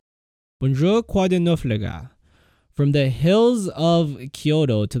Bonjour, quoi de neuf, les gars? From the hills of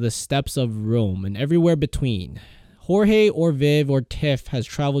Kyoto to the steppes of Rome and everywhere between, Jorge or Viv or Tiff has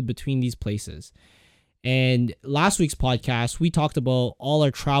traveled between these places. And last week's podcast, we talked about all our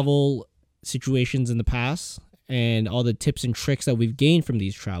travel situations in the past and all the tips and tricks that we've gained from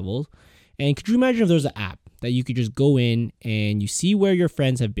these travels. And could you imagine if there's an app that you could just go in and you see where your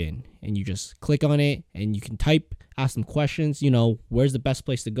friends have been and you just click on it and you can type, ask them questions, where's the best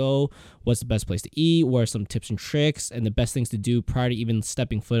place to go? What's the best place to eat? What are some tips and tricks and the best things to do prior to even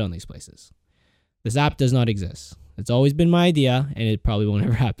stepping foot on these places? This app does not exist. It's always been my idea and it probably won't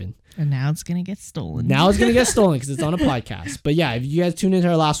ever happen. And now it's going to get stolen. Now it's going to get stolen because it's on a podcast. But yeah, if you guys tuned into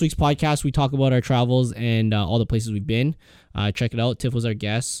our last week's podcast, we talk about our travels and all the places we've been. Check it out. Tiff was our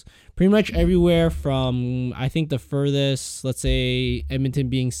guest. Pretty much everywhere from, I think the furthest, let's say Edmonton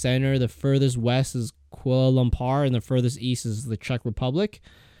being center, the furthest west is Kuala Lumpur and the furthest east is the Czech Republic.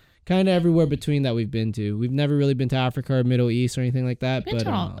 Kind of everywhere between that we've been to. We've never really been to Africa or Middle East or anything like that. Been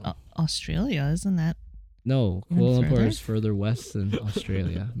to Australia, isn't that? No, Kuala Lumpur is further west than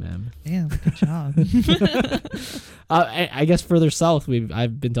Australia, ma'am. Yeah, good job. I guess further south,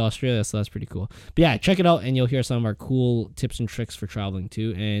 I've been to Australia, so that's pretty cool. But yeah, check it out, and you'll hear some of our cool tips and tricks for traveling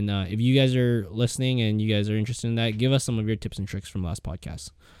too. And if you guys are listening and you guys are interested in that, give us some of your tips and tricks from last podcast.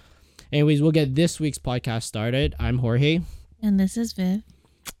 Anyways, we'll get this week's podcast started. I'm Jorge. And this is Viv.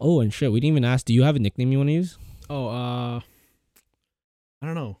 Oh, and shit, we didn't even ask, do you have a nickname you want to use? Oh, I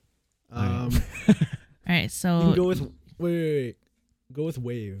don't know. All right, so you can go with wait. Go with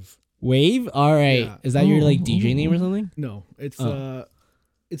Wave. Wave? All right. Yeah. Is that your DJ name or something? No, it's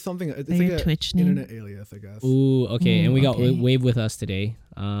something. It's like like a a Twitch name? internet alias, I guess. Ooh, okay. And we got okay. Wave with us today.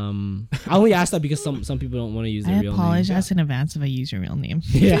 I only asked that because some people don't want to use their real name. I apologize in advance if I use your real name.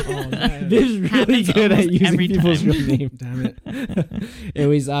 Yeah. Oh, man. Viv's really Happens good at almost using every people's time. real name. Damn it.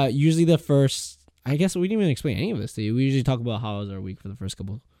 Anyways, usually the first, I guess we didn't even explain any of this to you. We usually talk about how was our week for the first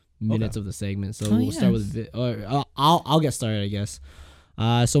couple minutes of the segment. So we'll start with, I'll get started, I guess.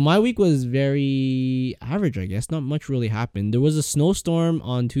 So my week was very average, I guess. Not much really happened. There was a snowstorm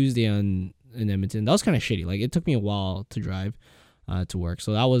on Tuesday in Edmonton. That was kind of shitty. Like, it took me a while to drive to work.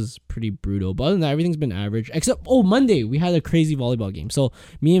 So that was pretty brutal. But other than that, everything's been average. Except, Monday, we had a crazy volleyball game. So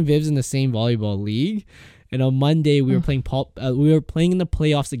me and Viv's in the same volleyball league. And on Monday, we were playing in the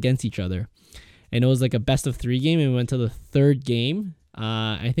playoffs against each other. And it was like a best of 3 game. And we went to the third game.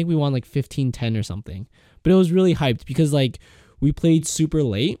 I think we won like 15-10 or something. But it was really hyped because like we played super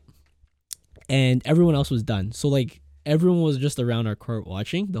late and everyone else was done. So like everyone was just around our court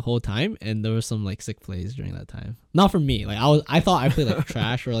watching the whole time, and there was some like sick plays during that time. Not for me. Like I thought I played like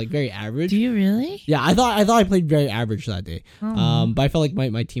trash or like very average. Do you really? Yeah, I thought I played very average that day. Oh. But I felt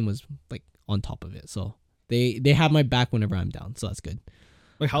like my team was like on top of it. So they have my back whenever I'm down. So that's good.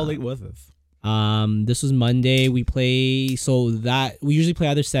 Like, how late was this? This was Monday. We usually play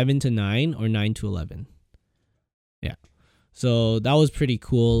either 7 to 9 or 9 to 11. Yeah. So that was pretty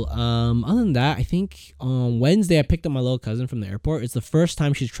cool. Other than that, I think on Wednesday I picked up my little cousin from the airport. It's the first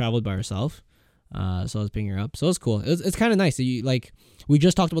time she's traveled by herself. So I was picking her up. So it's cool. It's kind of nice. We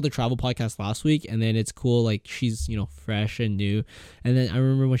just talked about the travel podcast last week, and then it's cool. Like, she's, fresh and new. And then I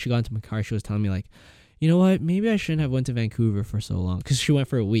remember when she got into my car, she was telling me like, you know what? Maybe I shouldn't have went to Vancouver for so long, because she went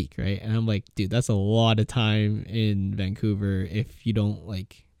for a week, right? And I'm like, dude, that's a lot of time in Vancouver if you don't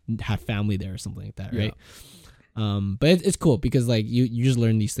like have family there or something like that, right? But it's cool because like you just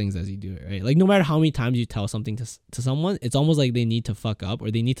learn these things as you do it, right? Like, no matter how many times you tell something to someone, it's almost like they need to fuck up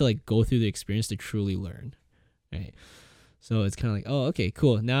or they need to like go through the experience to truly learn, right? So it's kind of like, oh, okay,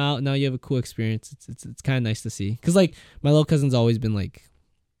 cool. Now you have a cool experience. It's kind of nice to see, because like my little cousin's always been like,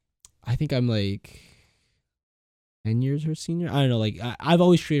 I think I'm like 10 years her senior. I don't know. Like I've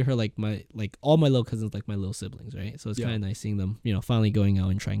always treated her like all my little cousins like my little siblings, right? So it's kind of nice seeing them, finally going out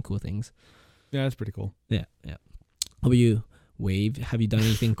and trying cool things. Yeah, that's pretty cool. Yeah. How about you, Wave? Have you done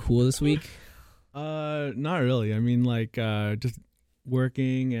anything cool this week? Not really. I mean, like, just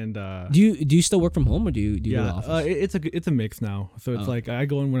working and. Do you still work from home, or do you go to the office? It's a mix now. So it's like I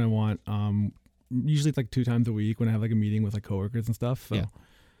go in when I want. Usually it's like 2 times a week when I have like a meeting with like coworkers and stuff. So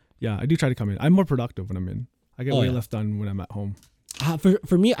yeah, I do try to come in. I'm more productive when I'm in. I get way less done when I'm at home.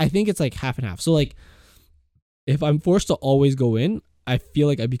 For me, I think it's like half and half. So like, if I'm forced to always go in, I feel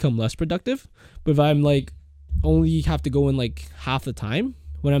like I become less productive. But if I'm like only have to go in like half the time,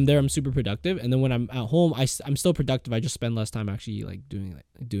 when I'm there, I'm super productive. And then when I'm at home, I'm still productive. I just spend less time actually like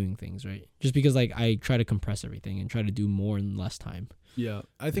doing things, right? Just because like I try to compress everything and try to do more in less time. Yeah,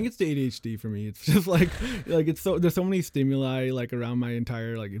 I think it's the ADHD for me. It's just like it's there's so many stimuli like around my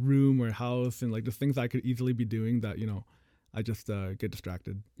entire like room or house, and like the things I could easily be doing that I just get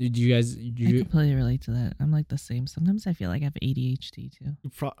distracted. Did you guys? I completely relate to that. I'm like the same. Sometimes I feel like I have ADHD too.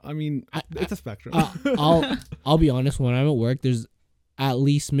 It's a spectrum. I'll be honest. When I'm at work, there's at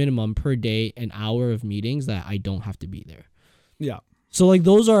least minimum per day an hour of meetings that I don't have to be there. Yeah. So like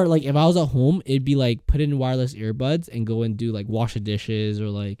those are like if I was at home, it'd be like put in wireless earbuds and go and do like wash the dishes or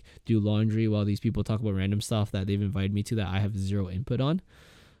like do laundry while these people talk about random stuff that they've invited me to that I have zero input on.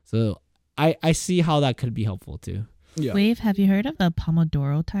 So I see how that could be helpful too. Yeah. Wave, have you heard of the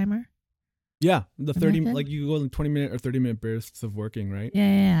Pomodoro timer? Yeah, the 30 method? like you go in 20-minute or 30-minute bursts of working, right?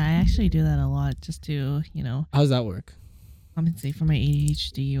 Yeah. I actually do that a lot just to, How does that work? compensate for my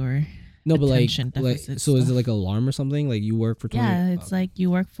ADHD or No, but attention like deficit so is it stuff. like an alarm or something? Like you work for 20 Yeah, it's like you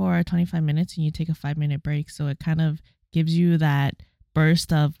work for 25 minutes and you take a 5-minute break. So it kind of gives you that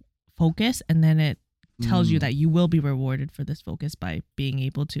burst of focus, and then it tells you that you will be rewarded for this focus by being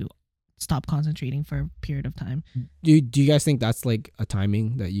able to stop concentrating for a period of time. Do you guys think that's like a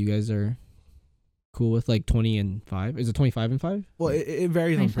timing that you guys are cool with, like 20 and 5? Is it 25 and 5? Well, it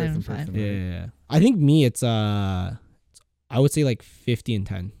varies on 25 person and to person. 5. Yeah, right? I think me it's I would say like 50 and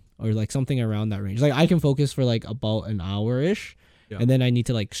 10 or like something around that range. Like I can focus for like about an hour ish, Yeah. and then I need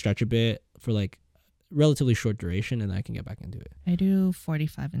to like stretch a bit for like relatively short duration, and then I can get back into it. I do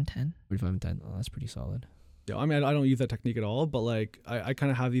 45 and 10. 45 and 10. Oh, that's pretty solid. Yeah, I mean, I don't use that technique at all, but like I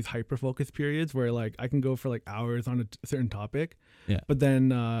kind of have these hyper focus periods where like I can go for like hours on a certain topic, Yeah. but then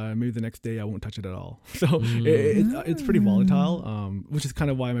maybe the next day I won't touch it at all. So it's pretty volatile, which is kind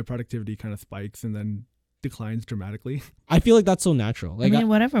of why my productivity kind of spikes and then declines dramatically. I feel like that's so natural. Like I mean,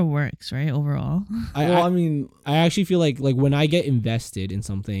 whatever works, right? Overall. I actually feel like when I get invested in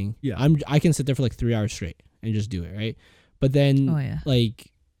something, Yeah. I can sit there for like 3 hours straight and just do it, right? But then Oh, yeah. like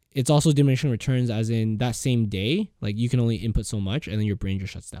it's also diminishing returns, as in that same day, like you can only input so much and then your brain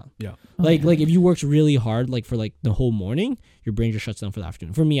just shuts down. Yeah. Oh, Like yeah. like if you worked really hard like for like the whole morning, your brain just shuts down for the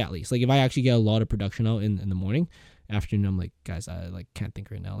afternoon. For me at least. Like if I actually get a lot of production out in the morning, afternoon I'm like, guys, I like can't think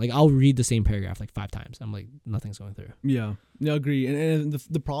right now. Like I'll read the same paragraph like 5 times. I'm like, nothing's going through. Yeah, agree. And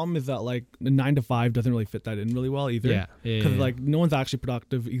the problem is that like the 9 to 5 doesn't really fit that in really well either. Yeah. Because like no one's actually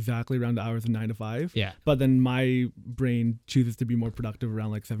productive exactly around the hours of 9 to 5. Yeah. But then my brain chooses to be more productive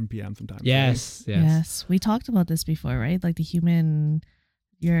around like 7 p.m. sometimes. Yes. Yes. We talked about this before, right? Like the human,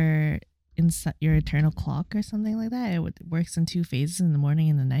 your eternal clock or something like that. It works in 2 phases. In the morning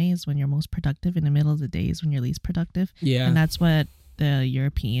and the night is when you're most productive. In the middle of the day is when you're least productive. Yeah. And that's what the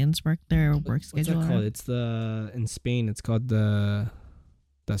Europeans work their work What's schedule that around. called? It's in Spain it's called the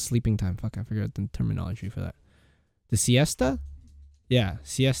sleeping time. Fuck, I forgot the terminology for that. The siesta? Yeah,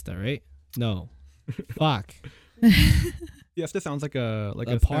 siesta, right? No. Fuck. Yes, this sounds like a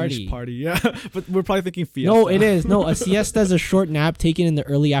A Spanish party. Yeah, but we're probably thinking fiesta. No, it is. No, a siesta is a short nap taken in the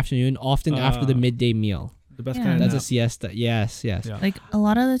early afternoon, often after the midday meal. The best Yeah. kind of That's a nap. siesta. Yes. Yeah. Like a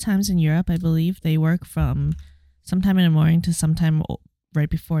lot of the times in Europe, I believe they work from sometime in the morning to sometime right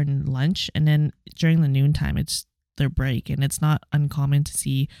before lunch. And then during the noontime, it's their break. And it's not uncommon to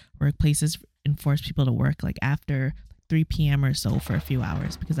see workplaces enforce people to work like after 3 p.m. or so for a few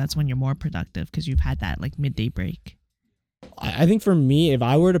hours, because that's when you're more productive because you've had that like midday break. I think for me, if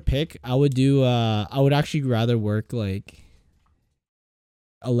I were to pick, I would do. I would actually rather work like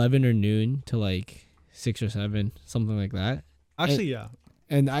 11 or noon to like 6 or 7, something like that. Actually, yeah.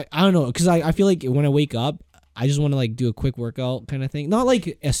 And I don't know, because I feel like when I wake up, I just want to like do a quick workout kind of thing. Not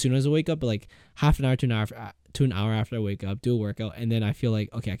like as soon as I wake up, but like half an hour to an hour after I wake up, do a workout, and then I feel like,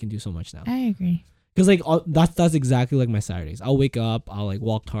 okay, I can do so much now. I agree. Because like that's exactly like my Saturdays. I'll wake up, I'll like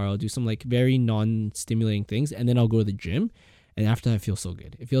walk hard, I'll do some like very non-stimulating things, and then I'll go to the gym. And after that, I feel so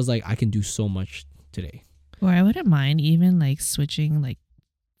good. It feels like I can do so much today. Or I wouldn't mind even like switching like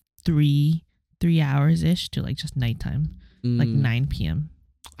 3 hours ish to like just nighttime, like 9 p.m.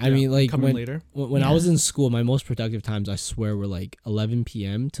 I mean, like coming later. when I was in school, my most productive times, I swear, were like 11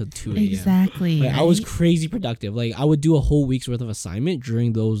 p.m. to 2 a.m. Exactly. Like, I was right? crazy productive. Like I would do a whole week's worth of assignment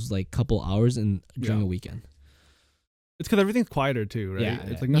during those like couple hours and during Yeah. a weekend. It's because everything's quieter too, right? Yeah,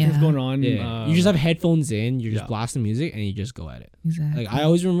 It's yeah. like nothing's Yeah. going on. Yeah, you just have headphones in, you're just yeah. blasting music, and you just go at it. Exactly. Like I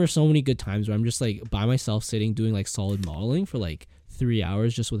always remember so many good times where I'm just like by myself sitting doing like solid modeling for like 3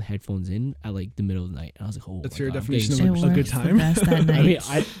 hours just with headphones in at like the middle of the night. And I was like, oh, That's my your God, I'm definition getting of so a much good works time. The best at night.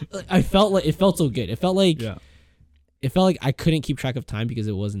 I mean, I felt like it felt so good. It felt like yeah. it felt like I couldn't keep track of time because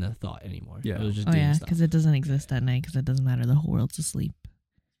it wasn't a thought anymore. Yeah. It was just Oh doing yeah, stuff. because it doesn't exist at night because it doesn't matter. The whole world's asleep.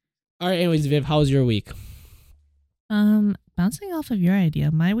 All right, anyways, Viv, how was your week? Bouncing off of your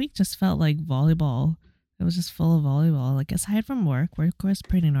idea, my week just felt like volleyball. It was just full of volleyball. Like aside from work was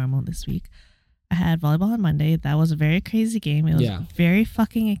pretty normal this week. I had volleyball on Monday. That was a very crazy game. It was Yeah. very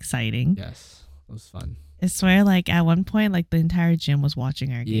fucking exciting. Yes, it was fun. I swear, like at one point, like the entire gym was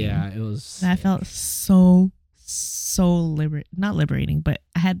watching our game. Yeah, it was. And I felt so not liberating, but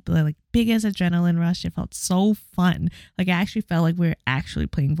I had the like biggest adrenaline rush. It felt so fun. Like I actually felt like we were actually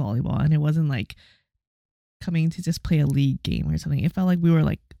playing volleyball, and it wasn't like coming to just play a league game or something. It felt like we were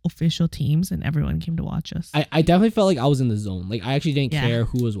like official teams, and everyone came to watch us. I definitely felt like I was in the zone. Like I actually didn't Yeah. care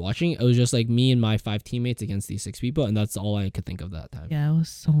who was watching. It was just like me and my 5 teammates against these 6 people, and that's all I could think of that time. Yeah, it was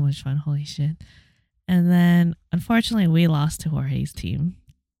so much fun. Holy shit. And then unfortunately we lost to Jorge's team.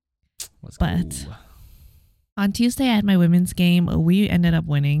 Let's But go. on Tuesday I had my women's game. We ended up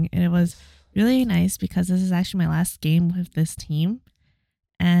winning, and it was really nice because this is actually my last game with this team.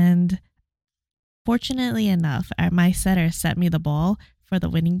 And fortunately enough, my setter set me the ball for the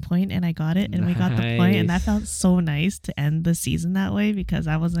winning point, and I got it, and we got the point, and that Nice. felt so nice to end the season that way because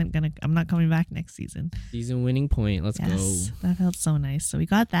I'm not coming back next season. Season winning point. Let's Yes, go. that felt so nice. So we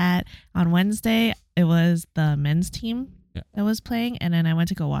got that. On Wednesday, it was the men's team Yeah. that was playing, and then I went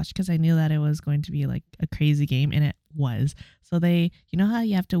to go watch because I knew that it was going to be like a crazy game, and it was. So you know how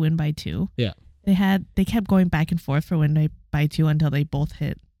you have to win by 2? Yeah. They kept going back and forth for win by 2 until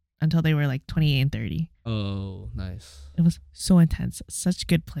they were like 28 and 30. Oh, nice. It was so intense, such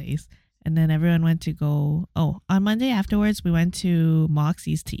good plays. And then everyone went to go. Oh, on Monday afterwards, we went to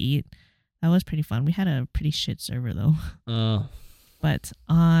Moxie's to eat. That was pretty fun. We had a pretty shit server though. But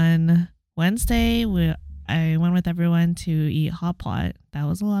on Wednesday, I went with everyone to eat hot pot. That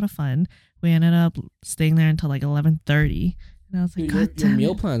was a lot of fun. We ended up staying there until like 11:30, and I was like, Dude, God your damn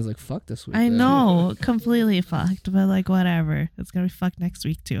meal it. plan's like fuck this week. I man. know, completely fucked, but like whatever. It's gonna be fucked next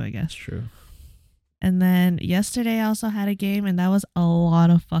week too, I That's guess. true. And then yesterday I also had a game, and that was a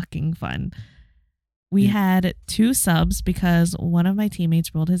lot of fucking fun. We had 2 subs because one of my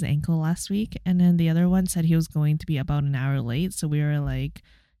teammates rolled his ankle last week, and then the other one said he was going to be about an hour late. So we were like,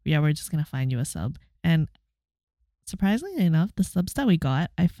 yeah, we're just going to find you a sub. And surprisingly enough, the subs that we got,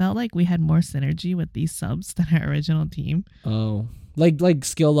 I felt like we had more synergy with these subs than our original team. Oh, like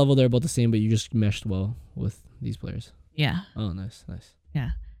skill level, they're about the same, but you just meshed well with these players. Yeah. Oh, nice.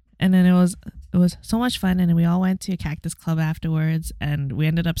 Yeah. And then it was so much fun, and we all went to Cactus Club afterwards, and we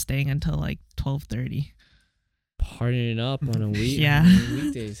ended up staying until like 12:30. Partying up on a week. Yeah. On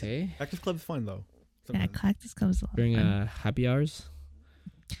weekdays, hey. Cactus Club's fun though. Yeah, Sometimes. Cactus Club is a lot During of fun. happy hours,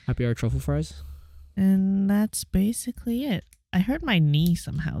 happy hour truffle fries. And that's basically it. I hurt my knee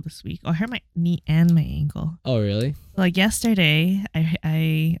somehow this week. Or I hurt my knee and my ankle. Oh, really? Like yesterday,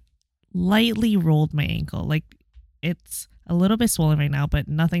 I lightly rolled my ankle. Like it's a little bit swollen right now, but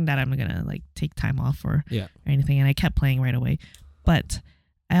nothing that I'm gonna like take time off for Yeah. or anything. And I kept playing right away. But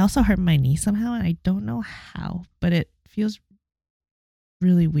I also hurt my knee somehow, and I don't know how, but it feels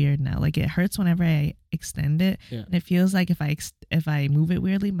really weird now. Like it hurts whenever I extend it, Yeah. and it feels like if I move it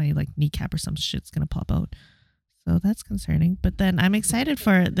weirdly, my like kneecap or some shit's gonna pop out. So that's concerning. But then I'm excited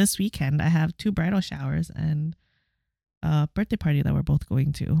for this weekend. I have 2 bridal showers and a birthday party that we're both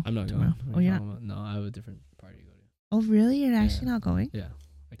going to. I'm not tomorrow. going. Oh, you're not? No, I have a different party to go to. Oh, really? You're actually Yeah. not going? Yeah.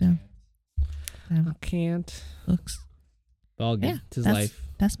 I Damn. can't. Damn. I can't. Looks. But all good. Yeah, Tis that's- life.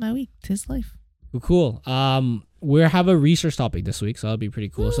 That's my week. 'Tis life. Well, cool. We have a research topic this week, so that'll be pretty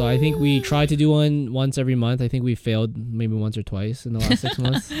cool. So I think we try to do one once every month. I think we failed maybe once or twice in the last 6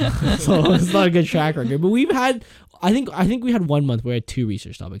 months. So it's not a good track record. But we've had, I think we had 1 month where we had 2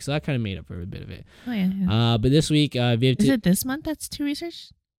 research topics, so that kind of made up for a bit of it. Oh yeah. But this week, Is it this month that's 2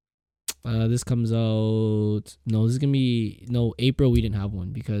 research? this comes out. No, this is gonna be April. We didn't have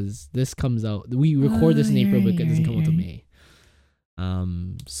one because this comes out. We record this in Oh, April, you're but it doesn't right, come out you're till right. May.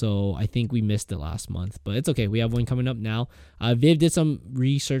 So I think we missed it last month, but it's okay. We have one coming up now. Viv did some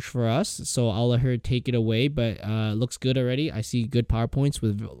research for us, so I'll let her take it away. But looks good already. I see good PowerPoints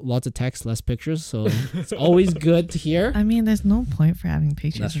with lots of text, less pictures. So it's always good to hear. I mean, there's no point for having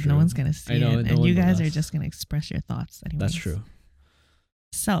pictures That's if true. no one's gonna see I know, it, no and one you but guys are us. just gonna express your thoughts anyway. That's true.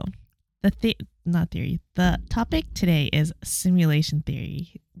 So, the topic today is simulation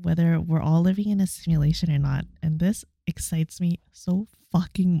theory, whether we're all living in a simulation or not. And this excites me so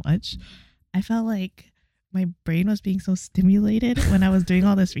fucking much. I felt like my brain was being so stimulated when I was doing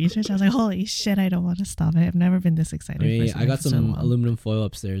all this research. I was like, holy shit, I don't want to stop it. I've never been this excited. I mean, for I got something for so some long. aluminum foil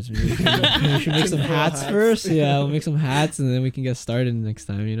upstairs. We should make some hats Hats. first. Yeah, we'll make some hats and then we can get started next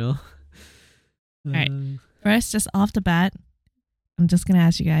time, you know? right. First, just off the bat, I'm just going to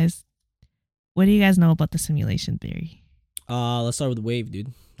ask you guys, what do you guys know about the simulation theory? Let's start with Wave,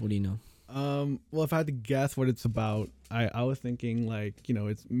 dude. What do you know? Well, if I had to guess what it's about, I was thinking like,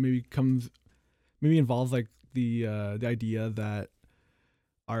 it's maybe involves like the idea that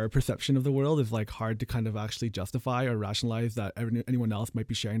our perception of the world is like hard to kind of actually justify or rationalize that anyone else might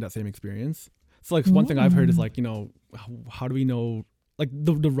be sharing that same experience. So like one thing I've heard is like, you know, how do we know, like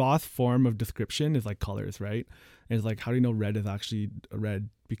the rawest form of description is like colors, right? And it's like, how do you know red is actually a red?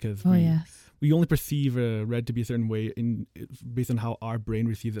 Because we only perceive a red to be a certain way based on how our brain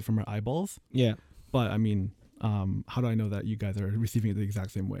receives it from our eyeballs. Yeah. But I mean, how do I know that you guys are receiving it the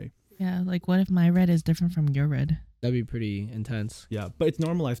exact same way? Yeah, like what if my red is different from your red? That'd be pretty intense. Yeah, but it's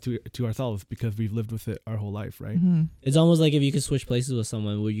normalized to ourselves because we've lived with it our whole life, right? Mm-hmm. It's almost like if you could switch places with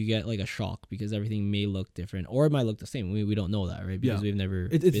someone, would you get like a shock because everything may look different, or it might look the same? We don't know that, right? Because we've never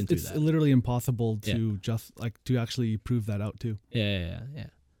been through that. It's literally impossible to just like to actually prove that out too. Yeah.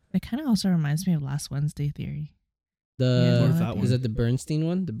 It kind of also reminds me of Last Wednesday theory. Is it the Bernstein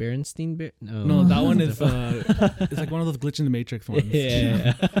one? The Bernstein? No, that one is it's like one of those glitch in the Matrix ones.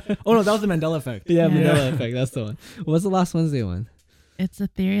 Yeah. Oh no, that was the Mandela effect. Yeah, Mandela effect. That's the one. What's the Last Wednesday one? It's a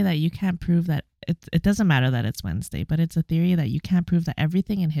theory that you can't prove that it doesn't matter that it's Wednesday, but it's a theory that you can't prove that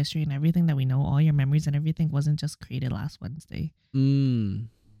everything in history and everything that we know, all your memories and everything, wasn't just created last Wednesday.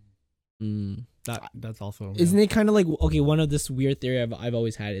 That's also isn't it kind of like, okay, one of this weird theory I've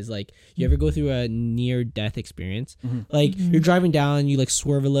always had is like, you ever go through a near death experience, like you're driving down, you like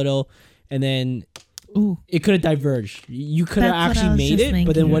swerve a little, and then it could have diverged. You could have actually made it,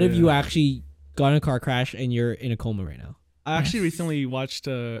 but then what if you actually got in a car crash and you're in a coma right now? I actually recently watched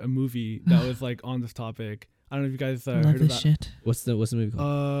a movie that was like on this topic. I don't know if you guys heard of that. Shit. What's the movie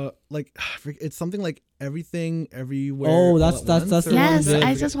called? Like it's something like Everything Everywhere. Oh, that's yes,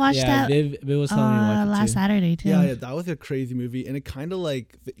 I just watched that. Viv was telling me to watch it last Saturday too. Yeah, that was a crazy movie, and it kind of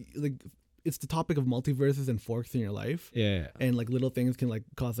like it's the topic of multiverses and forks in your life. Yeah, and like little things can like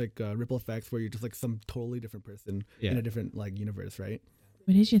cause like ripple effects where you're just like some totally different person in a different like universe, right?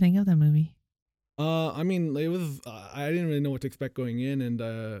 What did you think of that movie? I mean, it was I didn't really know what to expect going in, and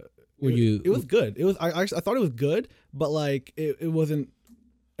it was good. It was I thought it was good, but like it wasn't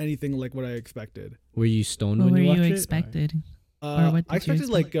anything like what I expected. Were you stoned when you watched it? What were you expected? I expected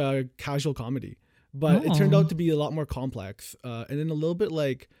like casual comedy, but it turned out to be a lot more complex, and then a little bit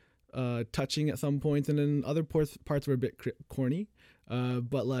like touching at some points, and then other parts were a bit corny.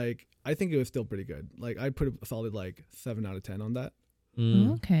 But like I think it was still pretty good. Like I'd put a solid like 7 out of 10 on that.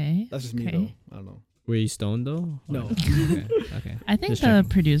 Okay. That's just me though. I don't know. Were you stoned though? No. Okay. I think the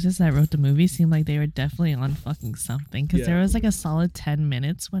producers that wrote the movie seemed like they were definitely on fucking something, because there was like a solid 10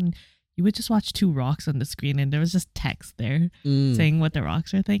 minutes when you would just watch two rocks on the screen and there was just text there saying what the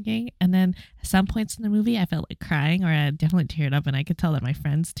rocks were thinking. And then at some points in the movie, I felt like crying, or I definitely teared up, and I could tell that my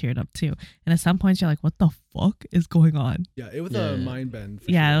friends teared up too. And at some points, you're like, what the fuck is going on? Yeah, it was a mind bend.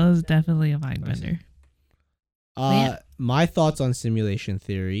 It was definitely a mind bender. My thoughts on simulation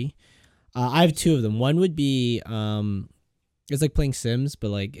theory. I have two of them. One would be it's like playing Sims, but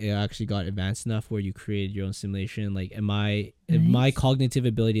like it actually got advanced enough where you created your own simulation. Like, my cognitive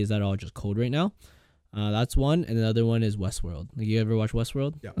ability is that all just code right now? That's one, and the other one is Westworld. Like, you ever watch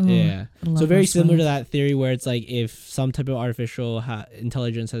Westworld? Yeah. Yeah. So very similar to that theory, where it's like if some type of artificial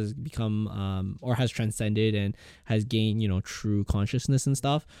intelligence has become or has transcended and has gained, true consciousness and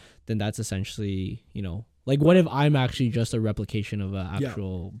stuff, then that's essentially, like, what if I'm actually just a replication of an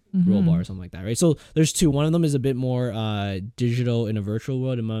actual robot or something like that, right? So there's two. One of them is a bit more digital in a virtual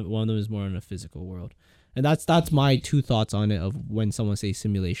world, and one of them is more in a physical world. And that's my two thoughts on it, of when someone says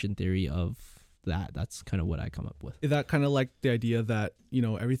simulation theory of that. That's kind of what I come up with. Is that kind of like the idea that,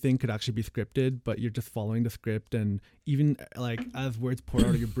 everything could actually be scripted, but you're just following the script, and even like as words pour out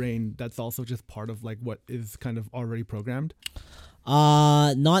of your brain, that's also just part of like what is kind of already programmed?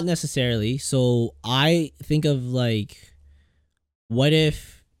 Not necessarily. So I think of like, what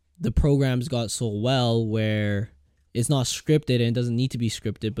if the programs got so well where it's not scripted and it doesn't need to be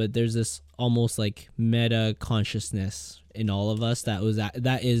scripted, but there's this almost like meta consciousness in all of us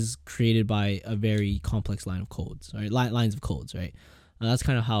that is created by a very complex line of codes, right? Lines of codes, right? That's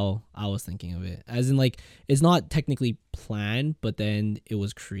kind of how I was thinking of it. As in, like, it's not technically planned, but then it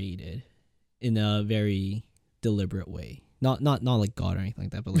was created in a very deliberate way. Not like God or anything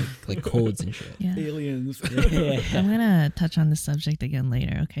like that, but like codes and shit. Yeah. Aliens. Yeah. I'm gonna touch on this subject again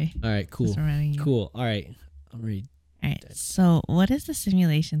later, okay? All right, cool. Cool. All right. I'm ready. All right. So, what is the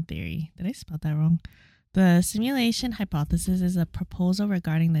simulation theory? Did I spell that wrong? The simulation hypothesis is a proposal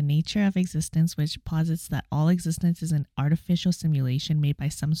regarding the nature of existence, which posits that all existence is an artificial simulation made by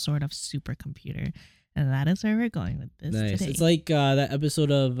some sort of supercomputer. And that is where we're going with this today. It's like that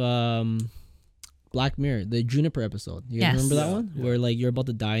episode of Black Mirror, the Juniper episode. You guys remember that one? Yeah. Where like you're about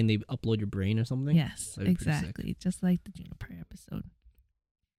to die and they upload your brain or something? Yes, exactly. Just like the Juniper episode.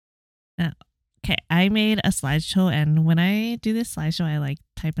 Okay, I made a slideshow, and when I do this slideshow, I like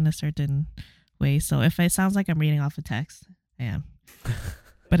type in a certain way. So if it sounds like I'm reading off a text, I am.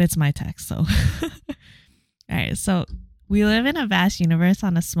 but it's my text, so. All right, so we live in a vast universe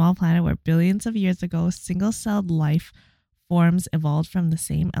on a small planet where billions of years ago, single-celled life forms evolved from the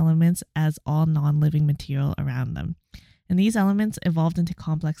same elements as all non-living material around them. And these elements evolved into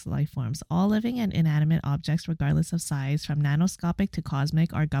complex life forms. All living and inanimate objects, regardless of size, from nanoscopic to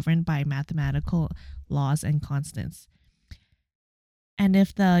cosmic, are governed by mathematical laws and constants. And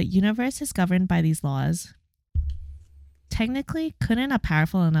if the universe is governed by these laws, technically, couldn't a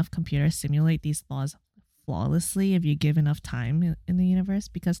powerful enough computer simulate these laws flawlessly if you give enough time in the universe?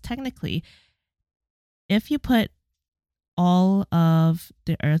 Because technically, if you put all of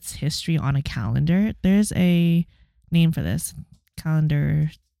the Earth's history on a calendar, there's a name for this,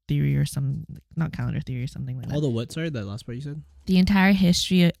 calendar theory or some, not calendar theory or something like that. All the what? Sorry, that last part you said? The entire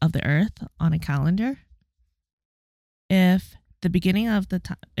history of the Earth on a calendar. If the beginning of the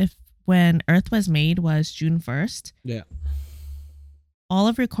time, if when Earth was made was June 1st, yeah, all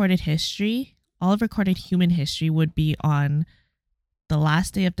of recorded human history would be on the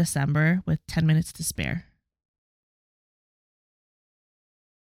last day of December with 10 minutes to spare.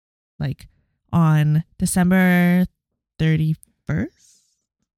 Like on December 31st?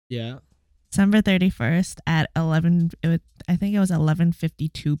 Yeah. December 31st at 11, I think it was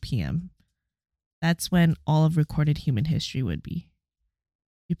 11:52 p.m. That's when all of recorded human history would be.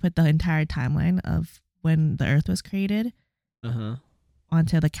 You put the entire timeline of when the Earth was created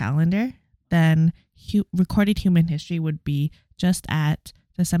onto the calendar, then recorded human history would be just at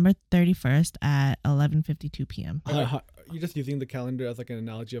December 31st at 11:52 p.m. You're just using the calendar as like an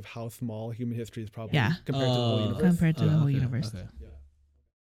analogy of how small human history is probably compared to the whole universe. Compared to the whole universe. Okay. Yeah.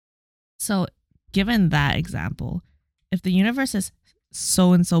 So, given that example, if the universe is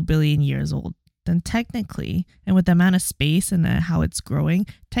so and so billion years old, then technically, and with the amount of space and how it's growing,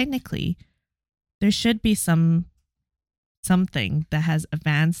 technically, there should be something that has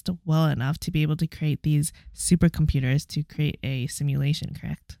advanced well enough to be able to create these supercomputers to create a simulation,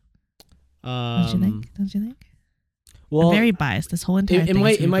 correct? Don't you think? Well, I'm very biased. This whole entire thing it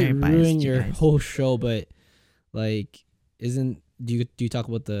might ruin biased, your whole show, but like, do you talk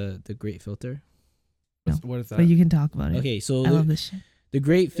about the Great Filter? No, what is that? but you can talk about it. Okay, so I love this shit. The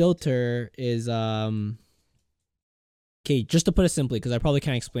Great Filter is okay, just to put it simply, because I probably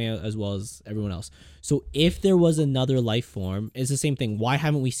can't explain it as well as everyone else. So if there was another life form, it's the same thing. Why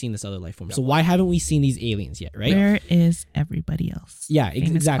haven't we seen this other life form? Yeah. So why haven't we seen these aliens yet, right? Where is everybody else? Yeah,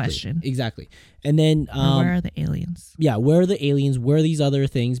 Famous exactly. Question. Exactly. And then where are the aliens? Yeah, where are the aliens? Where are these other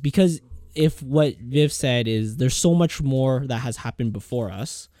things? Because if what Viv said is there's so much more that has happened before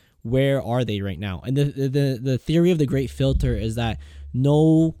us, where are they right now? And the theory of the Great Filter is that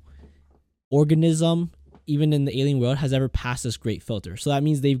no organism, even in the alien world, has ever passed this Great Filter. So that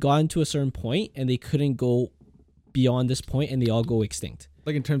means they've gotten to a certain point and they couldn't go beyond this point, and they all go extinct.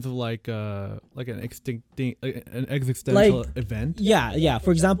 Like in terms of like an existential event. Yeah.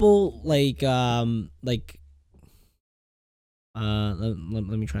 For example, let me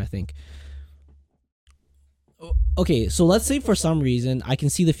try to think. Okay, so let's say for some reason I can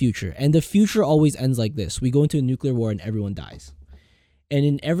see the future, and the future always ends like this: we go into a nuclear war and everyone dies. And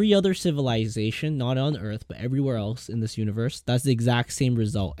in every other civilization, not on Earth, but everywhere else in this universe, that's the exact same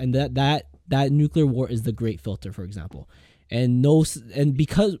result. And that nuclear war is the Great Filter, for example. And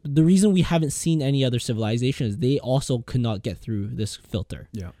because the reason we haven't seen any other civilization is they also could not get through this filter,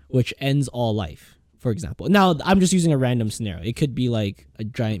 which ends all life, for example. Now, I'm just using a random scenario. It could be like a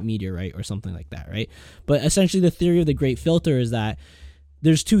giant meteorite or something like that, right? But essentially, the theory of the Great Filter is that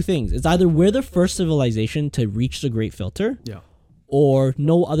there's two things. It's either we're the first civilization to reach the Great Filter, or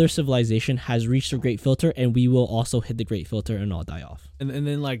no other civilization has reached the Great Filter, and we will also hit the Great Filter and all die off. And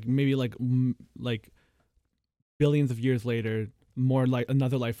then maybe billions of years later, more like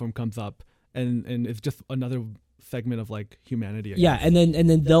another life form comes up, and it's just another segment of like humanity. And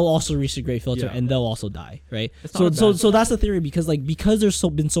then they'll also reach the Great Filter, and they'll also die, right? So that's the theory, because there's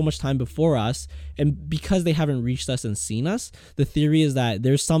been so much time before us, and because they haven't reached us and seen us, the theory is that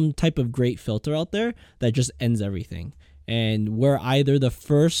there's some type of Great Filter out there that just ends everything. And we're either the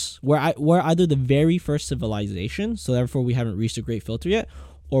very first civilization, so therefore we haven't reached the Great Filter yet,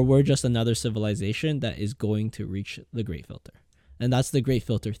 or we're just another civilization that is going to reach the Great Filter. And that's the Great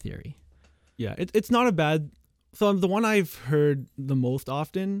Filter theory. Yeah, it's not a bad... So the one I've heard the most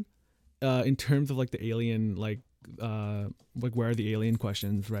often in terms of like the alien, like where are the alien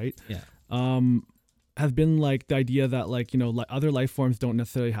questions, right? Yeah. Has been like the idea that like, like other life forms don't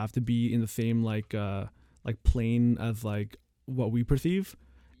necessarily have to be in the same like plane as like what we perceive,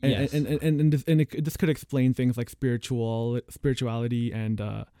 and this could explain things like spirituality and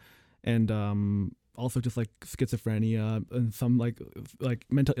also just like schizophrenia and some like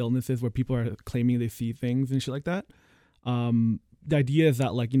mental illnesses where people are claiming they see things and shit like that. The idea is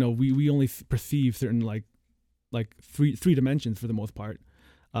that like, you know, we only perceive certain like three dimensions for the most part.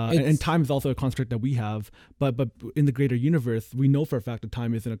 And time is also a construct that we have, but in the greater universe, we know for a fact that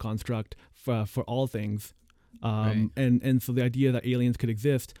time isn't a construct for all things. Right. And so the idea that aliens could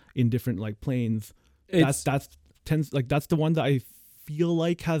exist in different like planes, that's the one that I feel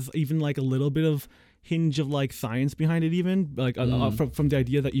like has even like a little bit of hinge of like science behind it, even like from the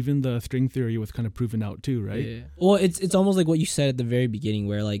idea that even the string theory was kind of proven out too, right? Yeah. Well, it's almost like what you said at the very beginning,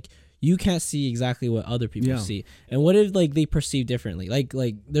 where like you can't see exactly what other people see, and what if like they perceive differently? Like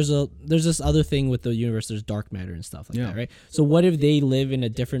there's this other thing with the universe. There's dark matter and stuff like that, right? So what if they live in a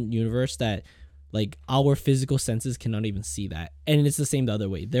different universe that like our physical senses cannot even see that, and it's the same the other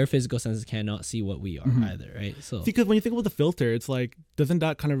way. Their physical senses cannot see what we are either, right? So because when you think about the filter, it's like, doesn't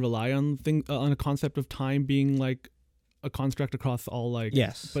that kind of rely on on a concept of time being like a construct across all like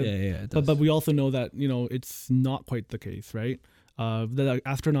but we also know that, you know, it's not quite the case, right? That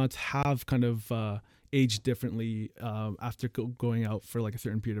astronauts have kind of aged differently after going out for like a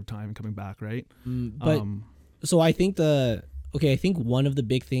certain period of time and coming back, right? But so I think I think one of the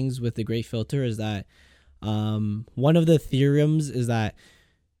big things with the Great Filter is that one of the theorems is that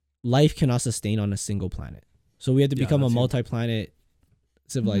life cannot sustain on a single planet. So we have to become a multi-planet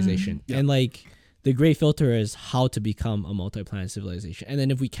civilization. And like the Great Filter is how to become a multi-planet civilization. And then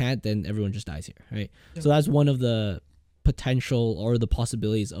if we can't, then everyone just dies here, right? So that's one of the potential or the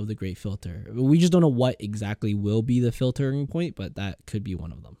possibilities of the Great Filter. We just don't know what exactly will be the filtering point, but that could be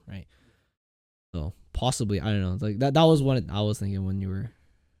one of them, right? So possibly, I don't know. Like that was what I was thinking when you were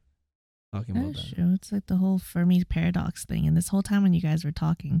talking about that. True. It's like the whole Fermi paradox thing. And this whole time when you guys were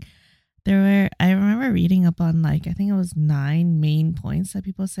talking, I remember reading up on like, I think it was 9 main points that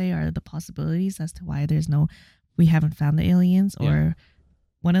people say are the possibilities as to why we haven't found the aliens, or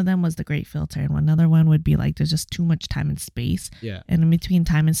one of them was the Great Filter, and another one would be like there's just too much time and space. Yeah. And in between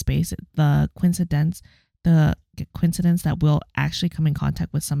time and space, the coincidence that we'll actually come in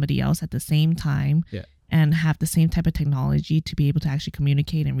contact with somebody else at the same time and have the same type of technology to be able to actually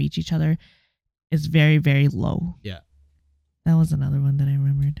communicate and reach each other is very, very low. Yeah. That was another one that I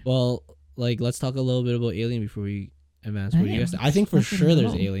remembered. Well, like let's talk a little bit about alien before we advance. What do you guys think? I think for sure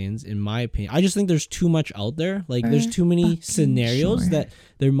there's aliens, in my opinion. I just think there's too much out there. Like there's too many scenarios that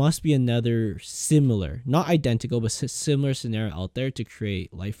there must be another similar, not identical, but similar scenario out there to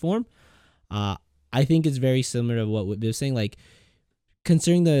create life form. I think it's very similar to what Viv was saying. Like,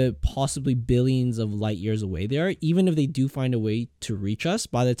 considering the possibly billions of light years away they are, even if they do find a way to reach us,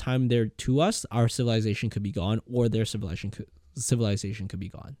 by the time they're to us, our civilization could be gone, or their civilization could be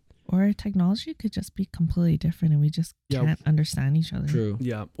gone. Or technology could just be completely different, and we just can't understand each other. True.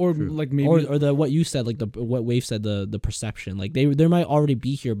 Yeah. Or like maybe or the what you said, like what Wave said, the perception. Like they might already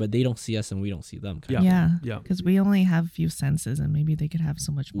be here, but they don't see us and we don't see them. Yeah. Because we only have a few senses, and maybe they could have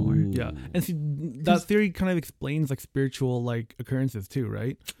so much more. Ooh. Yeah. And see, that theory kind of explains like spiritual like occurrences too,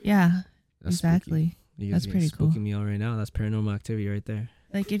 right? Yeah. That's exactly. That's pretty cool. Spooking me out right now. That's paranormal activity right there.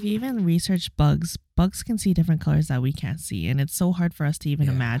 Like if you even research bugs can see different colors that we can't see, and it's so hard for us to even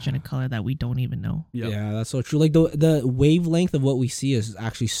imagine a color that we don't even know. Yeah, that's so true. Like the wavelength of what we see is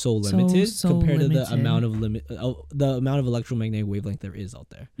actually so limited compared to the amount of electromagnetic wavelength there is out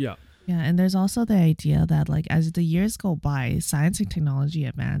there. Yeah. Yeah, and there's also the idea that like as the years go by, science and technology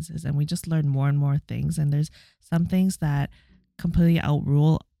advances, and we just learn more and more things, and there's some things that completely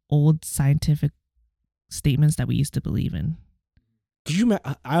outrule old scientific statements that we used to believe in. Could you?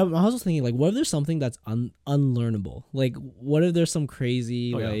 I was just thinking, like, what if there's something that's unlearnable? Like, what if there's some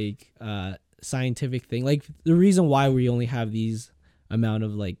crazy scientific thing? Like, the reason why we only have these amount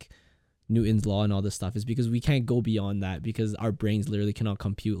of like Newton's law and all this stuff is because we can't go beyond that, because our brains literally cannot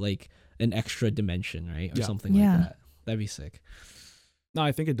compute like an extra dimension, right, or something like that. That'd be sick. No,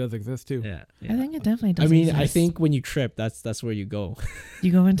 I think it does exist too. Yeah. I think it definitely does. I mean, exist. I think when you trip, that's where you go.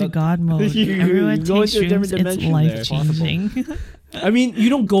 You go into God mode. Everyone go takes into a different shrooms. dimension. It's life changing. I mean, you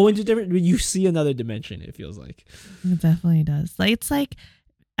don't go into different. You see another dimension. It feels like it definitely does. Like it's like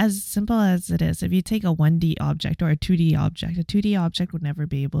as simple as it is. If you take a 1D object or a 2D object, a 2D object would never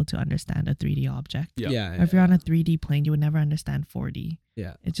be able to understand a 3D object. Yeah. Or if you're on a 3D plane, you would never understand 4D.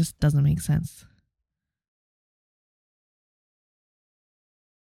 Yeah. It just doesn't make sense.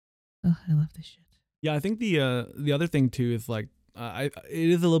 Oh, I love this shit. Yeah, I think the other thing too is like it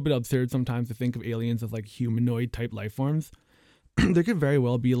is a little bit absurd sometimes to think of aliens as like humanoid type life forms. They could very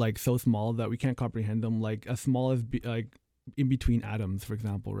well be like so small that we can't comprehend them, like as small as like in between atoms, for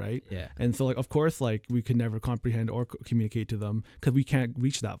example, right? Yeah. And so like of course like we could never comprehend or communicate to them because we can't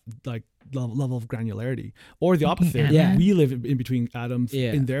reach that like level of granularity, or the Fucking opposite. Yeah. We live in between atoms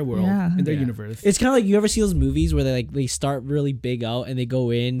in their world, in their universe. It's kind of like, you ever see those movies where they start really big out and they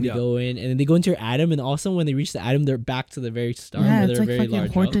go in, and then they go into your atom, and all of a sudden when they reach the atom, they're back to the very start. Yeah, where it's they're like very fucking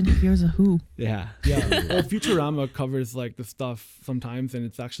large. Horton Hears a Who. Yeah. Well, Futurama covers like the stuff sometimes, and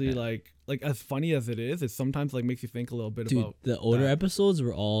it's actually like as funny as it sometimes like makes you think a little bit about the older that. episodes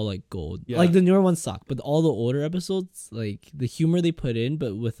were all like gold. Yeah. Like the newer ones suck, but all the older episodes, like the humor they put in,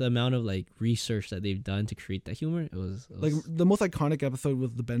 but with the amount of like research that they've done to create that humor, it was like the most iconic episode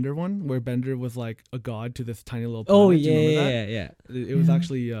was the Bender one, where Bender was like a god to this tiny little oh planet. Do you remember yeah. that? It was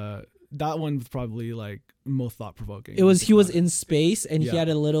actually that one was probably like most thought provoking. It was, he was in space and he Yeah. had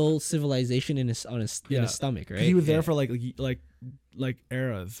a little civilization in his stomach, right? He was there for like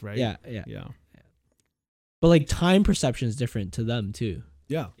eras, right? yeah. But like time perception is different to them too.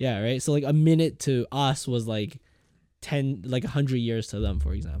 Yeah. Yeah, right. So like a minute to us was like 100 years to them,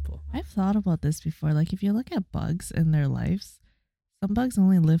 for example. I've thought about this before. Like, if you look at bugs in their lives, some bugs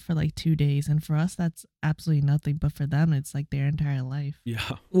only live for like 2 days, and for us that's absolutely nothing, but for them it's like their entire life.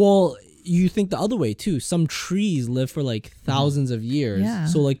 Yeah. Well, you think the other way too. Some trees live for like thousands of years. Yeah.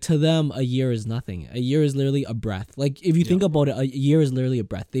 So like to them, a year is nothing. A year is literally a breath. Like if you think about it, a year is literally a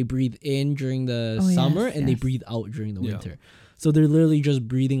breath. They breathe in during the summer and they breathe out during the winter. So they're literally just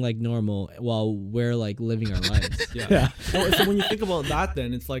breathing like normal while we're like living our lives. Well, so when you think about that,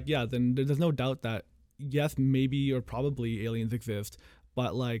 then it's like, then there's no doubt that yes, maybe or probably aliens exist,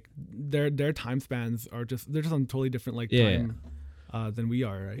 but like their time spans are they're just on totally different like time than we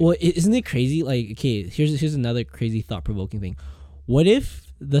are, right? Well, isn't it crazy? Like, okay, here's another crazy thought-provoking thing. What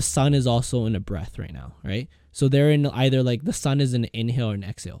if the sun is also in a breath right now, right? So they're in either like the sun is an inhale or an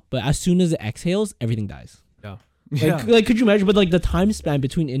exhale, but as soon as it exhales, everything dies. Like, could you imagine? But like the time span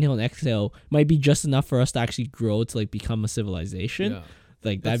between inhale and exhale might be just enough for us to actually grow to like become a civilization.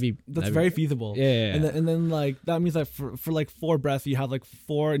 Like that's very feasible. Yeah. And then like that means that for like 4 breaths you have like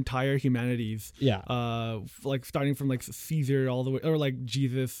 4 entire humanities. Like starting from like Caesar all the way, or like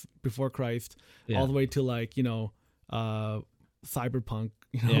Jesus before Christ, all the way to like cyberpunk.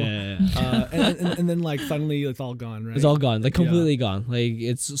 And then like suddenly it's all gone, right? It's all gone, like completely gone. Like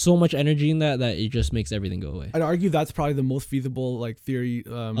it's so much energy in that it just makes everything go away. I'd argue that's probably the most feasible like theory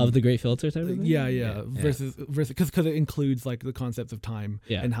of the Great Filter type of thing. Versus because it includes like the concepts of time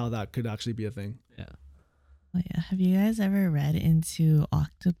and how that could actually be a thing. Have you guys ever read into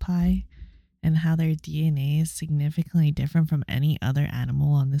octopi and how their DNA is significantly different from any other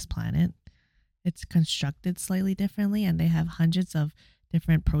animal on this planet? It's constructed slightly differently, and they have hundreds of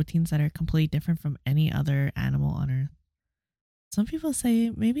different proteins that are completely different from any other animal on Earth. Some people say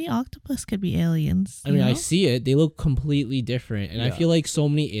maybe octopus could be aliens. I mean, I see it. They look completely different. And I feel like so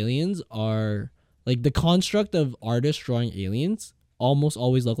many aliens are like the construct of artists drawing aliens almost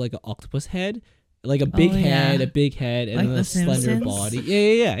always look like an octopus head. Like a big head, a big head, and like then the a slender Simpsons? body.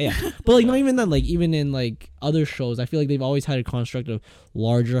 Yeah. But like not even that. Like even in like other shows, I feel like they've always had a construct of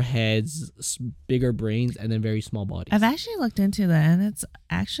larger heads, bigger brains, and then very small bodies. I've actually looked into that, and it's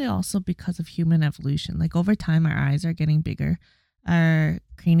actually also because of human evolution. Like over time, our eyes are getting bigger, our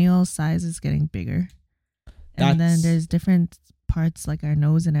cranial size is getting bigger, and then there's different parts like our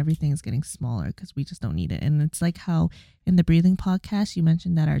nose and everything is getting smaller because we just don't need it. And it's like how in the breathing podcast you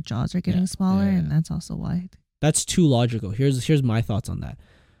mentioned that our jaws are getting smaller, and that's also why. That's too logical. Here's my thoughts on that.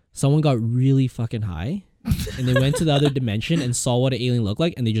 Someone got really fucking high and they went to the other dimension and saw what an alien looked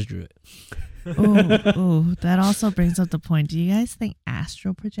like and they just drew it. Oh, that also brings up the point. Do you guys think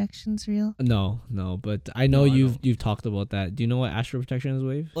astral projection's real? No, but I know you've talked about that. Do you know what astral projection is,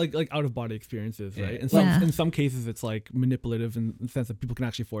 Wave? Like out of body experiences, right? Yeah. In some cases it's like manipulative in the sense that people can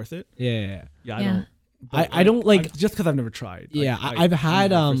actually force it. Yeah. I don't like just because I've never tried. I've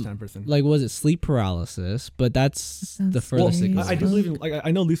had like was it sleep paralysis, but that's the furthest. I do believe in, like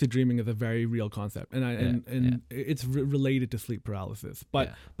I know lucid dreaming is a very real concept, and it's related to sleep paralysis.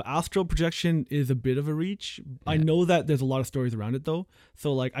 But astral projection is a bit of a reach. I know that there's a lot of stories around it though,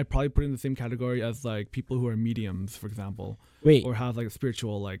 so like I'd probably put it in the same category as like people who are mediums, for example, or have like a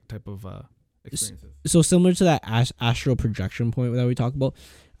spiritual like type of experiences. So similar to that astral projection point that we talked about.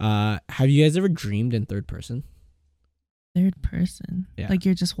 Have you guys ever dreamed in third person? Third person? Yeah. Like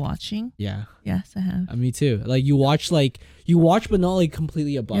you're just watching? Yeah. Yes, I have. Me too. Like you watch but not like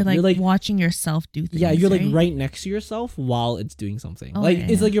completely above. You're like watching yourself do things. Yeah, you're like right next to yourself while it's doing something.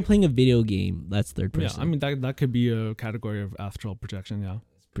 It's like you're playing a video game. That's third person. Yeah, I mean that could be a category of astral projection. Yeah,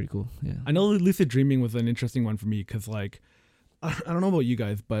 it's pretty cool. Yeah, I know lucid dreaming was an interesting one for me because like I don't know about you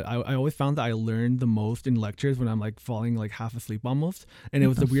guys, but I always found that I learned the most in lectures when I'm like falling like half asleep almost, and it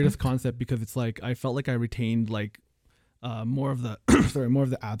was the weirdest concept because it's like I felt like I retained like more of the more of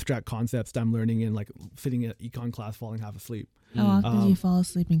the abstract concepts that I'm learning in like sitting at econ class, falling half asleep. How often do you fall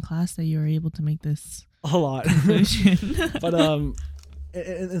asleep in class that you were able to make this a lot? But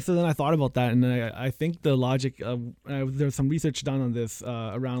and so then I thought about that, and I think the logic there's some research done on this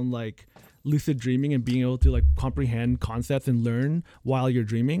around like lucid dreaming and being able to like comprehend concepts and learn while you're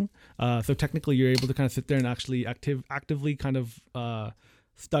dreaming. So technically you're able to kind of sit there and actually actively kind of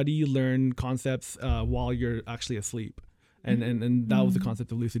study, learn concepts while you're actually asleep. And that was the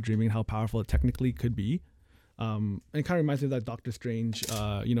concept of lucid dreaming and how powerful it technically could be. And it kind of reminds me of that Doctor Strange,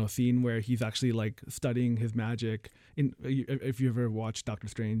 scene where he's actually like studying his magic. If you ever watched Doctor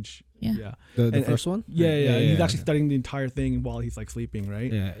Strange, The first one, he's actually studying the entire thing while he's like sleeping,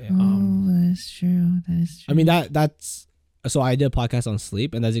 right? That's true. That is true. I mean that's so I did a podcast on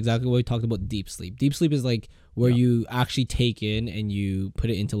sleep, and that's exactly what we talked about. Deep sleep. Deep sleep is like where you actually take in and you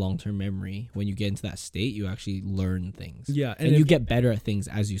put it into long-term memory. When you get into that state, you actually learn things. Yeah, and you get better at things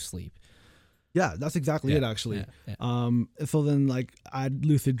as you sleep. Yeah, that's exactly it, actually. So then, like, add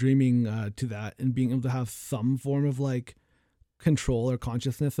lucid dreaming to that, and being able to have some form of like control or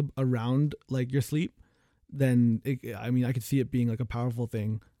consciousness around like your sleep. Then, I could see it being like a powerful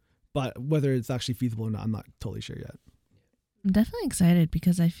thing, but whether it's actually feasible or not, I'm not totally sure yet. I'm definitely excited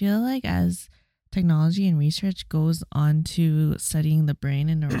because I feel like as technology and research goes on to studying the brain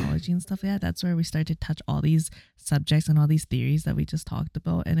and neurology and stuff like that, that's where we start to touch all these subjects and all these theories that we just talked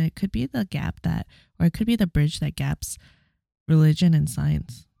about. And it could be the gap or it could be the bridge that gaps religion and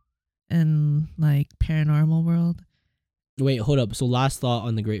science and like paranormal world. Wait, hold up. So last thought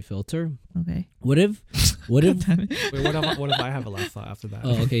on the Great Filter. Okay. What if Wait, what if I have a last thought after that?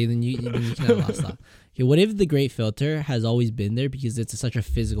 Oh, okay. Then you can have a last thought. Okay, what if the Great Filter has always been there because it's such a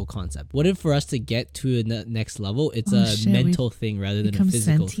physical concept? What if for us to get to a next level, it's mental thing rather than a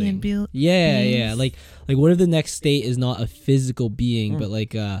physical thing? Yeah. Like what if the next state is not a physical being, but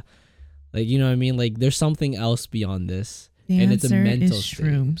like you know what I mean? Like there's something else beyond this, and it's a mental state.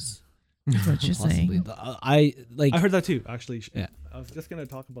 Shrooms. That's what you're saying. I heard that too, actually. Yeah. I was just gonna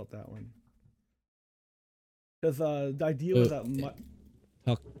talk about that one because the idea was that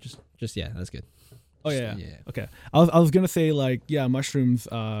that's good. Oh yeah. Okay. I was gonna say like mushrooms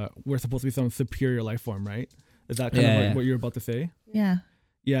were supposed to be some superior life form, right? Is that kind of what you're about to say? Yeah.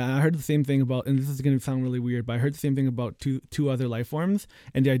 Yeah, I heard the same thing about, and this is going to sound really weird, but I heard the same thing about two other life forms,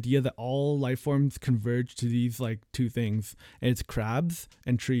 and the idea that all life forms converge to these like two things, and it's crabs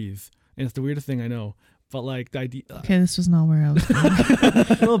and trees, and it's the weirdest thing I know. But like the idea. Okay, this was not where I was going.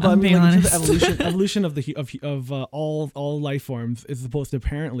 No, but I mean, like, the evolution of all life forms is supposed to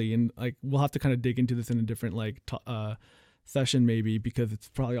apparently, and like we'll have to kind of dig into this in a different like session maybe because it's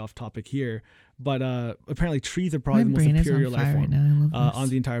probably off topic here. But apparently trees are probably the most superior life form on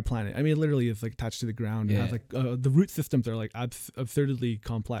the entire planet. I mean, it literally is like attached to the ground. It has like the root systems are like absurdly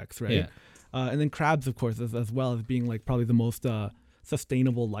complex, right? Yeah. And then crabs, of course, as well as being like probably the most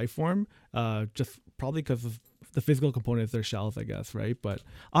sustainable life form, just probably because of the physical components, their shells, I guess, right? But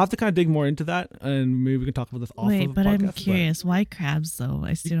I'll have to kind of dig more into that, and maybe we can talk about this off of the podcast. I'm curious, why crabs though?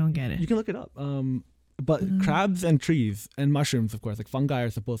 I still don't get it. You can look it up. But crabs and trees and mushrooms, of course, like fungi are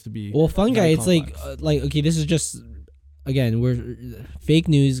supposed to be. Well, fungi, it's like okay, this is just again, we're fake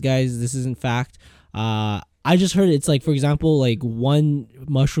news, guys. This isn't fact. I just heard it's like, for example, like one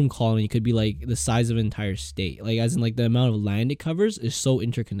mushroom colony could be like the size of an entire state. Like as in like the amount of land it covers is so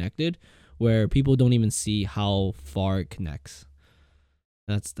interconnected, where people don't even see how far it connects.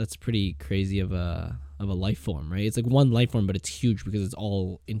 That's pretty crazy of a life form, right? It's like one life form, but it's huge because it's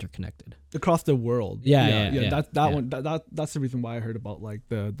all interconnected across the world. Yeah. That's the reason why I heard about like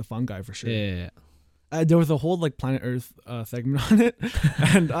the fungi for sure. Yeah. There was a whole like Planet Earth segment on it,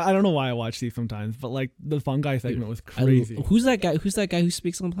 and I don't know why I watch these sometimes, but like the fungi segment was crazy. Who's that guy? Who's that guy who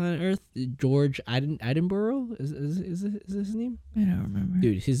speaks on Planet Earth? George Attenborough? Is his name? I don't remember.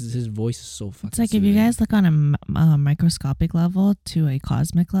 Dude, his voice is so fucking. It's like soothing. if you guys look on a microscopic level to a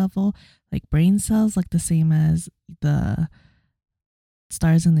cosmic level, like brain cells look the same as the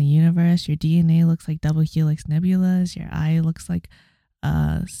stars in the universe. Your DNA looks like double helix nebulas. Your eye looks like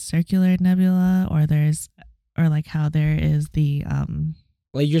circular nebula, or like how there is the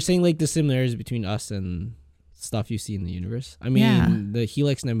like you're saying like the similarities between us and stuff you see in the universe. I mean, the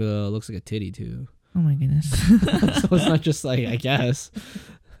Helix Nebula looks like a titty too. Oh my goodness. So it's not just like, I guess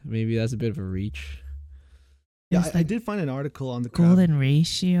maybe that's a bit of a reach. Yeah, I did find an article on the golden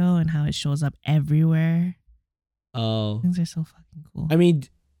ratio and how it shows up everywhere. Oh, things are so fucking cool. I mean,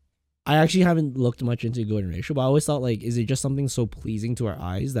 I actually haven't looked much into golden ratio, but I always thought like, is it just something so pleasing to our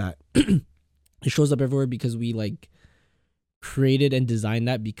eyes that it shows up everywhere because we like created and designed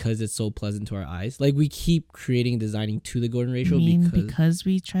that because it's so pleasant to our eyes. Like we keep creating and designing to the golden ratio because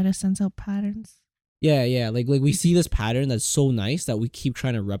we try to sense out patterns. Yeah. Like we see this pattern that's so nice that we keep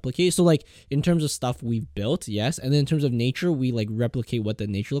trying to replicate. So like in terms of stuff we've built, yes, and then in terms of nature, we like replicate what the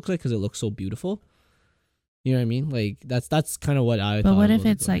nature looks like because it looks so beautiful. You know what I mean? Like that's kind of what I. But what if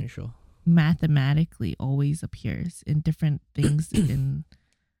it's like ratio. Mathematically always appears in different things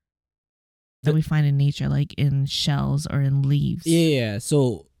that we find in nature, like in shells or in leaves? Yeah.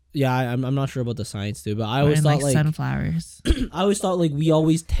 So. Yeah, I'm not sure about the science too, but I always thought like sunflowers. I always thought like we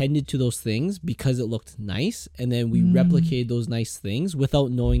always tended to those things because it looked nice, and then we replicated those nice things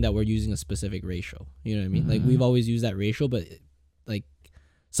without knowing that we're using a specific ratio. You know what I mean? Like we've always used that ratio, but like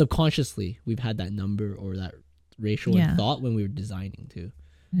subconsciously we've had that number or that ratio in thought when we were designing too.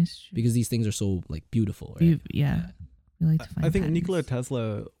 That's true. Because these things are so like beautiful, right? We like to find I think patterns. Nikola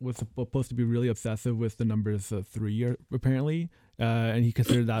Tesla was supposed to be really obsessive with the numbers 3 apparently. And he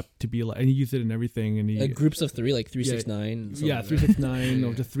considered that to be like, and he used it in everything. And he like groups of 3, like 369. Yeah, 369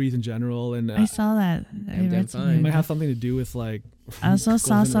 or just threes in general. And I saw that. It might have something to do with like. I also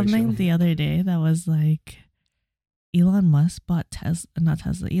saw something the other day that was like, Elon Musk bought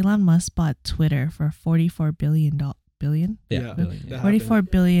Elon Musk bought Twitter for $44 billion. Billion? Yeah,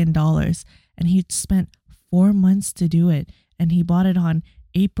 $44 billion, and he spent 4 months to do it, and he bought it on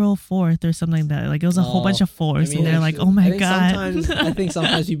April 4th or something like that. Like it was a whole bunch of fours. And they're like, oh my God. I think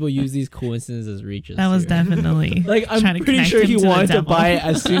sometimes people use these coincidences as reaches. That was definitely like I'm pretty sure he wanted to buy it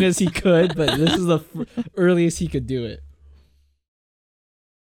as soon as he could, but this is the earliest he could do it.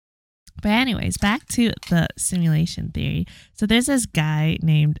 But anyways, back to the simulation theory. So there's this guy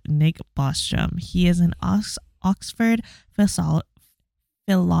named Nick Bostrom. He is an Oxford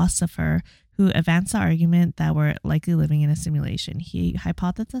philosopher who advanced the argument that we're likely living in a simulation. He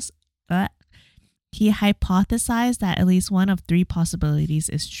hypothesized that at least one of 3 possibilities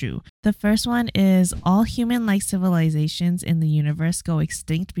is true. The first one is all human-like civilizations in the universe go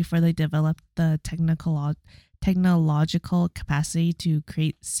extinct before they develop the technological capacity to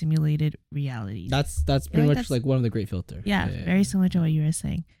create simulated realities. That's pretty much like one of the great filters. Yeah, very similar to what you were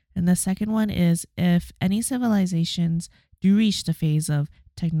saying. And the second one is if any civilizations do reach the phase of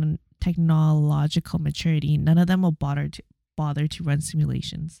technological maturity, none of them will bother to run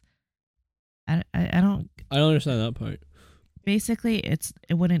simulations. I don't understand that part. Basically, it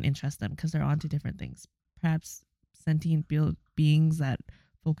wouldn't interest them because they're onto different things. Perhaps sentient beings that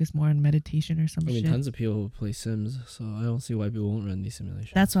focus more on meditation or something. I mean, tons of people who play Sims, so I don't see why people won't run these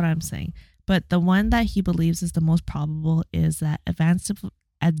simulations. That's what I'm saying. But the one that he believes is the most probable is that advanced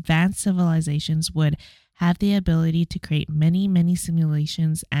civilizations would have the ability to create many, many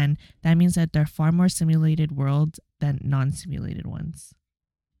simulations, and that means that there are far more simulated worlds than non-simulated ones.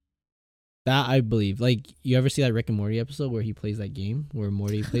 That I believe. Like, you ever see that Rick and Morty episode where he plays that game, where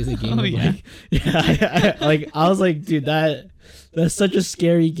Morty plays a game? I was like, dude, that's such a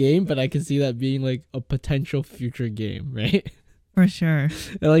scary game, but I can see that being like a potential future game, right? For sure.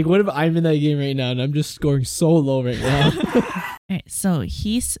 And like, what if I'm in that game right now and I'm just scoring so low right now? Alright, so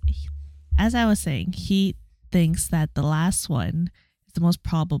as I was saying, he thinks that the last one is the most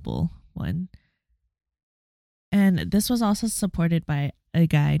probable one. And this was also supported by a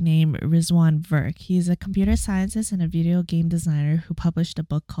guy named Rizwan Virk. He's a computer scientist and a video game designer who published a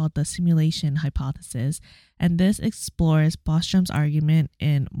book called The Simulation Hypothesis. And this explores Bostrom's argument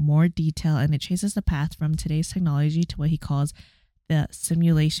in more detail, and it traces the path from today's technology to what he calls the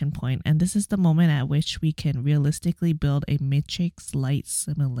simulation point. And this is the moment at which we can realistically build a matrix-like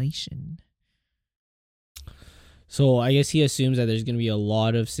simulation. So I guess he assumes that there's going to be a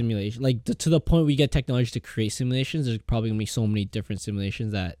lot of simulation, like to the point we get technology to create simulations. There's probably going to be so many different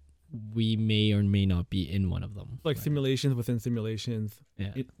simulations that we may or may not be in one of them. Like simulations within simulations,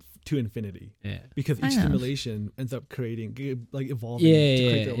 to infinity. Yeah, because each simulation ends up creating, like evolving to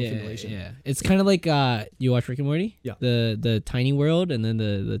create their own simulation. Yeah, it's kind of like you watch Rick and Morty. Yeah, the tiny world and then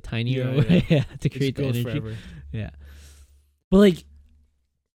the tinier world. To create the energy. Forever. Yeah, but like,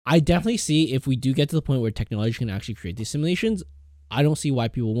 I definitely see if we do get to the point where technology can actually create these simulations, I don't see why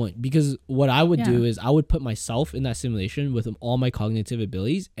people won't. Because what I would do is I would put myself in that simulation with all my cognitive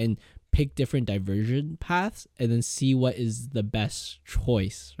abilities and pick different diversion paths and then see what is the best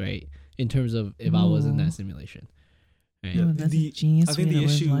choice, right? In terms of if I was in that simulation. Right? Yeah, that's a genius I think way the to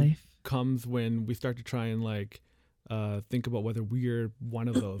live issue life. comes when we start to try and like think about whether we're one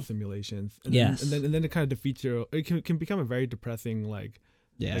of those simulations. And then it kind of defeats it can become a very depressing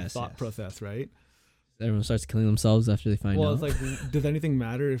thought process, right? Everyone starts killing themselves after they find out. Well, it's like, does anything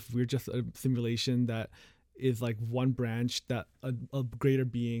matter if we're just a simulation that is like one branch that a greater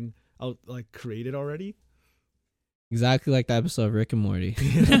being created already? Exactly like the episode of Rick and Morty.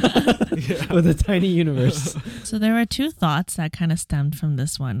 Yeah. With a tiny universe. So there were two thoughts that kind of stemmed from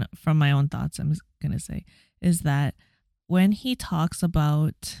this one, from my own thoughts, I'm going to say, is that when he talks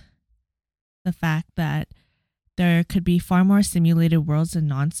about the fact that there could be far more simulated worlds than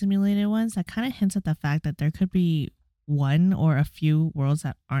non-simulated ones, that kind of hints at the fact that there could be one or a few worlds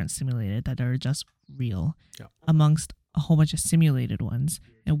that aren't simulated, that are just real, amongst a whole bunch of simulated ones.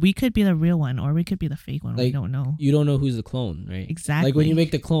 And we could be the real one, or we could be the fake one. Like, we don't know. You don't know who's the clone, right? Exactly. Like when you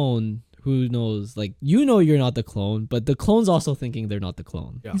make the clone, who knows? Like, you know you're not the clone, but the clone's also thinking they're not the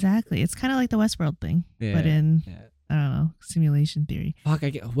clone. Yeah. Exactly. It's kind of like the Westworld thing, but in I don't know, simulation theory. Fuck,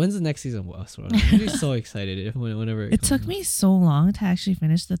 when's the next season of Westworld? I'm really so excited whenever it took me so long to actually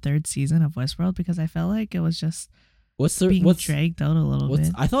finish the 3rd season of Westworld because I felt like it was just being dragged out a little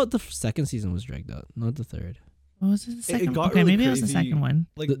bit. I thought the 2nd season was dragged out, not the 3rd. What was it? The second? It got okay, really maybe crazy. It was the second one.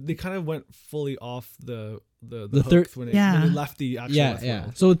 Like they kind of went fully off the third when it left the actual Westworld.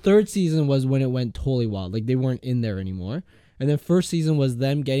 Yeah. So 3rd season was when it went totally wild. Like they weren't in there anymore. And then 1st season was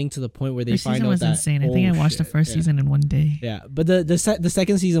them getting to the point where they find out that was insane. I think I watched the 1st season in one day. Yeah, but the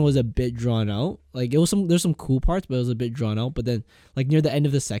 2nd season was a bit drawn out. Like there's some cool parts, but it was a bit drawn out. But then like near the end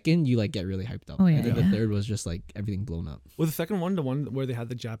of the 2nd, you like get really hyped up. Oh yeah. And then the 3rd was just like everything blown up. Was the 2nd one the one where they had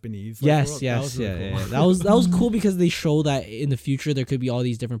the Japanese? Yes. That was really cool. That was cool because they show that in the future there could be all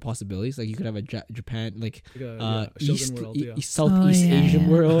these different possibilities. Like you could have a Japan, like East, world, Southeast Asian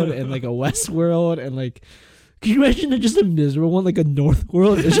world, and like a West world, and like. Can you imagine just a miserable one, like a North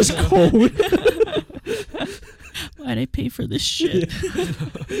world? It's just cold. Why'd I pay for this shit?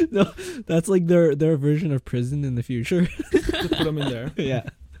 Yeah. No, that's like their version of prison in the future. Just put them in there. Yeah.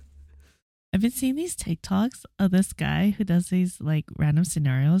 I've been seeing these TikToks of this guy who does these like random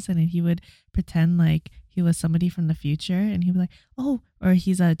scenarios, and he would pretend like he was somebody from the future, and he'd be like, "Oh," or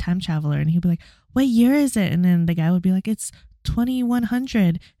he's a time traveler, and he'd be like, "What year is it?" And then the guy would be like, "It's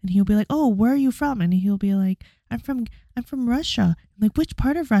 2100," and he'll be like, "Oh, where are you from?" And he'll be like, I'm from Russia." I'm like, "Which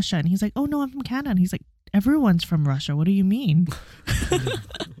part of Russia?" And he's like, "Oh no, I'm from Canada." And he's like, "Everyone's from Russia. What do you mean?"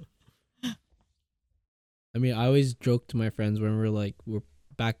 I mean, I always joke to my friends when we're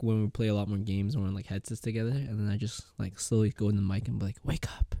back when we play a lot more games and we're on like headsets together, and then I just like slowly go in the mic and be like, wake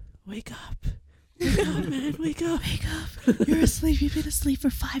up, wake up, man, wake up, wake up. You're asleep. You've been asleep for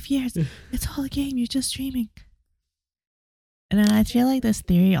 5 years. It's all a game. You're just dreaming. And then I feel like this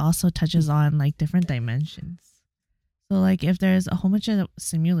theory also touches on like different dimensions. So like if there's a whole bunch of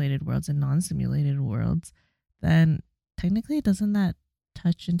simulated worlds and non-simulated worlds, then technically doesn't that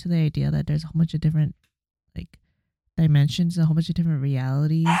touch into the idea that there's a whole bunch of different like dimensions, a whole bunch of different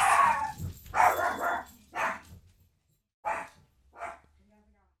realities?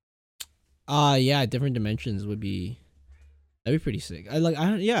 Yeah, different dimensions that'd be pretty sick.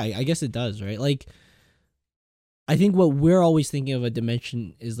 I guess it does, right? Like I think what we're always thinking of a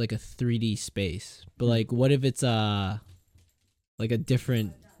dimension is like a 3D space. But like what if it's like a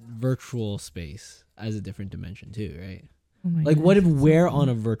different virtual space as a different dimension too, right? Like what if we're on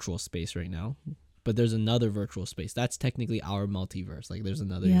a virtual space right now, but there's another virtual space? That's technically our multiverse. Like there's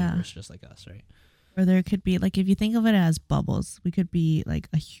another universe just like us, right? Or there could be like, if you think of it as bubbles, we could be like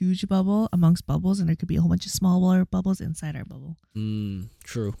a huge bubble amongst bubbles, and there could be a whole bunch of smaller bubbles inside our bubble.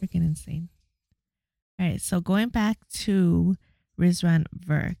 True. Freaking insane. All right, so going back to Rizwan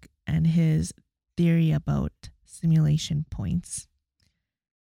Virk and his theory about simulation points,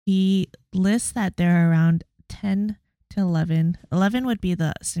 he lists that there are around 10 to 11. 11 would be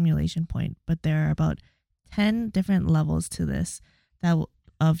the simulation point, but there are about 10 different levels to this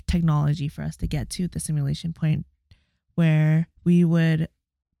of technology for us to get to the simulation point where we would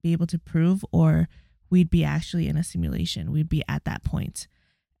be able to prove, or we'd be actually in a simulation. We'd be at that point.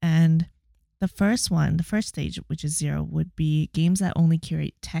 And the first stage, which is 0, would be games that only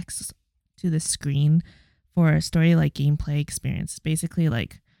curate text to the screen for a story-like gameplay experience. Basically,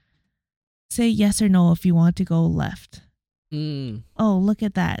 like, say yes or no if you want to go left. Oh, look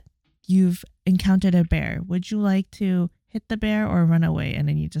at that. You've encountered a bear. Would you like to hit the bear or run away? And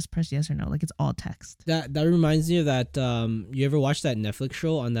then you just press yes or no. Like, it's all text. That reminds me of that. You ever watched that Netflix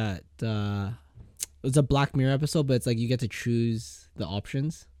show on that? It was a Black Mirror episode, but it's like you get to choose the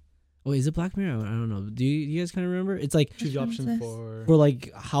options. Oh, is it Black Mirror? I don't know. Do you guys kind of remember? It's like choose the option for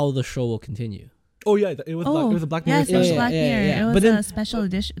like how the show will continue. Oh yeah, it was a Black Mirror. Yes, it was special. Black Mirror. Yeah. It was but then, a special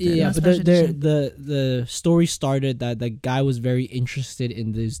edition. Yeah, but the story started that the guy was very interested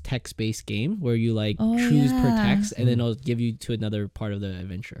in this text-based game where you like choose per text, and then it'll give you to another part of the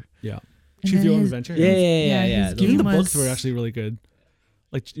adventure. Yeah, choose your own adventure. Yeah. Even the books were actually really good.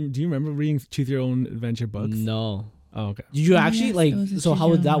 Like, do you remember reading Choose Your Own Adventure books? No. Oh, okay. Did you Oh, actually yes, like? it was a So how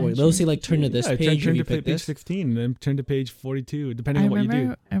would Choose that Your work? Own They'll say like Adventure. turn to this Yeah, page turn and you to pick page this. 16 and then turn to page 42, depending I on what you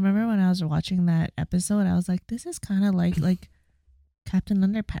do. remember when I was watching that episode, I was like, this is kind of like Captain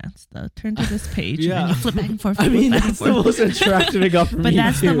Underpants, though. Turn to this page and then you flip back and forth. I mean, flip back and that's the forth. most attractive thing up for me. But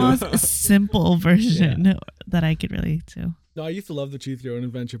that's the too. most simple version that I could relate to. No, I used to love the Choose Your Own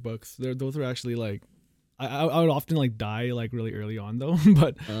Adventure books. Those are actually like, I would often like die like really early on though,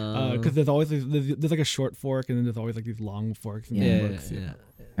 but because there's always there's like a short fork and then there's always like these long forks in the books. yeah.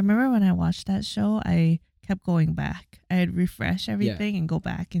 I remember when I watched that show, I kept going back. I'd refresh everything and go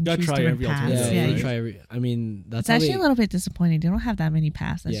back and You gotta choose try different every paths. alternative, Yeah, Yeah, you right? try every. I mean, that's it's how actually they, a little bit disappointing. They don't have that many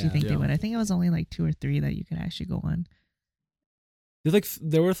paths as you think they Yeah. would. I think it was only like 2 or 3 that you could actually go on. There's like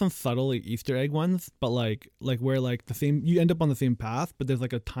there were some subtle like Easter egg ones, but like where like the same you end up on the same path, but there's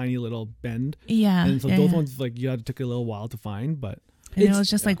like a tiny little bend, Yeah. and so yeah, those yeah. ones like you had to take a little while to find, but And it it's- was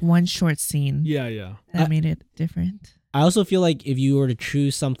just like one short scene yeah. that made it different. I also feel like if you were to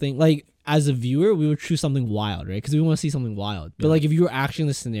choose something, like as a viewer, we would choose something wild, right? Because we want to see something wild. But Yeah. like if you were actually in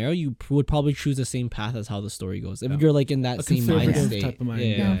the scenario, you would probably choose the same path as how the story goes. If Yeah. you're like in that A same mind conservative state, type of mind. yeah,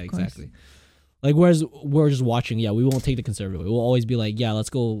 Yeah, of course. exactly. Like whereas we're just watching, we won't take the conservative way. We'll always be like, yeah,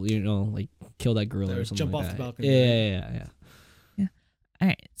 let's go, like kill that gorilla or something Jump like off the that. balcony, Yeah. All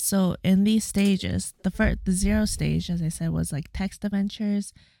right. So in these stages, the 0 stage, as I said, was like text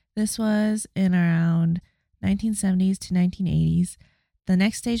adventures. This was in around 1970s to 1980s. The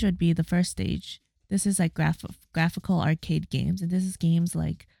next stage would be the first stage. This is like graphical arcade games, and this is games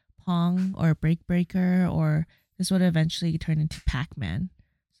like Pong or Break Breaker, or this would eventually turn into Pac-Man.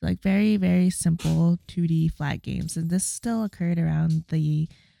 So like very, very simple 2D flat games, and this still occurred around the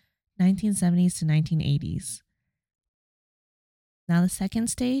 1970s to 1980s. Now the second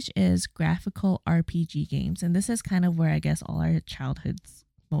stage is graphical RPG games, and this is kind of where I guess all our childhoods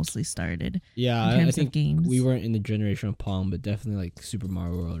mostly started. Yeah, In I terms think of games. we weren't in the generation of Pong, but definitely like Super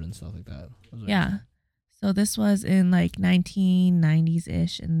Mario World and stuff like that. Those are- Yeah. So this was in like 1990s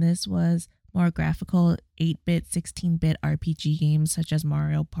ish, and this was more graphical 8-bit, 16-bit RPG games such as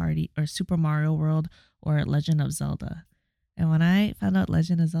Mario Party or Super Mario World or Legend of Zelda. And when I found out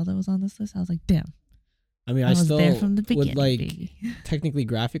Legend of Zelda was on this list, I was like, damn. I mean, I I was still there from the beginning, would like baby. technically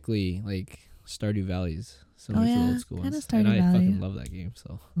graphically like Stardew Valley's similar Oh, to the yeah, old school kinda ones. Stardew And I Valley. fucking love that game.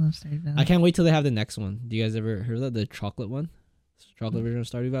 So Love Stardew Valley. I can't wait till they have the next one. Do you guys ever heard of that? The chocolate one? Chocolate version of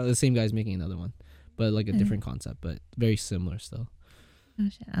Stardew Valley? The same guy's making another one. But like a Okay. different concept, but very similar still. Oh,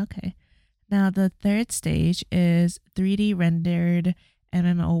 shit. Okay. Now the third stage is 3D rendered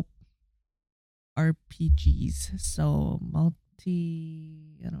MMO RPGs. So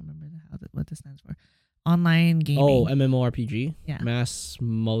I don't remember what this stands for. Online gaming. Oh, MMORPG? Yeah. Massive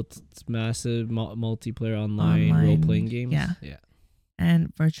multiplayer online role-playing games? yeah. Yeah.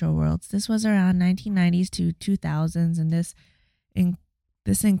 And virtual worlds. This was around 1990s to 2000s, and this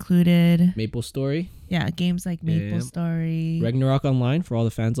included Maple Story. games like Maple Yeah. Story. Ragnarok Online for all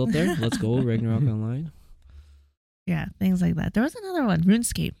the fans out there. Let's go, Ragnarok Online. Yeah, things like that. There was another one,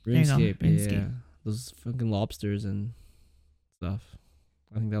 RuneScape. There you go. RuneScape, yeah. Those fucking lobsters and stuff.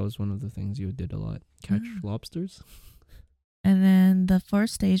 I think that was one of the things you did a lot. Catch lobsters. And then the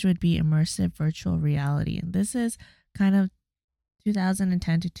fourth stage would be immersive virtual reality. And this is kind of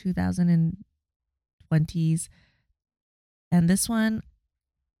 2010 to 2020s. And this one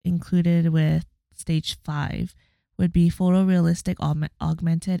included with stage 5 would be photorealistic,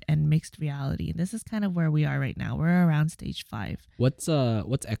 augmented, and mixed reality. And this is kind of where we are right now. We're around stage 5 What's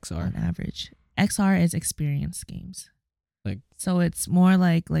XR? on average. XR is experience games. Like- so it's more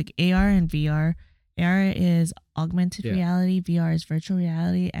like AR and VR. AR is augmented Yeah. reality, VR is virtual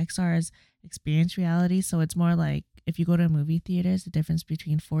reality, XR is experience reality. So it's more like if you go to a movie theater, it's the difference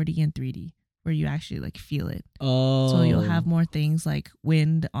between 4D and 3D, where you actually like feel it. Oh. So you'll have more things like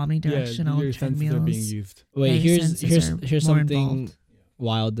wind, omnidirectional, your senses are being treadmills. used. Wait, your here's senses here's are more something involved.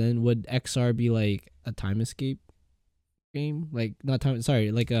 wild. Then would XR be like a time escape game? Like not time.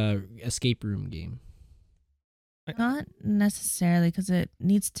 Sorry, like a escape room game. Not necessarily, because it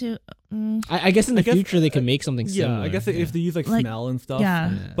needs to. I guess in the I guess- future they can make something Yeah, similar. I guess if they use like smell and stuff.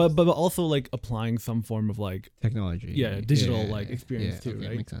 Yeah. But also like applying some form of like technology. digital, like, experience too, okay,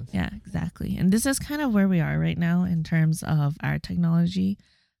 right? Makes sense. Yeah, exactly. And this is kind of where we are right now in terms of our technology.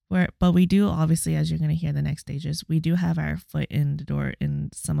 But we do, obviously, as you're going to hear the next stages, we do have our foot in the door in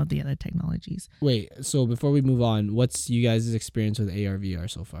some of the other technologies. Wait, so before we move on, what's you guys' experience with AR VR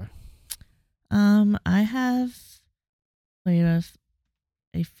so far? I have played a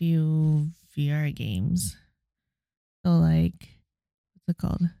few VR games. So like, what's it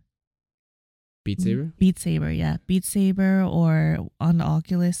called? Beat Saber? Beat Saber, yeah. Beat Saber, or on the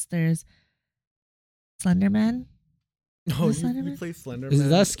Oculus, there's Slenderman. Oh, Is it you Slenderman? play Slenderman? Is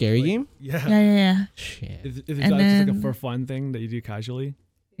that a scary like, game? Yeah. Yeah. Shit. Is And that just like then- a for fun thing that you do casually?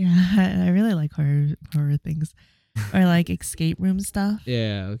 Yeah, I really like horror things, or like escape room stuff.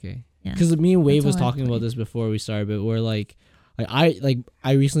 Yeah. Okay. Yeah. Because me and Wave That's was all I talking about play. this before we started, but we're like I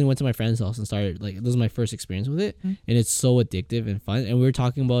recently went to my friend's house and started like this was my first experience with it, Mm. and it's so addictive and fun. And we were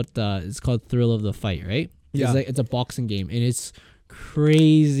talking about it's called Thrill of the Fight, right? Yeah. It's a boxing game, and it's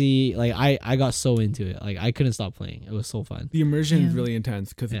crazy. Like I got so into it, like I couldn't stop playing. It was so fun. The immersion is Yeah. really intense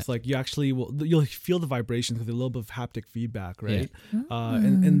because it's like you actually you'll feel the vibrations with a little bit of haptic feedback, right?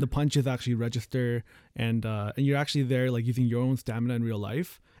 And the punches actually register, and you're actually there like using your own stamina in real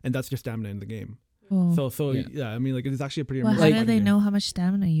life, and that's your stamina in the game. Cool. So Yeah. yeah, I mean like it's actually a pretty Well, immersive how do they game. know how much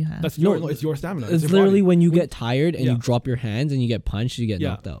stamina you have? That's No, it's your stamina. It's your literally body. when you get tired and Yeah. you drop your hands and you get punched, you get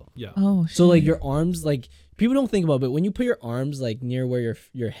Yeah. knocked out. Yeah. Oh, So like shit. your arms, like people don't think about it, but when you put your arms like near where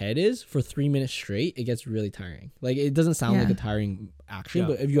your head is for 3 minutes straight, it gets really tiring. Like it doesn't sound like Yeah. a tiring action, Yeah.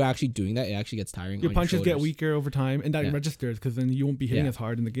 but if you're actually doing that, it actually gets tiring. Your on punches get shoulders. weaker over time, and that Yeah. registers because then you won't be hitting Yeah. as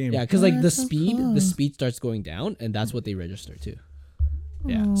hard in the game. Yeah, because Oh, like the that's so speed, cool. the speed starts going down, and that's what they register too.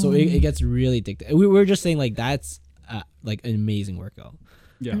 Yeah, so it Oh. gets really addictive. We were just saying like that's like an amazing workout.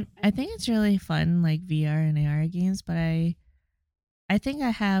 Yeah. I think it's really fun, like VR and AR games, but I think I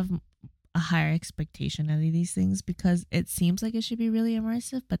have a higher expectation of these things because it seems like it should be really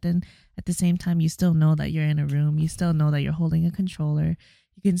immersive, but then at the same time, you still know that you're in a room. You still know that you're holding a controller.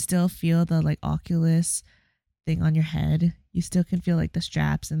 You can still feel the like Oculus thing on your head. You still can feel like the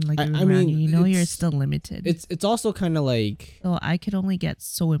straps and like I around mean, you. You know, you're it's- still limited. It's also kind of like. So I could only get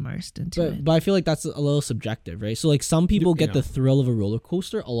so immersed into it. But I feel like that's a little subjective, right? So like some people get Yeah. the thrill of a roller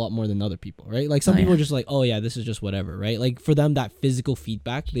coaster a lot more than other people, right? Like some Oh, people yeah. are just like, oh yeah, this is just whatever, right? Like for them that physical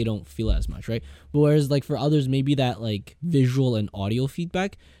feedback, they don't feel it as much, right? But whereas like for others, maybe that like visual and audio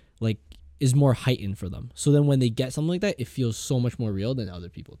feedback, like is more heightened for them. So then when they get something like that, it feels so much more real than other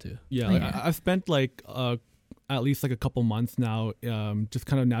people too. Yeah, Oh, like, yeah. I've spent like at least like a couple months now, just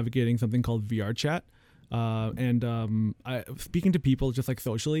kind of navigating something called VR chat, and I speaking to people just like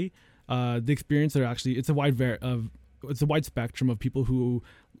socially. The experience are actually it's a wide spectrum of people who,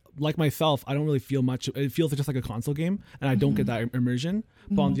 like myself, I don't really feel much. It feels just like a console game, and I don't get that immersion.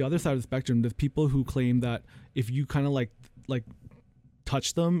 But on the other side of the spectrum, there's people who claim that if you kind of like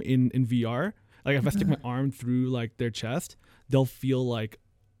touch them in VR, like if I stick my arm through like their chest, they'll feel like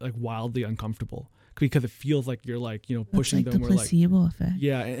wildly uncomfortable because it feels like you're like That's pushing like them the or placebo effect.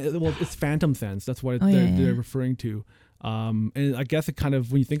 yeah, well it's phantom sense. That's what Oh, yeah, they're yeah. referring to. And I guess it kind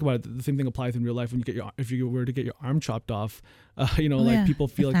of when you think about it, the same thing applies in real life. When you get if you were to get your arm chopped off, Oh, yeah. people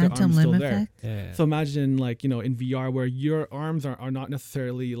feel The like their phantom arm's still limb there. effect. Yeah. So imagine like in VR where your arms are not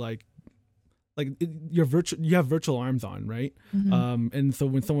necessarily like you have virtual arms on, right? Mhm. And so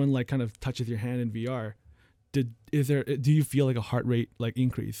when someone like kind of touches your hand in VR, do you feel like a heart rate like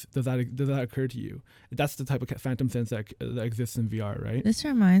increase? Does that occur to you? That's the type of phantom sense that exists in VR, right? This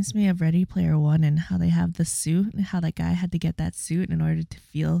reminds me of Ready Player One and how they have the suit and how that guy had to get that suit in order to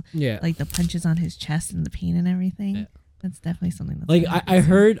feel Yeah. like the punches on his chest and the pain and everything. Yeah. That's definitely something that's Like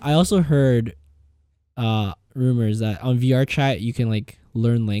gonna I also heard rumors that on VR chat you can like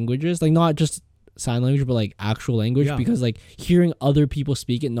learn languages, like not just sign language but like actual language, Yeah. because like hearing other people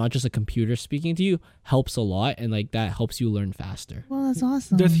speak it, not just a computer speaking to you, helps a lot, and like that helps you learn faster. Well, that's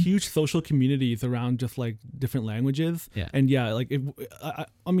awesome. There's huge social communities around just like different languages. Yeah. And yeah, like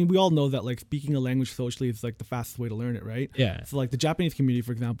I mean, we all know that like speaking a language socially is like the fastest way to learn it, right? Yeah. So like the Japanese community,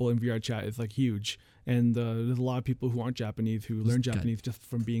 for example, in VR chat is like huge, and there's a lot of people who aren't Japanese who learn got- Japanese just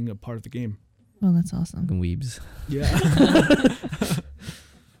from being a part of the game. Well, that's awesome. Fucking weebs. Yeah.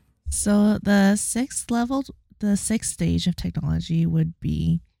 So the sixth stage of technology would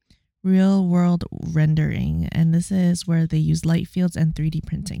be real world rendering. And this is where they use light fields and 3D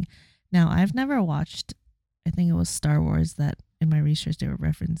printing. Now, I've never watched, I think it was Star Wars that in my research they were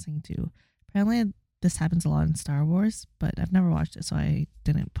referencing to. Apparently this happens a lot in Star Wars, but I've never watched it, so I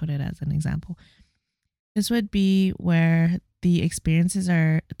didn't put it as an example. This would be where the experiences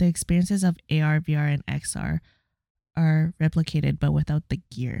of AR, VR, and XR are replicated but without the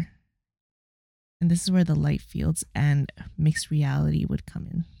gear. And this is where the light fields and mixed reality would come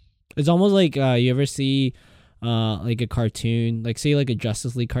in. It's almost like you ever see like a cartoon, like say like a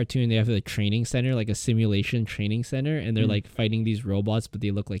Justice League cartoon, they have a training center, like a simulation training center, and they're like fighting these robots but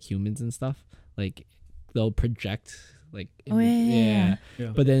they look like humans and stuff. Like they'll project like Oh, yeah.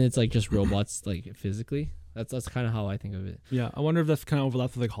 Yeah. But then it's like just robots like physically. That's kind of how I think of it. Yeah. I wonder if that's kind of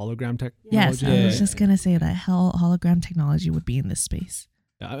overlaps with like hologram technology. Yes, I Yeah. was just going to say that hologram technology would be in this space.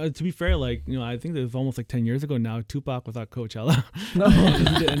 To be fair, like, I think it was almost like 10 years ago now, Tupac was at Coachella.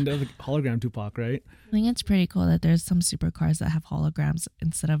 And the hologram Tupac, right? I think it's pretty cool that there's some supercars that have holograms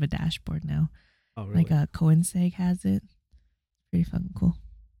instead of a dashboard now. Oh, really? Like Koenigsegg has it. Pretty fucking cool.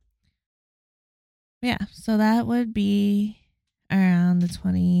 Yeah, so that would be around the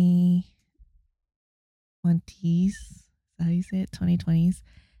 2020s. How do you say it? 2020s.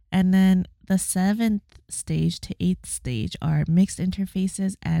 And then the 7th stage to 8th stage are mixed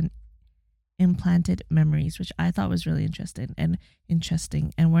interfaces and implanted memories, which I thought was really interesting.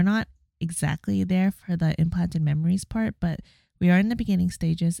 And we're not exactly there for the implanted memories part, but we are in the beginning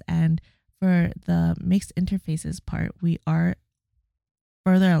stages. And for the mixed interfaces part, we are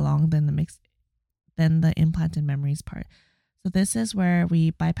further along than the implanted memories part. So this is where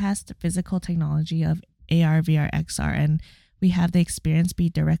we bypass the physical technology of AR, VR, XR, and we have the experience be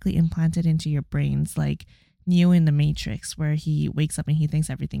directly implanted into your brains, like Neo in the Matrix, where he wakes up and he thinks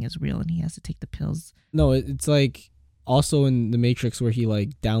everything is real and he has to take the pills. No, it's like also in the Matrix where he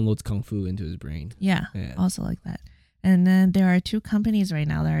like downloads Kung Fu into his brain. Yeah, also like that. And then there are 2 companies right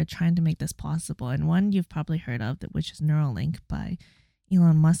now that are trying to make this possible. And one you've probably heard of, which is Neuralink by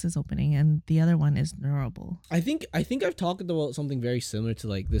Elon Musk is opening, and the other one is Neurable. I think I've talked about something very similar to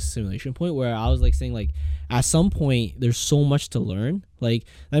like this simulation point where I was like saying like at some point there's so much to learn. Like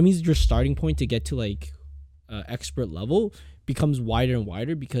that means your starting point to get to like expert level becomes wider and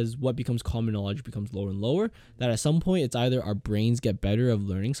wider because what becomes common knowledge becomes lower and lower. That at some point it's either our brains get better of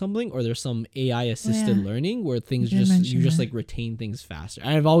learning something or there's some AI assisted learning where things you just like retain things faster.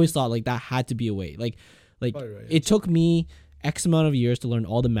 And I've always thought like that had to be a way. Like it took me X amount of years to learn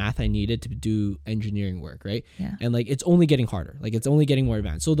all the math I needed to do engineering work, right? Yeah. And like it's only getting harder. Like it's only getting more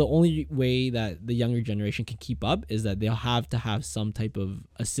advanced. So the only way that the younger generation can keep up is that they'll have to have some type of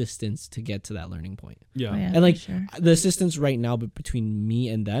assistance to get to that learning point. Yeah. Oh, yeah, and like sure. the assistance right now between me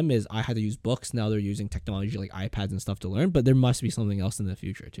and them is I had to use books. Now they're using technology like iPads and stuff to learn, but there must be something else in the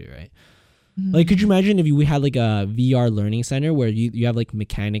future too, right? Mm-hmm. Like, could you imagine if we had like a VR learning center where you have like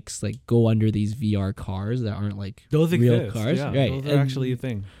mechanics like go under these VR cars that aren't like those real exist. cars, Yeah, right? those are actually a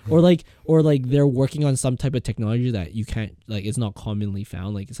thing. Or like they're working on some type of technology that you can't like it's not commonly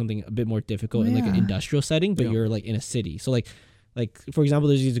found, like something a bit more difficult in like an industrial setting, but you're like in a city. So like for example,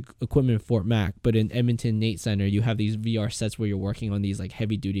 there's these equipment in Fort Mac, but in Edmonton Nate Center, you have these VR sets where you're working on these like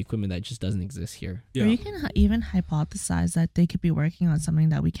heavy duty equipment that just doesn't exist here. Yeah. Or you can even hypothesize that they could be working on something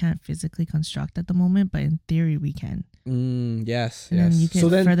that we can't physically construct at the moment, but in theory we can. Yes. And then you can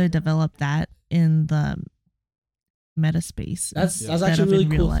further develop that in the meta space. That's actually a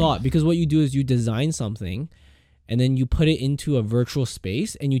really cool thought, because what you do is you design something and then you put it into a virtual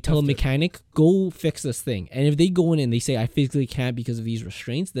space and you tell a mechanic, go fix this thing. And if they go in and they say, I physically can't because of these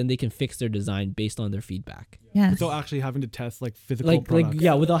restraints, then they can fix their design based on their feedback. Yeah. Without actually having to test like physical products.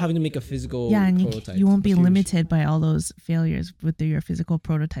 Without having to make a physical prototype. You won't be limited by all those failures with your physical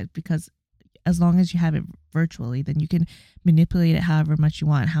prototype, because as long as you have it virtually, then you can manipulate it however much you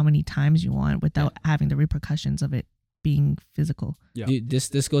want, how many times you want, without having the repercussions of it being physical. Yeah. Dude,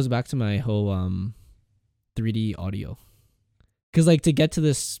 this goes back to my whole 3D audio, because like to get to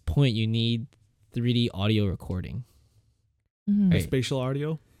this point you need 3D audio recording. Mm-hmm. Right? Spatial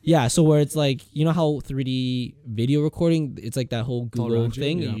audio. Yeah, so where it's like, you know how 3D video recording, it's like that whole Google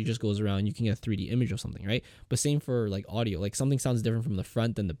thing, and you just goes around, you can get a 3D image of something, right? But same for like audio, like something sounds different from the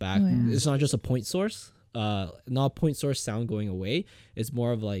front than the back. Oh, yeah. It's not just a point source, not point source sound going away. It's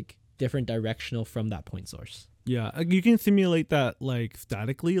more of like different directional from that point source. Yeah, you can simulate that like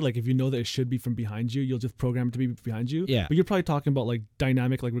statically. Like if you know that it should be from behind you, you'll just program it to be behind you. Yeah. But you're probably talking about like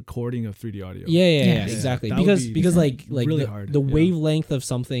dynamic like recording of 3D audio. Yeah, exactly. That Because like really the wavelength of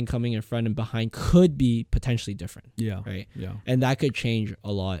something coming in front and behind could be potentially different. Yeah. Right. Yeah. And that could change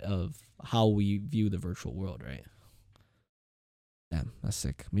a lot of how we view the virtual world, right? Damn, that's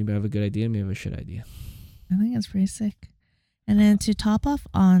sick. Maybe I have a good idea, maybe I have a shit idea. I think it's pretty sick. And then to top off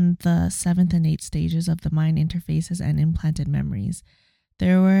on the 7th and 8th stages of the mind interfaces and implanted memories,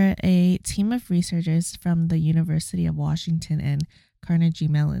 there were a team of researchers from the University of Washington and Carnegie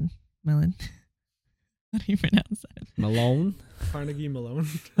Mellon. How do you pronounce that? Malone? Carnegie Mellon.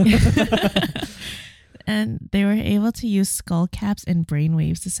 And they were able to use skull caps and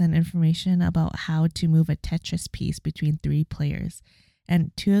brainwaves to send information about how to move a Tetris piece between 3 players.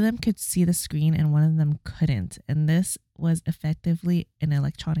 And 2 of them could see the screen and 1 of them couldn't. And this was effectively an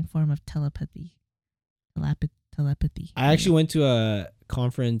electronic form of telepathy. Telepathy. I actually went to a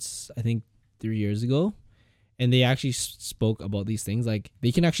conference, I think 3 years ago, and they actually spoke about these things. Like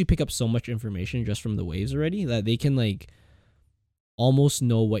they can actually pick up so much information just from the waves already that they can like almost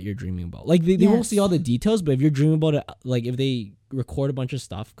know what you're dreaming about. Like they won't see all the details, but if you're dreaming about it, like if they record a bunch of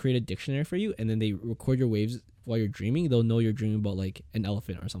stuff, create a dictionary for you, and then they record your waves while you're dreaming. They'll know you're dreaming about like an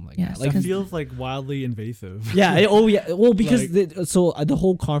elephant or something like Yes, that. Like That feels like wildly invasive. yeah, well, because Like- the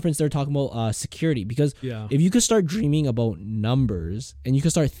whole conference they're talking about security, because Yeah. if you could start dreaming about numbers and you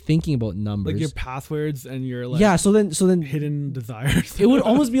could start thinking about numbers, Like your passwords and your like yeah, so then hidden desires. it would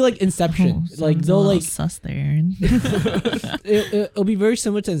almost be like Inception. Like sounds a they'll little like sus there. it'll be very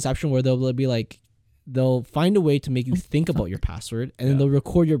similar to Inception, where they'll be like, they'll find a way to make you think about your password, and then Yeah. they'll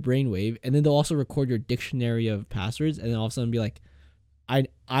record your brainwave, and then they'll also record your dictionary of passwords, and then all of a sudden be like,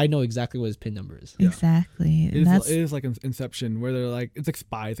 I know exactly what his PIN number is. Yeah. Exactly. It That's is like Inception, where they're like, it's like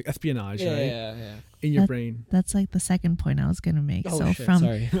spies, like espionage, right? yeah. In your That- brain. that's like the second point I was gonna make. Oh, so shit, from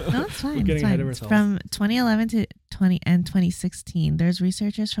sorry. no, it's fine. getting It's ahead fine. of ourselves. From 2011 to 2016, there's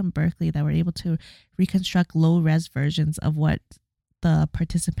researchers from Berkeley that were able to reconstruct low-res versions of what the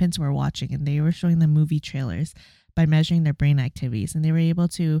participants were watching, and they were showing them movie trailers by measuring their brain activities, and they were able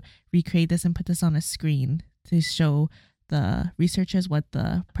to recreate this and put this on a screen to show the researchers what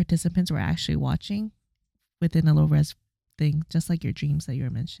the participants were actually watching within a low-res thing, just like your dreams that you were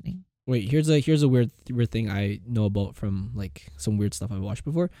mentioning. Wait, here's a weird thing I know about from like some weird stuff I've watched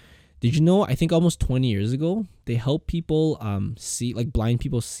before. Did you know? I think almost 20 years ago, they helped people see, like blind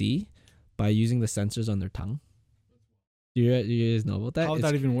people see, by using the sensors on their tongue. Do you guys know about that? How would It's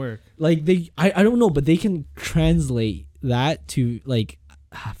that even work? like I don't know, but they can translate that to like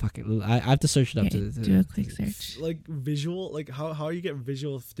fuck it. I have to search it up. Okay, to do a quick search. Like visual, like how you get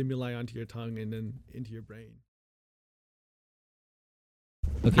visual stimuli onto your tongue and then into your brain.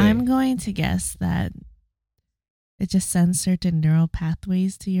 Okay. I'm going to guess that it just sends certain neural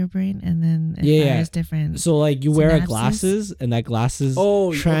pathways to your brain, and then it Yeah, yeah. fires different. So like you wear a Synapses? glasses, and that glasses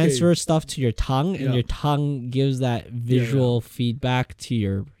Oh, transfer stuff to your tongue, and Yeah. your tongue gives that visual feedback to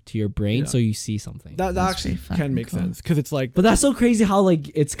your brain, Yeah. so you see something. That That's actually pretty fucking can make cool. sense because it's like, But that's so crazy how like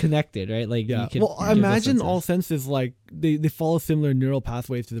it's connected, right? Like yeah. you could Well, I give those imagine all senses. senses like they follow similar neural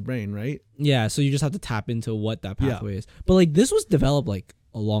pathways to the brain, right? Yeah, so you just have to tap into what that Yeah. pathway is. But like this was developed like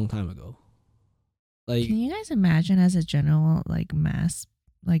a long time ago. Like Can you guys imagine as a general like mass,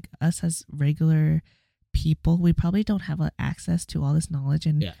 like us as regular people, we probably don't have access to all this knowledge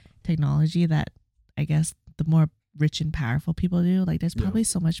and Yeah. technology that I guess the more rich and powerful people do. Like there's Yeah. probably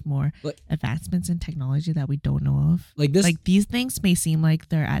so much more Like- advancements in technology that we don't know of. like this Like these things may seem like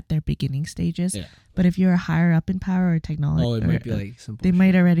they're at their beginning stages, Yeah. but if you're higher up in power or technology, it might be like simple. they shit.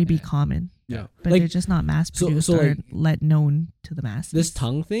 might already be Yeah. common, Yeah. but Like, they're just not mass so- produced so, or like, let known to the masses. This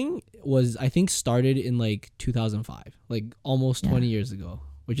tongue thing was, I think, started in like 2005, like almost Yeah. 20 years ago,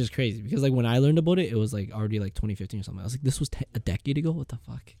 which is crazy because like when I learned about it, it was like already like 2015 or something. I was like, this was a decade ago. What the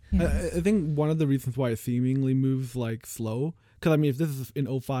fuck? Yeah. I think one of the reasons why it seemingly moves like slow, because I mean, if this is in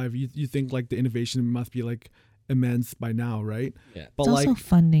 05, you think like the innovation must be like immense by now, right? Yeah. But It's like, also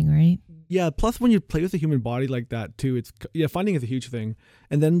funding, right? yeah, plus when you play with the human body like that too, it's funding is a huge thing,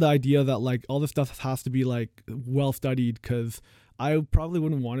 and then the idea that like all this stuff has to be like well studied, because I probably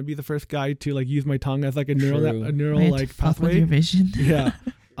wouldn't want to be the first guy to like use my tongue as like a neural True. a neural Right, to like fuck with pathway. your vision. Yeah.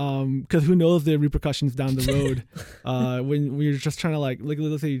 Because who knows the repercussions down the road when you're just trying to like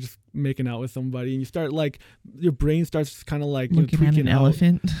let's say you're just making out with somebody and you start like your brain starts kind of like Looking at tweaking an out,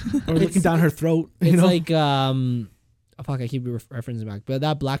 elephant. or looking down her throat. You It's know? like fuck, I keep referencing back, but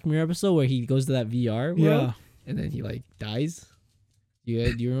that Black Mirror episode where he goes to that VR world yeah, and then he like dies. Do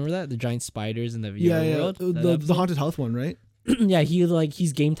you remember that, the giant spiders in the VR yeah. world? That The episode? haunted house one, right? Yeah,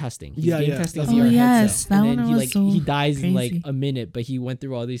 he's game testing. He's Yeah, game yeah, testing that's his Oh, VR yes, headset. that And one then he was like so he dies in like crazy. a minute, but he went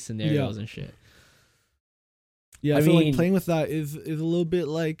through all these scenarios and shit. Yeah, I so mean- like playing with that is a little bit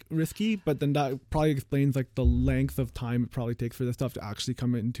like risky, but then that probably explains like the length of time it probably takes for this stuff to actually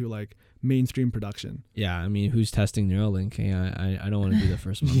come into like mainstream production. Yeah, I mean, who's testing Neuralink? Hey, I don't want to be the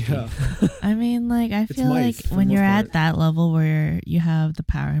first monkey. Yeah. I mean, like, I It's feel mice, like for the when most you're part. at that level where you have the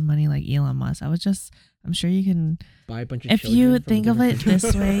power and money like Elon Musk, I'm sure you can, Buy a bunch of if children you from think of it different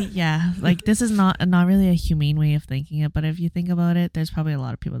this way, yeah, like this is not really a humane way of thinking it, but if you think about it, there's probably a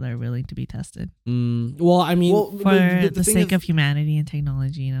lot of people that are willing to be tested well, I mean, Well, for but the thing sake is- of humanity and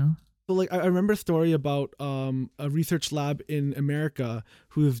technology, you know? So like I remember a story about a research lab in America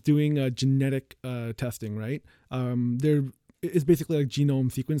who is doing genetic testing, right? There is basically like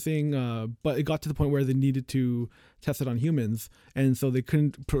genome sequencing, but it got to the point where they needed to test it on humans, and so they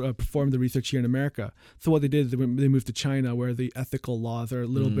couldn't perform the research here in America. So what they did is they moved to China, where the ethical laws are a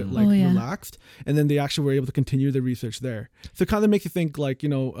little bit like Oh, yeah. relaxed, and then they actually were able to continue the research there. So it kind of makes you think like, you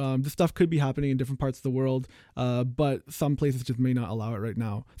know, this stuff could be happening in different parts of the world, but some places just may not allow it right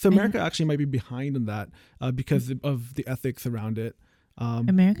now. So America actually might be behind in that because of the ethics around it.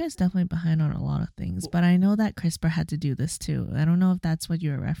 America is definitely behind on a lot of things, but I know that CRISPR had to do this too. I don't know if that's what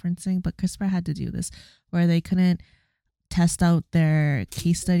you're referencing, but CRISPR had to do this where they couldn't test out their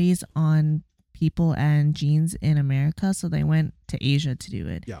case studies on people and genes in America, so they went to Asia to do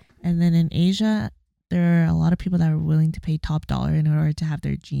it. Yeah. And then in Asia, there are a lot of people that are willing to pay top dollar in order to have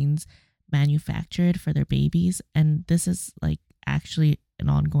their genes manufactured for their babies, and this is like actually an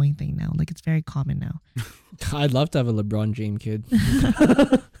ongoing thing now. Like it's very common now. I'd love to have a LeBron James kid.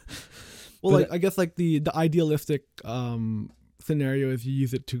 Well, like I guess like the idealistic scenario is you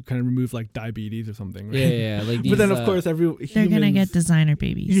use it to kind of remove like diabetes or something, right? Yeah. Like but then of course they're gonna get designer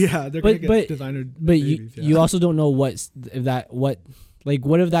babies. Yeah, they're gonna get designer. But babies, you also don't know what if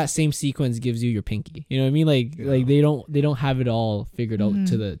that same sequence gives you your pinky. You know what I mean? Like they don't have it all figured out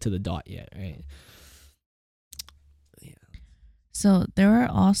to the dot yet, right? So there were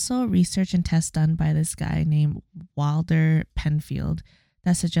also research and tests done by this guy named Wilder Penfield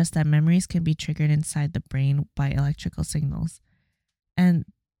that suggests that memories can be triggered inside the brain by electrical signals. And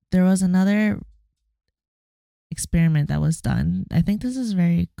there was another experiment that was done. I think this is a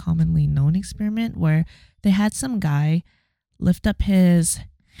very commonly known experiment where they had some guy lift up his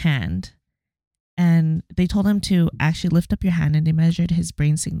hand, and they told him to actually lift up your hand, and they measured his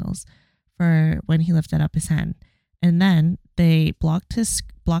brain signals for when he lifted up his hand. And then they blocked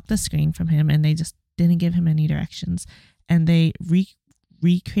the screen from him, and they just didn't give him any directions. And they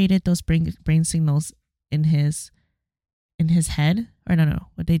recreated those brain signals in his head. Or no.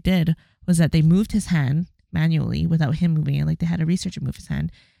 What they did was that they moved his hand manually without him moving it. Like they had a researcher move his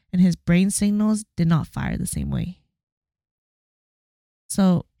hand, and his brain signals did not fire the same way.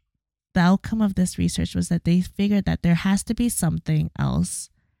 So the outcome of this research was that they figured that there has to be something else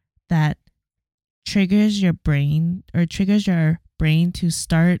that triggers your brain to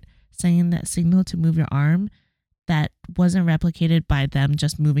start sending that signal to move your arm that wasn't replicated by them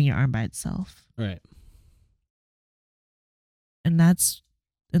just moving your arm by itself. Right. And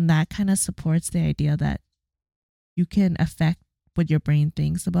that kind of supports the idea that you can affect what your brain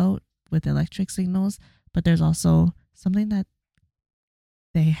thinks about with electric signals, but there's also something that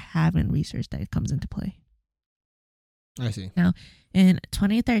they haven't researched that comes into play. I see. Now, in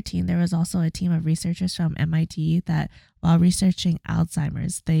 2013, there was also a team of researchers from MIT that, while researching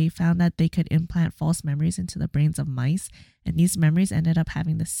Alzheimer's, they found that they could implant false memories into the brains of mice, and these memories ended up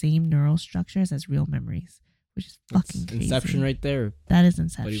having the same neural structures as real memories, which is fucking crazy. Inception right there. That is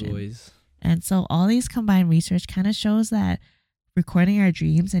Inception. Buddy boys. And so all these combined research kind of shows that recording our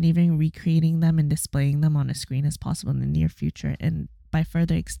dreams and even recreating them and displaying them on a screen is possible in the near future, and by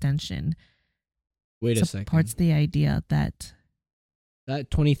further extension, supports the idea that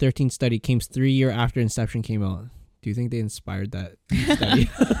 2013 study came 3 years after Inception came out. Do you think they inspired that study?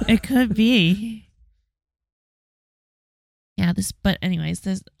 It could be. Yeah, but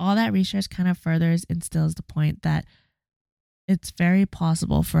anyways, all that research kind of further instills the point that it's very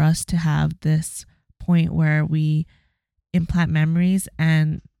possible for us to have this point where we implant memories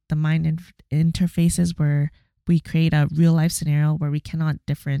and the mind interfaces where we create a real life scenario where we cannot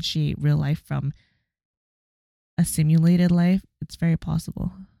differentiate real life from a simulated life. It's very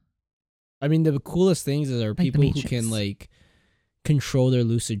possible. I mean, the coolest things are people who can like control their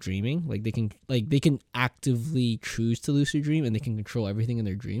lucid dreaming. Like they can actively choose to lucid dream, and they can control everything in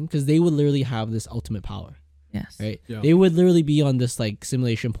their dream, because they would literally have this ultimate power. Yes. Right. Yeah. They would literally be on this like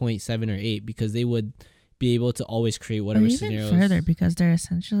simulation point 7 or 8, because they would be able to always create whatever scenarios. Even further, because they're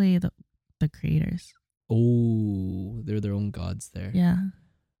essentially the creators. Oh, they're their own gods there. Yeah.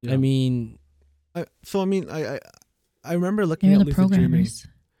 I mean, I remember looking at lucid dreaming,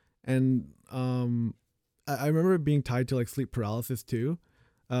 and I remember it being tied to like sleep paralysis too,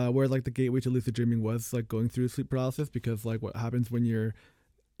 where like the gateway to lucid dreaming was like going through sleep paralysis, because like what happens when you're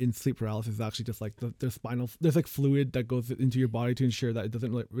in sleep paralysis is actually just like there's like fluid that goes into your body to ensure that it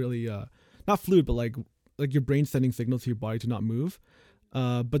doesn't like really not fluid, but like your brain sending signals to your body to not move.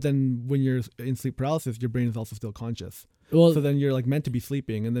 But then when you're in sleep paralysis, your brain is also still conscious. Well, so then you're like meant to be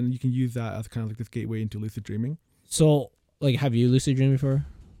sleeping, and then you can use that as kind of like this gateway into lucid dreaming. So like, have you lucid dreamed before?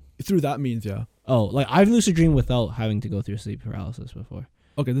 Through that means, yeah. Oh, like I've lucid dreamed without having to go through sleep paralysis before.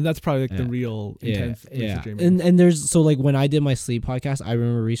 Okay, then that's probably like the real intense lucid dreaming. And there's, so like when I did my sleep podcast, I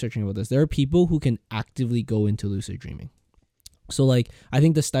remember researching about this. There are people who can actively go into lucid dreaming. So like, I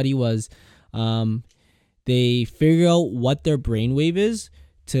think the study was, they figure out what their brainwave is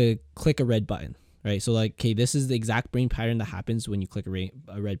to click a red button, right? So like, okay, this is the exact brain pattern that happens when you click a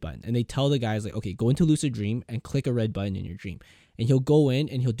red button. And they tell the guys like, okay, go into lucid dream and click a red button in your dream. And he'll go in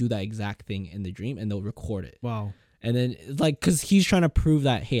and he'll do that exact thing in the dream, and they'll record it. Wow. And then like, cause he's trying to prove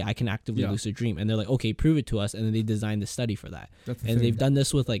that, hey, I can actively Yeah. lucid dream, and they're like, okay, prove it to us. And then they designed the study for that. That's And they've done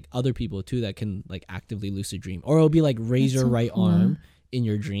this with like other people too that can like actively lucid dream, or it'll be like raise That's your so right cool. arm in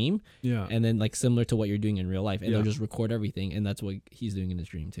your dream, Yeah. and then like similar to what you're doing in real life, and Yeah. they'll just record everything, and that's what he's doing in his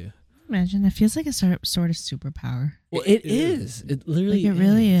dream too. Imagine, it feels like a sort of superpower. Well, It it is. It literally. Like, it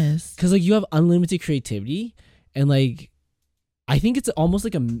really is. Because like you have unlimited creativity, and like I think it's almost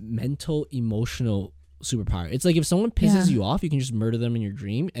like a mental, emotional superpower. It's like if someone pisses Yeah. you off, you can just murder them in your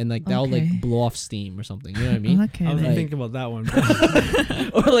dream, and like that'll Okay. like blow off steam or something. You know what I mean? Okay. I was then. thinking about that one.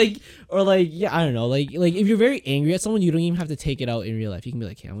 or like yeah, I don't know. Like if you're very angry at someone, you don't even have to take it out in real life. You can be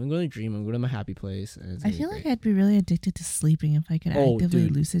like, hey, I'm gonna go to a dream. I'm going to my happy place. And it's I gonna be feel like great. I'd be really addicted to sleeping if I could Oh, actively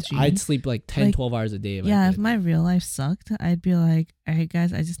dude, lucid dream. I'd sleep like 10, Like, 12 hours a day. If I yeah, could. if my real life sucked, I'd be like, all right,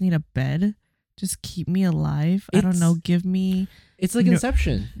 guys, I just need a bed. Just keep me alive. I don't know. It's- Give me It's like No.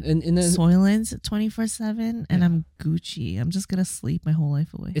 Inception, and then Soylents 24/7, and Yeah. I'm Gucci. I'm just gonna sleep my whole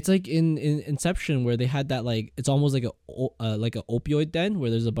life away. it's like in Inception where they had that like it's almost like a opioid den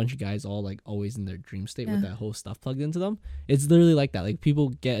where there's a bunch of guys all like always in their dream state with Yeah. that whole stuff plugged into them. It's literally like that. Like people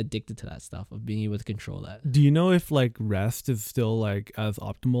get addicted to that stuff of being able to control that. Do you know if like rest is still like as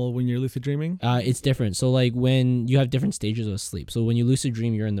optimal when you're lucid dreaming? It's different. So like when you have different stages of sleep. So when you lucid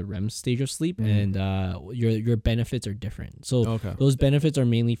dream, you're in the REM stage of sleep, and your benefits are different. So Okay. those benefits are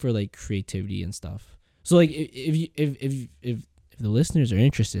mainly for like creativity and stuff. So like if the listeners are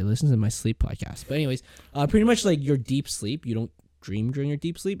interested, listen to my sleep podcast. But anyways, pretty much like your deep sleep, you don't dream during your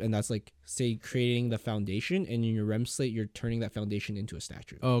deep sleep, and that's like say creating the foundation, and in your REM state, you're turning that foundation into a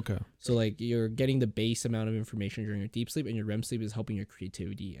statue. Oh, okay. So like you're getting the base amount of information during your deep sleep, and your REM sleep is helping your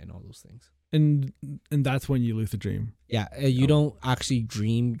creativity and all those things. And that's when you lucid dream. Yeah, you don't actually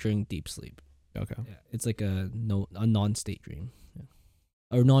dream during deep sleep. Okay. Yeah, it's like a non-state dream,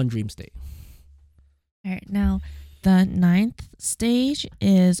 or non-dream state. All right, now the 9th stage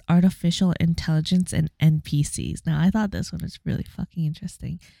is artificial intelligence and NPCs. Now, I thought this one was really fucking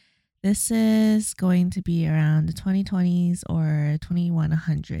interesting. This is going to be around the 2020s or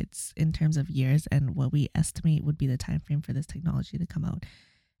 2100s in terms of years, and what we estimate would be the time frame for this technology to come out.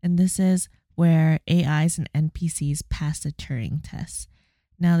 And this is where AIs and NPCs pass the Turing test.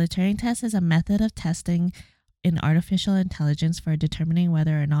 Now, the Turing test is a method of testing in artificial intelligence for determining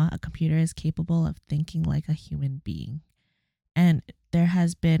whether or not a computer is capable of thinking like a human being. And there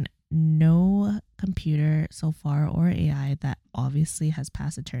has been no computer so far or AI that obviously has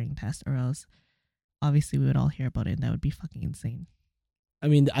passed a Turing test, or else obviously we would all hear about it, and that would be fucking insane. I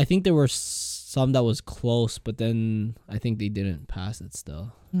mean, I think there were some that was close, but then I think they didn't pass it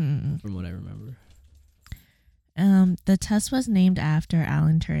still, from what I remember. The test was named after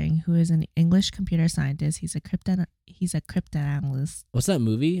Alan Turing, who is an English computer scientist. He's a cryptanalyst. What's that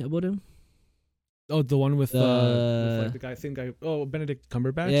movie about him? Oh, the one with The- like the guy, same guy. Oh, Benedict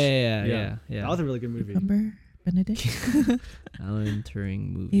Cumberbatch. Yeah. That was a really good movie. Remember Benedict? Alan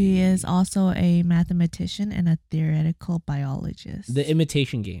Turing movie. He is also a mathematician and a theoretical biologist. The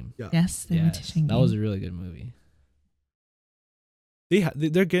Imitation Game. Yeah. Yes, the Yes, imitation that game. was a really good movie.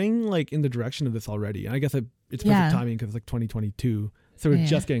 They're getting like in the direction of this already, and I guess it's perfect Yeah. timing because it's like 2022, so we're Yeah.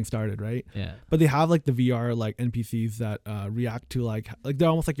 just getting started, right? Yeah. But they have like the VR like NPCs that react to like they're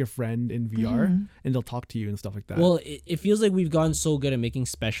almost like your friend in VR, Mhm. and they'll talk to you and stuff like that. Well, it feels like we've gotten so good at making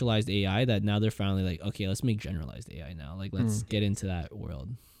specialized AI that now they're finally like, okay, let's make generalized AI now. Like, let's get into that world.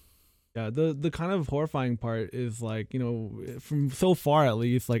 yeah, the kind of horrifying part is like, you know, from so far at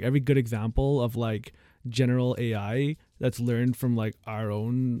least, like every good example of like general AI that's learned from like our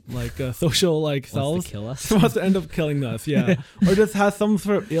own like social like Wants selves to kill us. wants to end up killing us, yeah, or just has some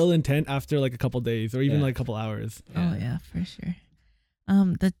sort of ill intent after like a couple days or even Yeah. like a couple hours. Oh yeah, for sure.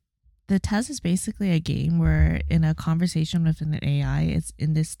 The test is basically a game where in a conversation with an AI, it's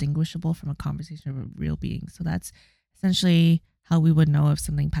indistinguishable from a conversation with a real being. So that's essentially how we would know if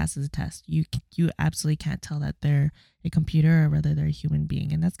something passes a test. You absolutely can't tell that they're a computer or whether they're a human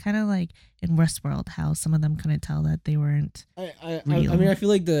being, and that's kind of like in Westworld, how some of them couldn't tell that they weren't. I Real. mean, I feel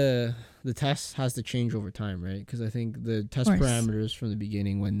like the test has to change over time, right? Because I think the test Of course. parameters from the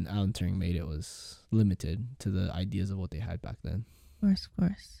beginning when Alan Turing made it was limited to the ideas of what they had back then. Of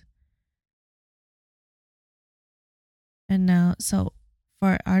course. And now, so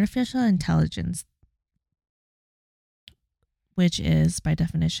for artificial intelligence, which is by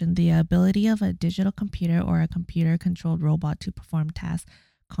definition the ability of a digital computer or a computer controlled robot to perform tasks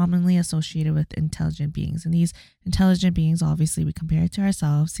commonly associated with intelligent beings. And these intelligent beings, obviously, we compare it to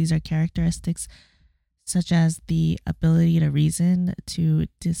ourselves. These are characteristics such as the ability to reason, to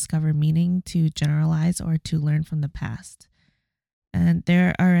discover meaning, to generalize, or to learn from the past. And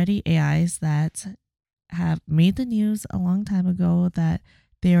there are already AIs that have made the news a long time ago that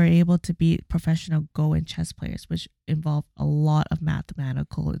they were able to beat professional Go and chess players, which involve a lot of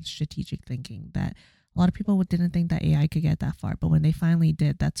mathematical and strategic thinking that a lot of people didn't think that AI could get that far. But when they finally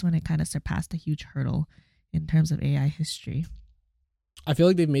did, that's when it kind of surpassed a huge hurdle in terms of AI history. I feel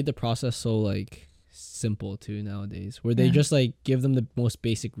like they've made the process so like simple too nowadays, where they just like give them the most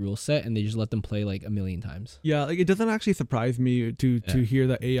basic rule set and they just let them play like a million times. Yeah, like it doesn't actually surprise me to hear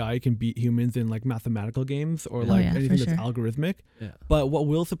that AI can beat humans in like mathematical games or like anything that's algorithmic. Yeah. But what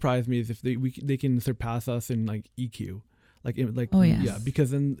will surprise me is if they can surpass us in like EQ. Because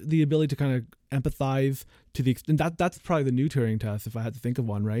then the ability to kind of empathize to the extent that's probably the new Turing test, if I had to think of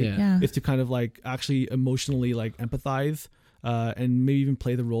one, right? Yeah. Is to kind of like actually emotionally like empathize and maybe even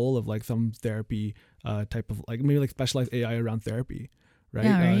play the role of like some therapy type of like maybe like specialized AI around therapy, right?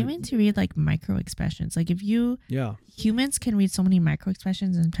 Yeah, or even to read like micro expressions. Like if you humans can read so many micro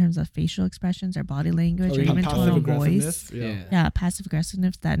expressions in terms of facial expressions or body language or even tone of voice. Yeah, passive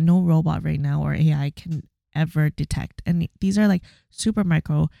aggressiveness that no robot right now or AI can ever detect. And these are like super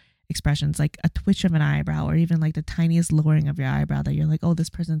micro expressions, like a twitch of an eyebrow or even like the tiniest lowering of your eyebrow that you're like, oh, this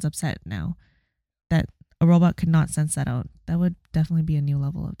person's upset now. That a robot could not sense that out. That would definitely be a new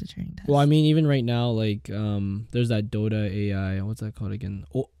level of the Turing test. Well, I mean, even right now, like there's that Dota AI. What's that called again?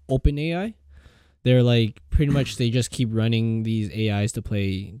 Open AI. They're like pretty much they just keep running these AIs to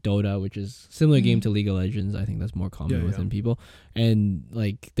play Dota, which is similar game to League of Legends. I think that's more common within people, and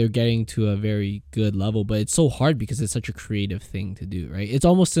like they're getting to a very good level. But it's so hard because it's such a creative thing to do, right? It's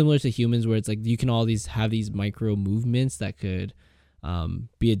almost similar to humans, where it's like you can have these micro movements that could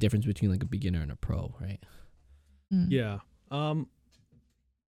be a difference between like a beginner and a pro, right? Yeah.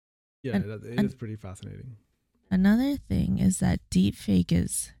 It is pretty fascinating. Another thing is that deepfake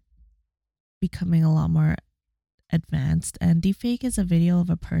is becoming a lot more advanced, and deepfake is a video of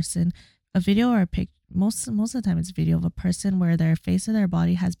a person, a video or a pic. Most of the time, it's a video of a person where their face or their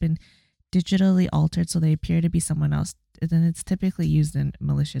body has been digitally altered so they appear to be someone else. And then it's typically used in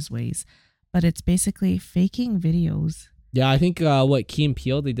malicious ways, but it's basically faking videos. Yeah, I think Key and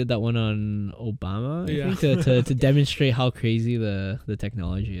Peele, they did that one on Obama, I think, to demonstrate how crazy the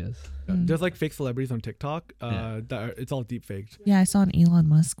technology is. There's like fake celebrities on TikTok it's all deep faked. Yeah, I saw an Elon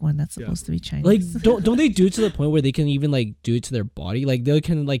Musk one that's supposed to be Chinese. Like, don't they do it to the point where they can even like do it to their body? Like they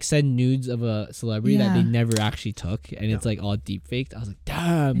can like send nudes of a celebrity that they never actually took, and it's like all deep faked. I was like,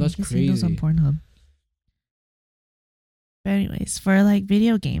 damn, that's crazy. Those on Pornhub. But anyways, for like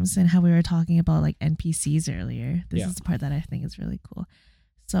video games and how we were talking about like NPCs earlier, this is the part that I think is really cool.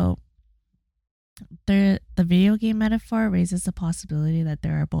 So the video game metaphor raises the possibility that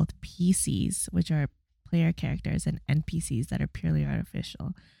there are both PCs, which are player characters, and NPCs that are purely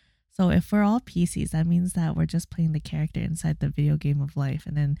artificial. So if we're all PCs, that means that we're just playing the character inside the video game of life.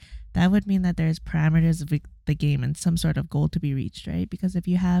 And then that would mean that there's parameters of the game and some sort of goal to be reached, right? Because if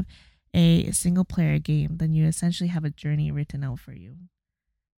you have a single player game, then you essentially have a journey written out for you.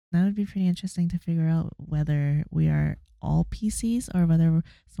 That would be pretty interesting to figure out whether we are all PCs or whether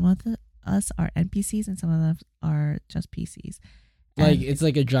some of us are NPCs and some of us are just PCs. Like it's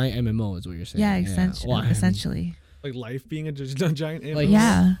like a giant MMO is what you're saying. Yeah, essentially. Like life being a giant MMO.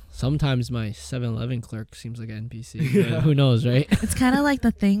 Like, sometimes my 7-Eleven clerk seems like an NPC. Who knows, right? It's kind of like the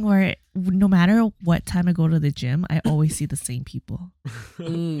thing where no matter what time I go to the gym, I always see the same people.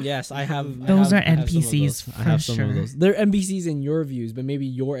 Yes, I have. Those are NPCs for sure. I have some of those. They're NPCs in your views, but maybe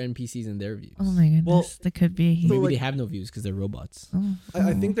you're NPCs in their views. Oh my goodness, well, that could be. Maybe they have no views because they're robots.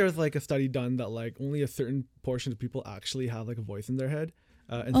 I think there's like a study done that like only a certain portion of people actually have like a voice in their head.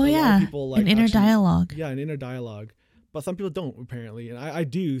 And so a lot of people, like, an inner dialogue. Yeah, an inner dialogue. But some people don't, apparently. And I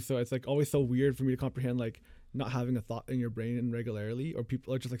do. So it's like always so weird for me to comprehend like not having a thought in your brain regularly, or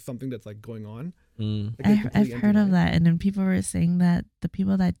people are just like something that's like going on. Like I've heard of that. And then people were saying that the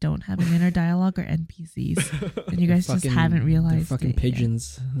people that don't have an inner dialogue are NPCs. And you guys just haven't realized they're fucking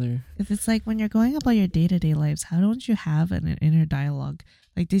pigeons. If it's like when you're going about your day-to-day lives, how don't you have an inner dialogue?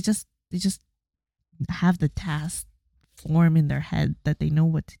 Like they just have the task form in their head that they know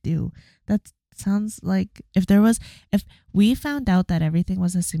what to do. That sounds like if we found out that everything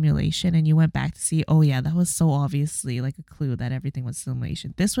was a simulation and you went back to see, oh yeah, that was so obviously like a clue that everything was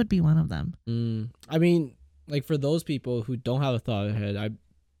simulation, this would be one of them. I mean, like for those people who don't have a thought in their head, I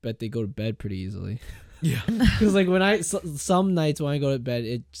bet they go to bed pretty easily. Yeah, because like some nights when I go to bed,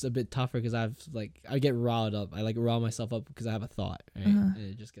 it's a bit tougher because I get riled up. I like rile myself up because I have a thought, right? And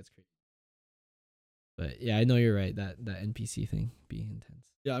it just gets crazy. But yeah, I know you're right. That NPC thing be intense.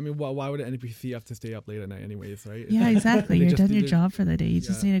 Yeah, I mean, why would an NPC have to stay up late at night anyways, right? Yeah, exactly. You're done your job for the day. You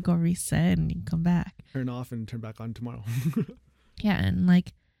just need to go reset and you can come back. Turn off and turn back on tomorrow. Yeah, and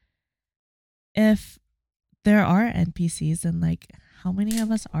like if there are NPCs, and like how many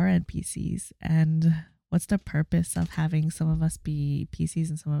of us are NPCs, and what's the purpose of having some of us be PCs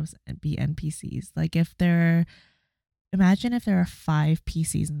and some of us be NPCs? Like imagine if there are 5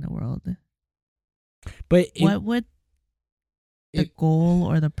 PCs in the world. But what would the goal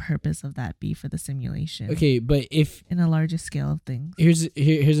or the purpose of that be for the simulation? Okay, but if in a larger scale of things.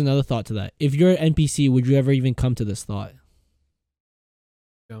 Here's another thought to that. If you're an NPC, would you ever even come to this thought?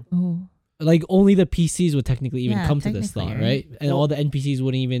 Yeah. Oh. Like only the PCs would technically even come to this thought, right? And all the NPCs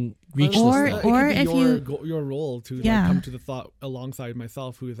wouldn't even reach this thought. Or if your role to like, come to the thought alongside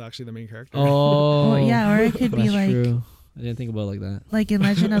myself, who is actually the main character. Oh, or it could be like true. I didn't think about it like that. Like in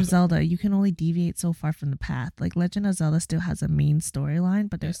Legend of Zelda, you can only deviate so far from the path. Like Legend of Zelda still has a main storyline,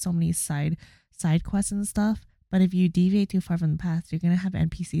 but there's so many side quests and stuff. But if you deviate too far from the path, you're gonna have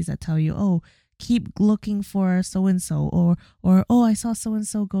NPCs that tell you, "Oh, keep looking for so and so," or "Oh, I saw so and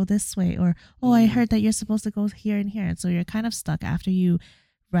so go this way," or "Oh, I heard that you're supposed to go here and here." And so you're kind of stuck after you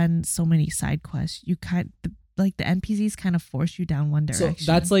run so many side quests. You like the NPCs kind of force you down one direction.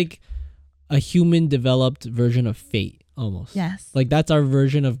 So that's like a human developed version of Fate. Almost. Yes. Like that's our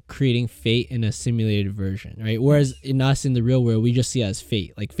version of creating Fate in a simulated version, right? Whereas in the real world, we just see it as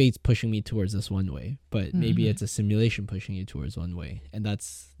Fate. Like Fate's pushing me towards this one way, but maybe it's a simulation pushing you towards one way, and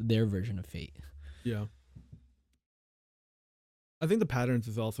that's their version of Fate. Yeah. I think the patterns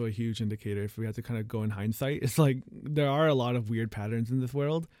is also a huge indicator. If we had to kind of go in hindsight, it's like there are a lot of weird patterns in this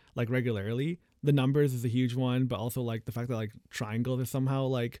world, like regularly. The numbers is a huge one, but also like the fact that like triangles are somehow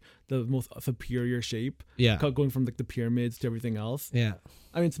like the most superior shape. Yeah. Going from like the pyramids to everything else. Yeah.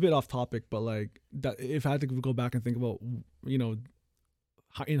 I mean, it's a bit off topic, but like that, if I had to go back and think about,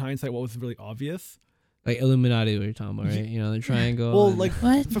 in hindsight, what was really obvious. Like Illuminati, what you're talking about, right? The triangle. Well, like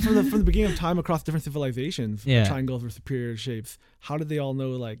from the beginning of time across different civilizations, triangles were superior shapes. How did they all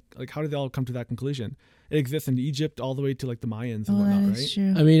know? Like how did they all come to that conclusion? It exists in Egypt all the way to like the Mayans and whatnot, that is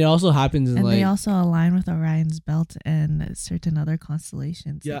right? True. I mean, it also happens in and like they also align with Orion's belt and certain other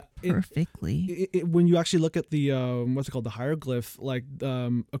constellations. Yeah, perfectly. When you actually look at the what's it called, the hieroglyphs, like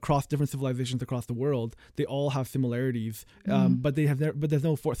across different civilizations across the world, they all have similarities, but there's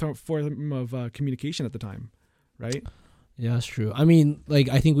no form of communication at the time, right? Yeah, that's true. I mean, like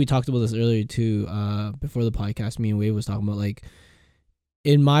I think we talked about this earlier too. Before the podcast, me and Wade was talking about like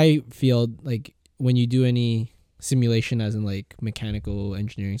in my field, like when you do any simulation, as in like mechanical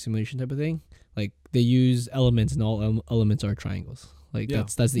engineering simulation type of thing, like they use elements, and all elements are triangles. Like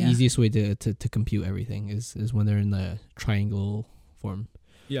that's the easiest way to compute everything is when they're in the triangle form.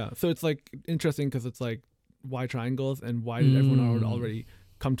 Yeah, so it's like interesting because it's like why triangles, and why did everyone already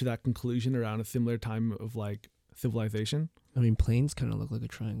come to that conclusion around a similar time of like civilization? I mean, planes kind of look like a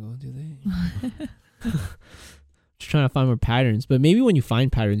triangle, do they? Just trying to find more patterns, but maybe when you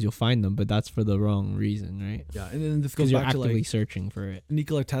find patterns, you'll find them, but that's for the wrong reason, right? Yeah, and then this goes back to actively like searching for it.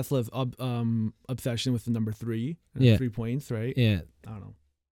 Nikola Tesla's obsession with the number 3, 3 points, right? Yeah, I don't know.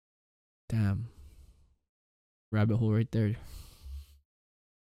 Damn, rabbit hole right there.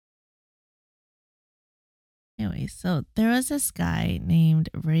 Anyway, so there was this guy named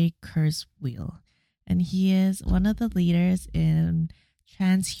Ray Kurzweil, and he is one of the leaders in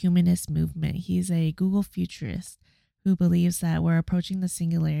transhumanist movement. He's a Google futurist who believes that we're approaching the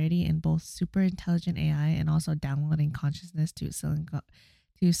singularity in both super intelligent AI and also downloading consciousness to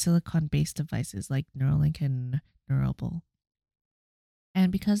silicon-based devices like Neuralink and Neurable.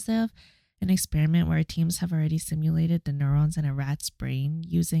 And because of an experiment where teams have already simulated the neurons in a rat's brain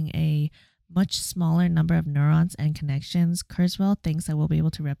using a much smaller number of neurons and connections, Kurzweil thinks that we'll be able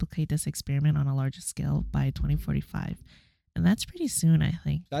to replicate this experiment on a larger scale by 2045. And that's pretty soon, I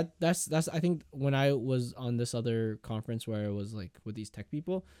think. That's I think when I was on this other conference where I was like with these tech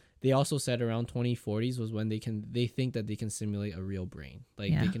people, they also said around 2040s was when they think that they can simulate a real brain.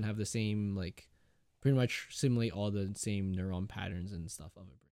 Like they can have the same, like pretty much simulate all the same neuron patterns and stuff of a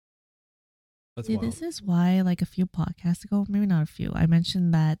brain. That's See, wild. This is why like a few podcasts ago, maybe not a few, I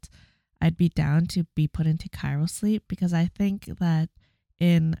mentioned that I'd be down to be put into cryosleep, because I think that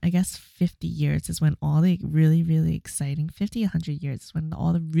in, I guess, 50 years is when all the really, really exciting, 50, 100 years is when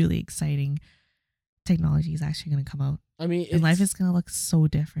all the really exciting technology is actually going to come out. I mean, and life is going to look so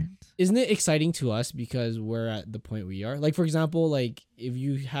different. Isn't it exciting to us because we're at the point we are? Like, for example, like if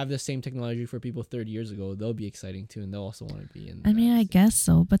you have the same technology for people 30 years ago, they'll be exciting too, and they'll also want to be in. I mean, I guess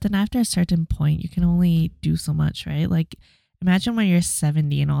so. But then after a certain point, you can only do so much, right? Like, imagine when you're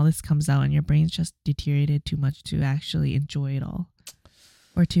 70 and all this comes out and your brain's just deteriorated too much to actually enjoy it all.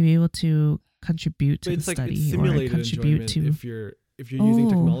 Or to be able to contribute to the study or contribute to. if you're using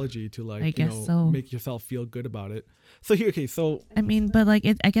technology to like, I guess so. make yourself feel good about it. So here, okay, so I mean, but like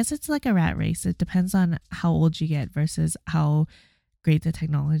I guess it's like a rat race. It depends on how old you get versus how great the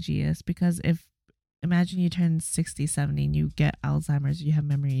technology is. Because if imagine you turn 60, 70 and you get Alzheimer's, you have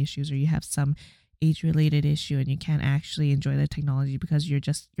memory issues, or you have some age-related issue and you can't actually enjoy the technology because your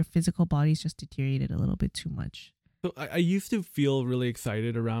physical body's just deteriorated a little bit too much. So I used to feel really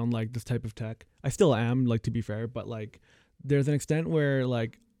excited around like this type of tech. I still am, like, to be fair, but like there's an extent where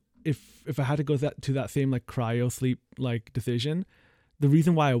like if I had to go to that same like cryo sleep like decision, the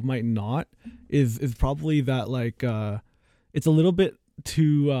reason why I might not is probably that like it's a little bit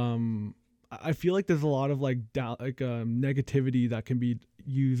too I feel like there's a lot of like negativity that can be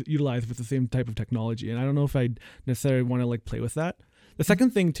utilized with the same type of technology, and I don't know if I necessarily want to like play with that. The second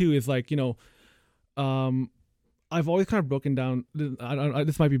thing too is like, I've always kind of broken down,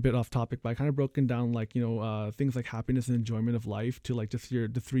 this might be a bit off topic, but I kind of broken down like, things like happiness and enjoyment of life to like just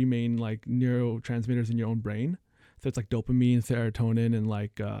the three main like neurotransmitters in your own brain. So it's like dopamine, serotonin, and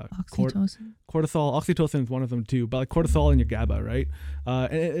like oxytocin. Cortisol. Oxytocin is one of them too, but like cortisol and your GABA, right?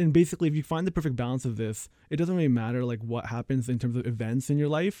 And basically, if you find the perfect balance of this, it doesn't really matter like what happens in terms of events in your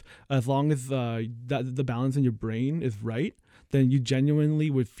life, as long as that the balance in your brain is right, then you genuinely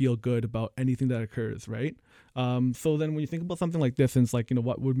would feel good about anything that occurs, right? So then when you think about something like this, and it's like,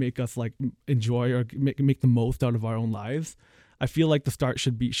 what would make us like enjoy or make the most out of our own lives, I feel like the start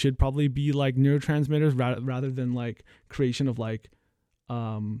should probably be like neurotransmitters rather than like creation of like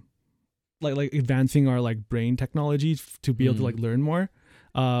advancing our like brain technologies to be able to like learn more.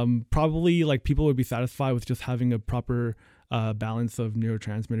 Probably like people would be satisfied with just having a proper balance of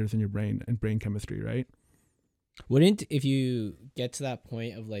neurotransmitters in your brain and brain chemistry, right? Wouldn't, if you get to that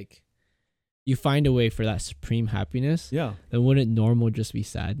point of like you find a way for that supreme happiness, then wouldn't normal just be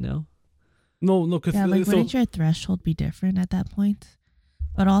sad now? No, because wouldn't your threshold be different at that point?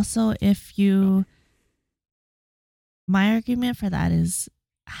 But also, my argument for that is,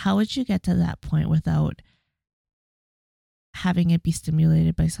 how would you get to that point without having it be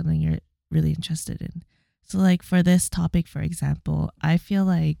stimulated by something you're really interested in? So, like for this topic, for example, I feel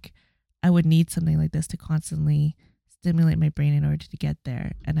like I would need something like this to constantly stimulate my brain in order to get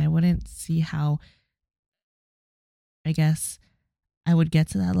there, and I wouldn't see how, I guess, I would get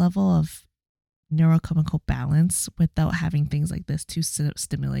to that level of neurochemical balance without having things like this to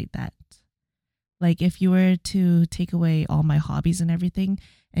stimulate that. Like if you were to take away all my hobbies and everything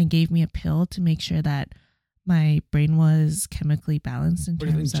and gave me a pill to make sure that my brain was chemically balanced in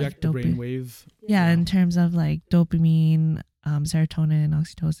terms of dopamine, brain waves. In terms of like dopamine, serotonin,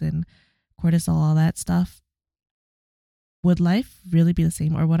 oxytocin, cortisol, all that stuff, would life really be the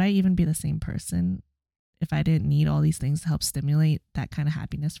same, or would I even be the same person if I didn't need all these things to help stimulate that kind of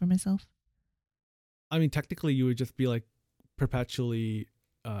happiness for myself? I mean, technically, you would just be like perpetually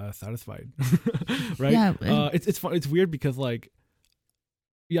satisfied, right? Yeah. It's fun. It's weird because like,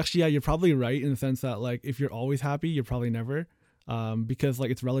 you're probably right in the sense that like if you're always happy, you're probably never, because like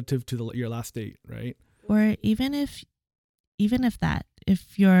it's relative to your last state, right? Or even if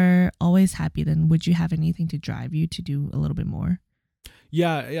you're always happy, then would you have anything to drive you to do a little bit more?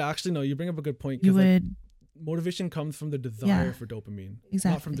 Yeah. Actually, no. You bring up a good point. You would. Like, motivation comes from the desire for dopamine,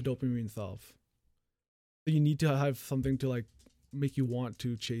 not from the dopamine itself. So you need to have something to like make you want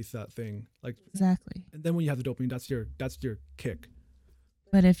to chase that thing, like exactly. And then when you have the dopamine, that's your kick.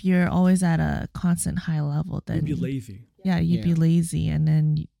 But if you're always at a constant high level, then you'd be lazy. Yeah, you'd be lazy, and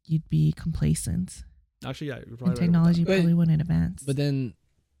then you'd be complacent. Actually, yeah, you're probably and technology probably wouldn't advance. But then,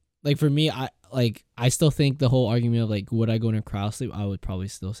 like for me, I still think the whole argument of like would I go into cryo sleep, I would probably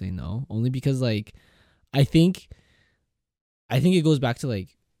still say no, only because like I think it goes back to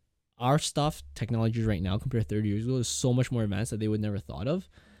like our stuff, technology right now compared to 30 years ago is so much more advanced that they would never thought of,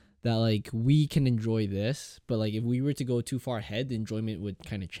 that like we can enjoy this, but like if we were to go too far ahead, the enjoyment would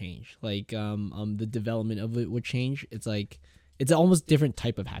kind of change. Like the development of it would change. It's like it's an almost different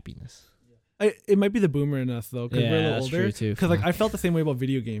type of happiness. It might be the boomer in us though, because we're a little older. Because like I felt the same way about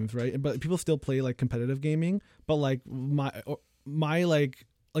video games, right? But people still play like competitive gaming. But like my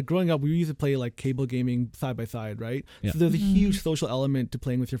like growing up, we used to play like cable gaming side by side, right? Yeah. So there's a huge social element to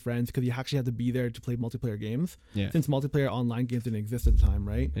playing with your friends because you actually have to be there to play multiplayer games. Yeah. Since multiplayer online games didn't exist at the time,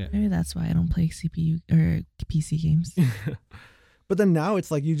 right? Yeah. Maybe that's why I don't play CPU or PC games. But then now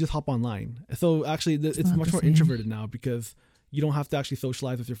it's like you just hop online. So actually, it's much more introverted now because you don't have to actually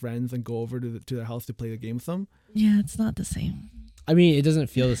socialize with your friends and go over to their house to play the game with them. Yeah, it's not the same. I mean, it doesn't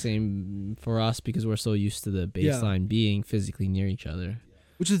feel the same for us because we're so used to the baseline being physically near each other.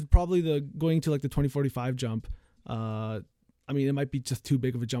 Which is probably the going to like the 2045 jump. I mean, it might be just too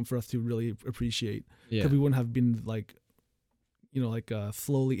big of a jump for us to really appreciate because we wouldn't have been like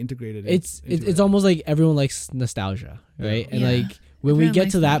slowly integrated. It's almost like everyone likes nostalgia, right? Yeah. And like when we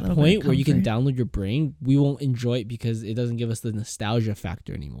get to that point where you can download your brain, we won't enjoy it because it doesn't give us the nostalgia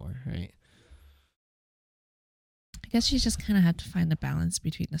factor anymore, right? I guess you just kind of have to find the balance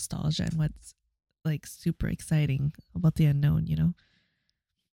between nostalgia and what's like super exciting about the unknown,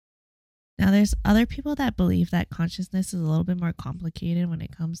 Now, there's other people that believe that consciousness is a little bit more complicated when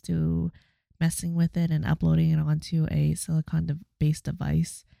it comes to messing with it and uploading it onto a silicon-based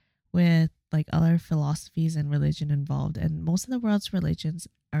device with like other philosophies and religion involved. And most of the world's religions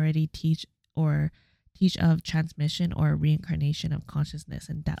already teach of transmission or reincarnation of consciousness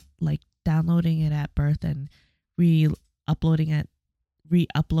and like downloading it at birth and re-uploading it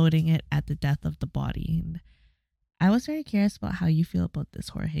at the death of the body. And I was very curious about how you feel about this,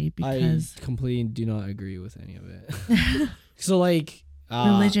 Jorge, because I completely do not agree with any of it. So like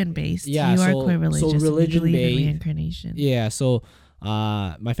religion based. Yeah, you are quite religious. So religion based reincarnation. Yeah, so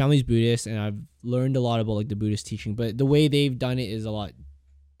my family's Buddhist and I've learned a lot about like the Buddhist teaching, but the way they've done it is a lot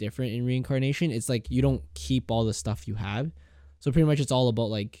different in reincarnation. It's like you don't keep all the stuff you have. So pretty much it's all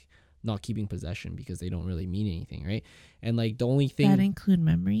about like not keeping possession because they don't really mean anything, right? And like the only thing that include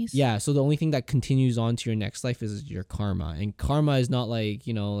memories. Yeah, so the only thing that continues on to your next life is your karma. And karma is not like,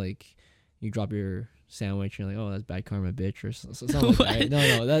 like you drop your sandwich and you're like, oh, that's bad karma, bitch, or something like that. Right?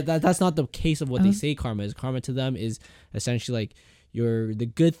 No, that's not the case of what they say karma is. Karma to them is essentially like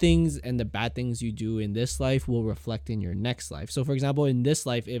the good things and the bad things you do in this life will reflect in your next life. So for example, in this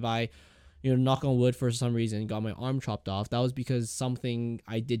life, if I knock on wood, for some reason got my arm chopped off, that was because something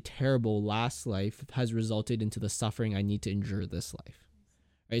I did terrible last life has resulted into the suffering I need to endure this life,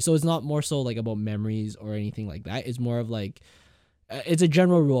 right? So it's not more so like about memories or anything like that. It's more of like it's a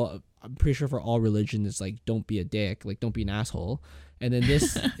general rule. I'm pretty sure for all religions, it's like don't be a dick, like don't be an asshole. And then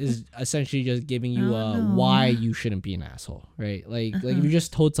this is essentially just giving you why you shouldn't be an asshole, right? Like if you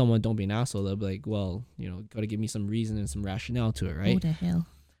just told someone don't be an asshole, they'll be like, well, got to give me some reason and some rationale to it, right? Who the hell?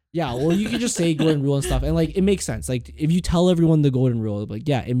 Yeah, well, you can just say golden rule and stuff, and like it makes sense. Like if you tell everyone the golden rule, like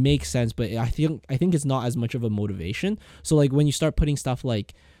yeah, it makes sense. But I think it's not as much of a motivation. So like when you start putting stuff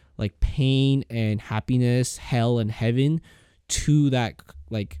like pain and happiness, hell and heaven to that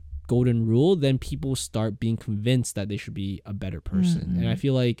like golden rule, then people start being convinced that they should be a better person. Mm-hmm. And I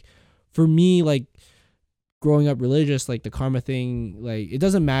feel like for me, like growing up religious, like the karma thing, like it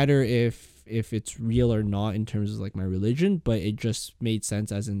doesn't matter if it's real or not in terms of like my religion, but it just made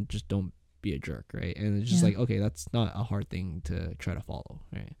sense as in just don't be a jerk, right? And it's just like, okay, that's not a hard thing to try to follow,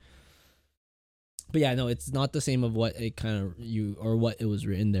 right? But yeah, no, it's not the same of what it kind of what it was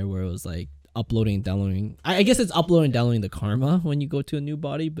written there, where it was like uploading and downloading. I guess it's uploading and downloading the karma when you go to a new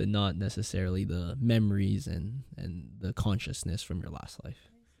body, but not necessarily the memories and the consciousness from your last life.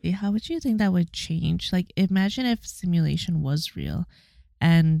 Yeah, how would you think that would change? Like imagine if simulation was real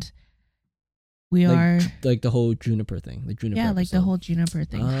and we are like the whole Juniper thing, the Juniper episode. Like the whole Juniper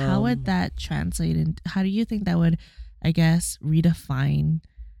thing. How would that translate into? How do you think that would, I guess, redefine?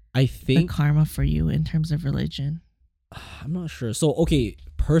 I think the karma for you in terms of religion. I'm not sure. So okay,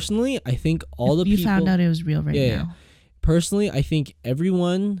 personally, I think all the people you found out it was real now. Yeah. Personally, I think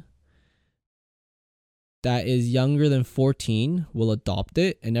everyone that is younger than 14 will adopt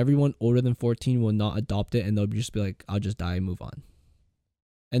it, and everyone older than 14 will not adopt it, and they'll just be like, "I'll just die and move on."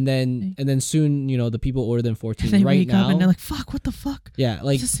 And then soon, the people older than 14 they right wake now, up and they're like, "Fuck, what the fuck?" Yeah,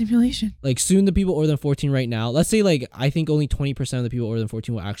 like it's a simulation. Like soon, the people older than 14 right now, let's say like I think only 20% of the people older than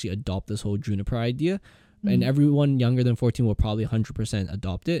 14 will actually adopt this whole Juniper idea, and everyone younger than 14 will probably 100%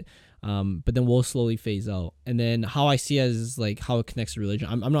 adopt it. But then we'll slowly phase out. And then how I see it as like how it connects to religion,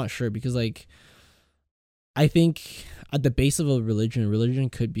 I'm not sure, because like I think at the base of a religion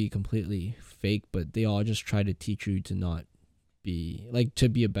could be completely fake, but they all just try to teach you to not be like, to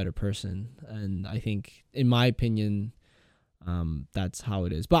be a better person. And I think, in my opinion, that's how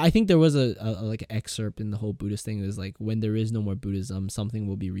it is. But I think there was a like excerpt in the whole Buddhist thing is like, when there is no more Buddhism, something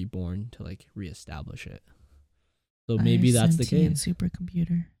will be reborn to like reestablish it. So maybe that's the case.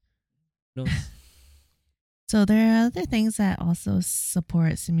 Supercomputer. No. So there are other things that also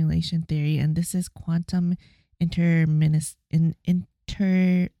support simulation theory, and this is quantum interminacy,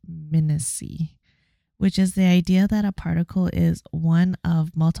 which is the idea that a particle is one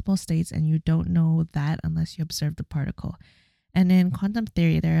of multiple states, and you don't know that unless you observe the particle. And in quantum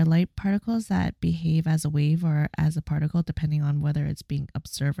theory, there are light particles that behave as a wave or as a particle, depending on whether it's being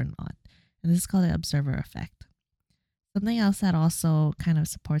observed or not. And this is called the observer effect. Something else that also kind of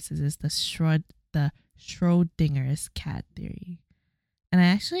supports this is the Schrodinger's cat theory. And I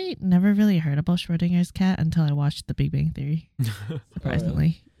actually never really heard about Schrodinger's cat until I watched The Big Bang Theory.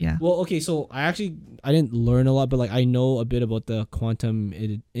 Surprisingly, yeah. Well, okay, so I didn't learn a lot, but like I know a bit about the quantum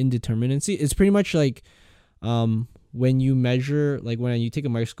indeterminacy. It's pretty much like, when you measure, like when you take a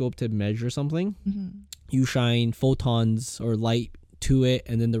microscope to measure something, you shine photons or light to it,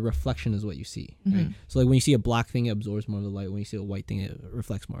 and then the reflection is what you see. Right? So like when you see a black thing, it absorbs more of the light. When you see a white thing, it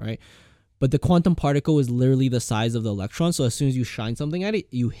reflects more, right? But the quantum particle is literally the size of the electron. So as soon as you shine something at it,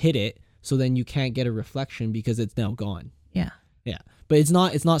 you hit it. So then you can't get a reflection because it's now gone. Yeah. Yeah. But it's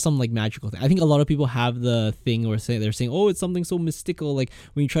not some like magical thing. I think a lot of people have the thing where they're saying, oh, it's something so mystical. Like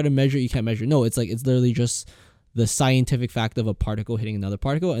when you try to measure it, you can't measure. No, it's literally just the scientific fact of a particle hitting another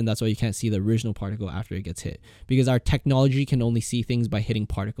particle. And that's why you can't see the original particle after it gets hit. Because our technology can only see things by hitting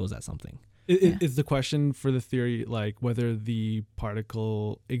particles at something. Is the question for the theory like whether the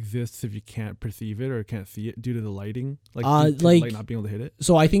particle exists if you can't perceive it or can't see it due to the lighting, like the light not being able to hit it?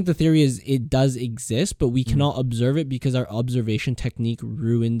 So I think the theory is it does exist, but we cannot observe it because our observation technique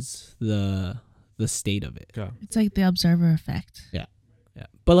ruins the state of it. Yeah. It's like the observer effect. Yeah. Yeah.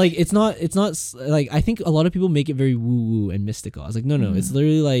 But like it's not like, I think a lot of people make it very woo woo and mystical. I was like, no, it's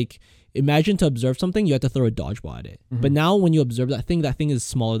literally like, imagine to observe something, you have to throw a dodgeball at it. But now when you observe that thing is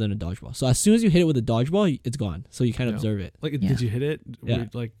smaller than a dodgeball. So as soon as you hit it with a dodgeball, it's gone. So you can't observe it. Like, did you hit it? Yeah.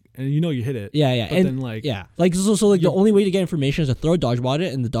 Like, and you know you hit it. Yeah, yeah. But and then like, yeah. Like, so like the only way to get information is to throw a dodgeball at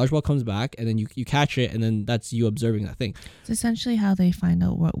it, and the dodgeball comes back, and then you catch it, and then that's you observing that thing. It's essentially how they find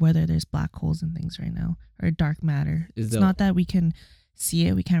out whether there's black holes and things right now, or dark matter. It's not that we can see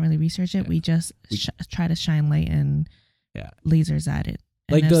it. We can't really research it. We just try to shine light and lasers at it.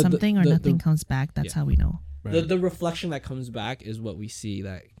 And like if something or nothing comes back, that's how we know. Right. The reflection that comes back is what we see.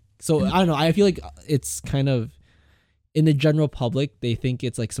 So I don't know. I feel like it's kind of, in the general public, they think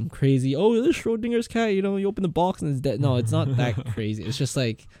it's like some crazy, oh, this Schrodinger's cat, you open the box and it's dead. No, it's not that crazy. It's just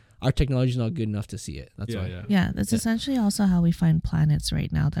like our technology is not good enough to see it. That's why. Yeah, that's essentially also how we find planets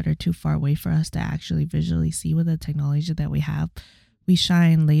right now that are too far away for us to actually visually see with the technology that we have. We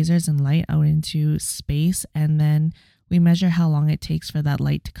shine lasers and light out into space, and then we measure how long it takes for that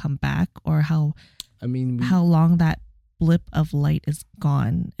light to come back, or how long that blip of light is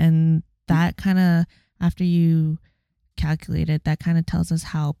gone. And that kind of, after you calculate it, that kind of tells us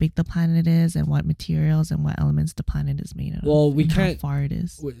how big the planet is and what materials and what elements the planet is made of. Well, we can't, how far it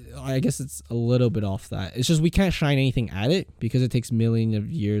is. I guess it's a little bit off that. It's just we can't shine anything at it because it takes millions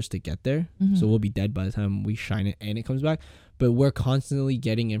of years to get there. So we'll be dead by the time we shine it and it comes back. But we're constantly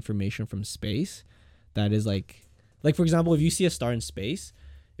getting information from space that is like for example, if you see a star in space,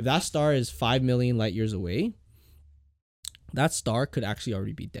 if that star is 5 million light years away, that star could actually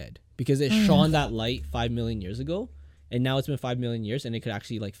already be dead because it shone that light 5 million years ago, and now it's been 5 million years, and it could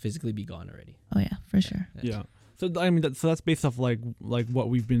actually like physically be gone already. Oh yeah, for sure. Yeah. So I mean, that's based off like what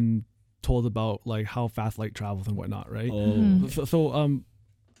we've been told about like how fast light travels and whatnot, right? So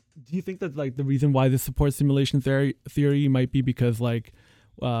do you think that like the reason why this supports simulation theory might be because like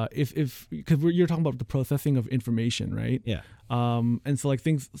because you're talking about the processing of information, right? Yeah. And so like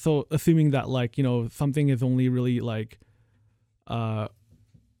things, so assuming that like, something is only really like, so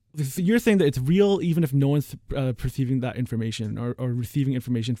you're saying that it's real even if no one's perceiving that information or receiving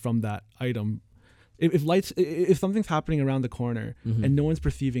information from that item. If something's happening around the corner and no one's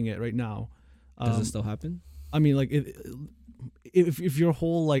perceiving it right now, does it still happen? I mean, like if your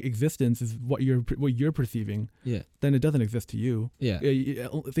whole like existence is what you're perceiving, then it doesn't exist to you.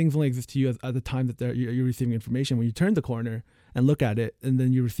 Things only exist to you at the time that you're receiving information. When you turn the corner and look at it, and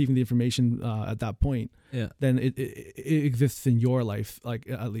then you're receiving the information at that point, then it exists in your life, like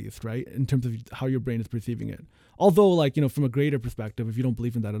at least, right, in terms of how your brain is perceiving it. Although, like, from a greater perspective, if you don't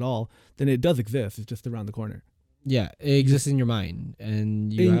believe in that at all, then it does exist. It's just around the corner. Yeah, it exists in your mind,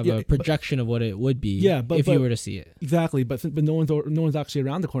 and you have a projection of what it would be if you were to see it. Exactly, but no one's actually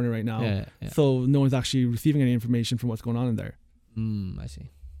around the corner right now, so no one's actually receiving any information from what's going on in there. I see.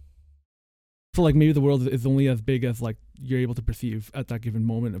 So like maybe the world is only as big as like you're able to perceive at that given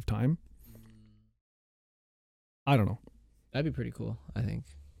moment of time. I don't know. That'd be pretty cool, I think.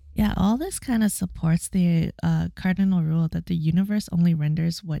 Yeah, all this kind of supports the cardinal rule that the universe only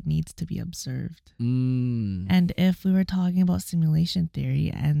renders what needs to be observed. And if we were talking about simulation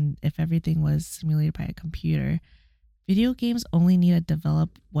theory, and if everything was simulated by a computer, video games only need to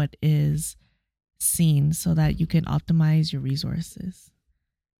develop what is seen so that you can optimize your resources.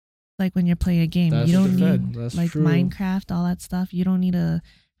 Like when you're playing a game, you don't need like true. Minecraft, all that stuff. You don't need to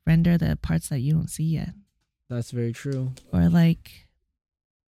render the parts that you don't see yet. That's very true. Or like,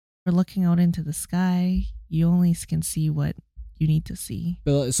 for looking out into the sky, you only can see what you need to see.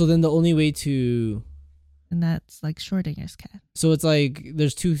 But so then the only way to and that's like Schrodinger's cat. So it's like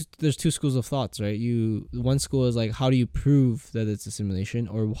there's two schools of thoughts, right? One school is like, how do you prove that it's a simulation,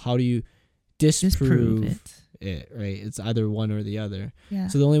 or how do you disprove it, right? It's either one or the other. Yeah.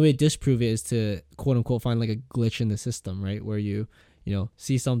 So the only way to disprove it is to quote unquote find like a glitch in the system, right? Where you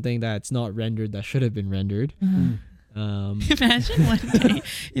see something that's not rendered that should have been rendered. Imagine one day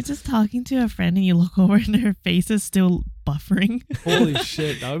you're just talking to a friend and you look over and her face is still buffering. Holy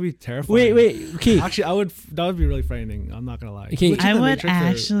shit, that would be terrifying. Wait, okay. Actually, that would be really frightening. I'm not gonna lie. Okay. I would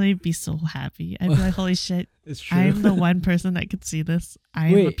actually be so happy. I'd be like, holy shit, it's true. I'm the one person that could see this. I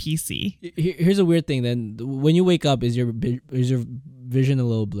am a PC. Here's a weird thing then. When you wake up, is your vision a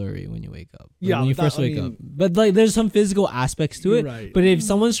little blurry when you wake up? Yeah, when you first wake up. But like there's some physical aspects to it. Right. But if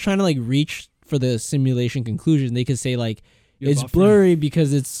someone's trying to like reach for the simulation conclusion, they could say like it's buffering. blurry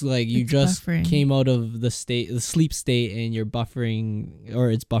because it's like you It's just buffering. came out of the sleep state, and you're buffering, or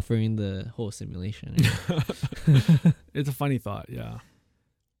it's buffering the whole simulation. It's a funny thought, yeah.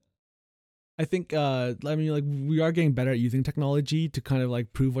 I think like we are getting better at using technology to kind of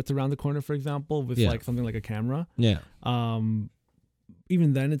like prove what's around the corner, for example, with like something like a camera. Yeah.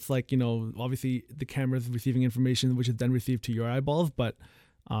 Even then it's like, obviously the camera's receiving information which is then received to your eyeballs, but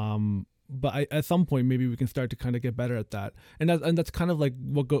at some point maybe we can start to kind of get better at that, and that's kind of like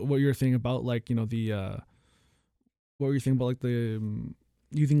what you're saying about like what were you saying about like the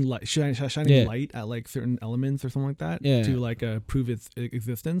using light, shining light at like certain elements or something like that to like prove its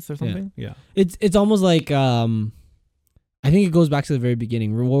existence or something. It's almost like I think it goes back to the very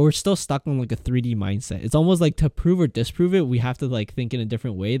beginning. We're still stuck on like a 3D mindset. It's almost like to prove or disprove it, we have to like think in a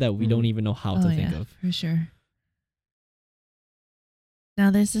different way that we don't even know how to think of. For sure. Now,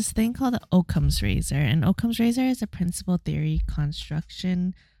 there's this thing called the Occam's razor, and Occam's razor is a principal theory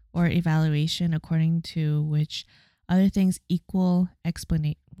construction or evaluation according to which other things equal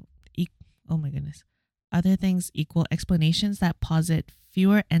explanations that posit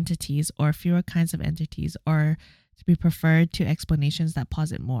fewer entities or fewer kinds of entities are to be preferred to explanations that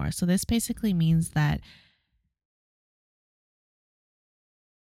posit more. So this basically means that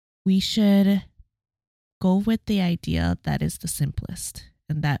we should go with the idea that is the simplest,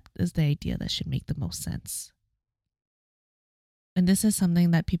 and that is the idea that should make the most sense. And this is an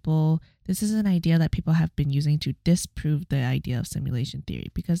idea that people have been using to disprove the idea of simulation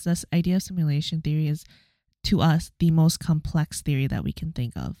theory, because this idea of simulation theory is, to us, the most complex theory that we can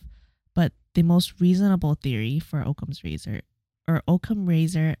think of. But the most reasonable theory for Occam's razor, or Occam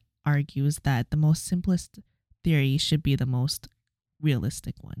razor, argues that the most simplest theory should be the most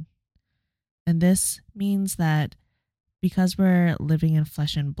realistic one. And this means that because we're living in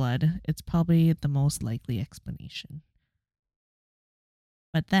flesh and blood, it's probably the most likely explanation.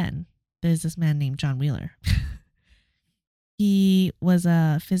 But then there's this man named John Wheeler. He was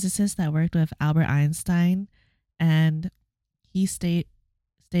a physicist that worked with Albert Einstein, and he stated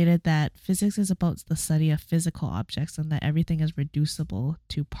that physics is about the study of physical objects and that everything is reducible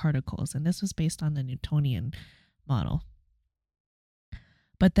to particles. And this was based on the Newtonian model.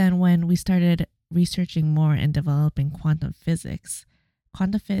 But then when we started researching more and developing quantum physics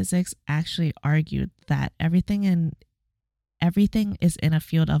actually argued that everything is in a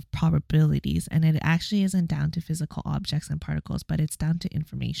field of probabilities, and it actually isn't down to physical objects and particles, but it's down to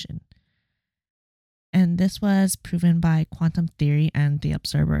information. And this was proven by quantum theory and the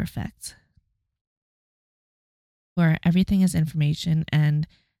observer effect, where everything is information, and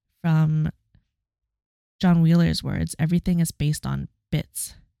from John Wheeler's words, everything is based on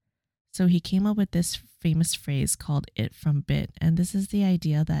bits. So he came up with this famous phrase called it from bit. And this is the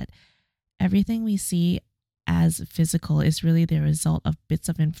idea that everything we see as physical is really the result of bits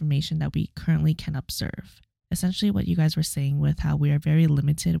of information that we currently can observe. Essentially what you guys were saying with how we are very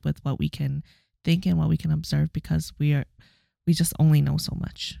limited with what we can think and what we can observe, because we just only know so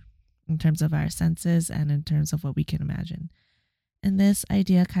much in terms of our senses and in terms of what we can imagine. And this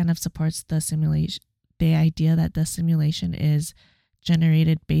idea kind of supports the idea that the simulation is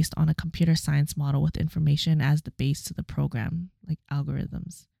generated based on a computer science model with information as the base to the program, like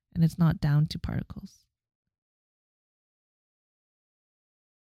algorithms, and it's not down to particles.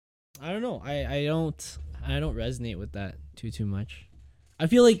 I don't know. I don't resonate with that too much. I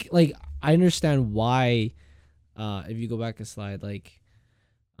feel like I understand why. If you go back a slide, like,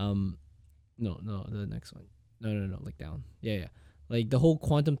 no, the next one. No, like down. Yeah. Like the whole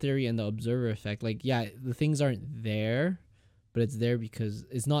quantum theory and the observer effect. Like, yeah, the things aren't there, but it's there because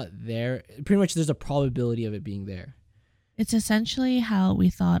it's not there. Pretty much, there's a probability of it being there. It's essentially how we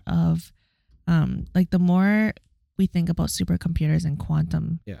thought of, like the more we think about supercomputers and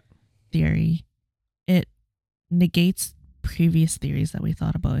quantum theory, it negates previous theories that we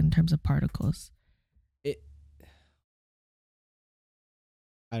thought about in terms of particles.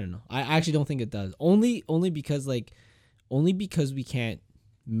 I don't know. I actually don't think it does. Only because we can't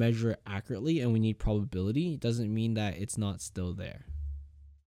measure it accurately and we need probability doesn't mean that it's not still there.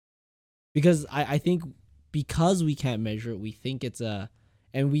 Because I think because we can't measure it, we think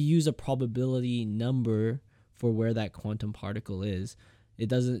and we use a probability number for where that quantum particle is. It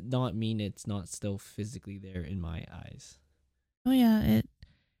doesn't not mean it's not still physically there in my eyes. Oh yeah, it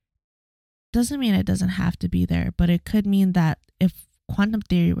doesn't mean it doesn't have to be there, but it could mean that if quantum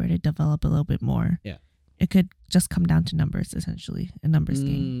theory were to develop a little bit more, yeah, it could just come down to numbers, essentially, a numbers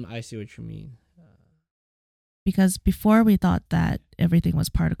game. I see what you mean. Because before we thought that everything was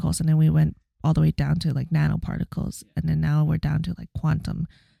particles, and then we went all the way down to like nanoparticles, and then now we're down to like a quantum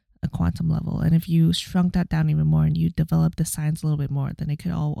level. And if you shrunk that down even more and you develop the science a little bit more, then it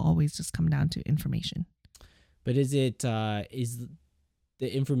could always just come down to information. But is the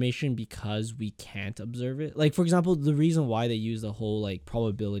information because we can't observe it? Like, for example, the reason why they use the whole like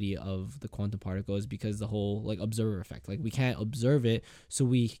probability of the quantum particle is because the whole like observer effect. Like, we can't observe it, so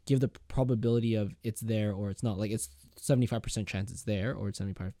we give the probability of it's there or it's not. Like, it's 75% chance it's there or it's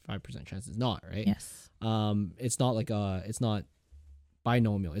 75% chance it's not, right? Yes. It's not like it's not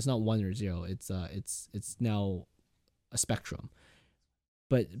binomial. It's not 1 or 0. It's now a spectrum.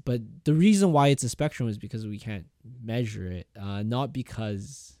 But the reason why it's a spectrum is because we can't measure it, not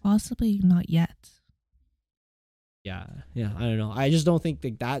because possibly not yet. Yeah, I don't know. I just don't think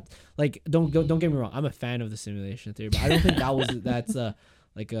that like don't get me wrong. I'm a fan of the simulation theory, but I don't think that's a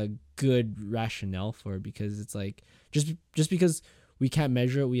like a good rationale for it, because it's like just because we can't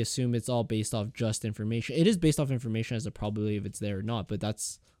measure it, we assume it's all based off just information. It is based off information as the probability if it's there or not, but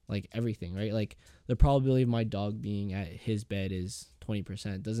that's like everything, right? Like the probability of my dog being at his bed is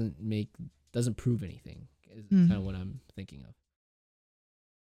 20%. Doesn't prove anything. Is kind of what I'm thinking of.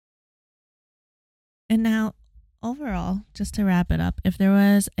 And now, overall, just to wrap it up, if there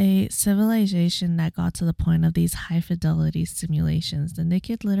was a civilization that got to the point of these high fidelity simulations, then they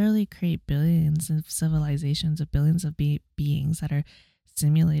could literally create billions of civilizations of billions of beings that are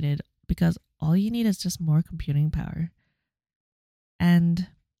simulated, because all you need is just more computing power. And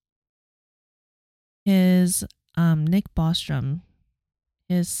his Nick Bostrom,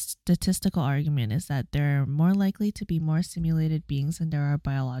 his statistical argument is that there are more likely to be more simulated beings than there are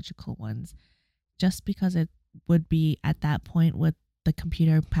biological ones, just because it would be at that point with the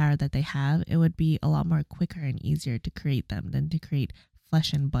computer power that they have, it would be a lot more quicker and easier to create them than to create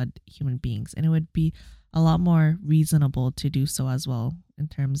flesh and blood human beings. And it would be a lot more reasonable to do so as well, in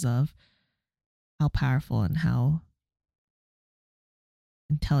terms of how powerful and how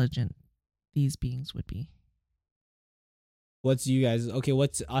intelligent these beings would be. What's you guys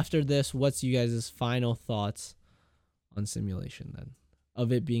final thoughts on simulation then,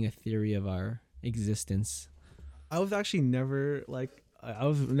 of it being a theory of our existence? I was actually never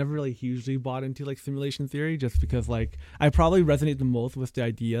really hugely bought into like simulation theory, just because like I probably resonate the most with the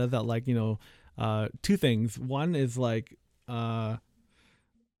idea that like, you know, two things. One is like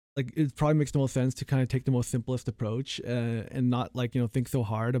it probably makes the most sense to kind of take the most simplest approach and not like, you know, think so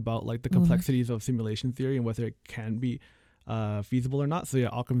hard about like the complexities of simulation theory and whether it can be feasible or not. So yeah,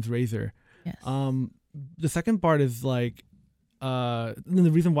 Occam's razor. Yes. The second part is like the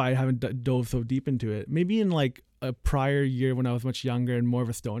reason why I haven't dove so deep into it, maybe in like a prior year when I was much younger and more of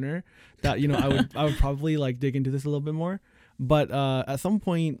a stoner, that, you know, I would probably like dig into this a little bit more. But at some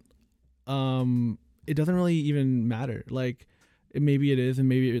point, it doesn't really even matter. Like maybe it is and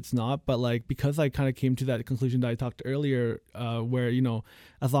maybe it's not, but like because I kind of came to that conclusion that I talked earlier, where, you know,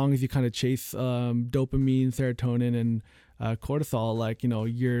 as long as you kind of chase dopamine, serotonin, and cortisol, like, you know,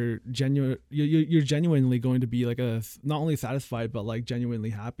 you're genuinely going to be like not only satisfied but like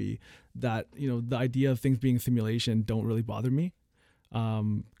genuinely happy. That, you know, the idea of things being simulation don't really bother me,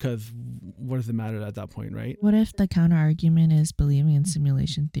 because what does it matter at that point, right? What if the counter argument is believing in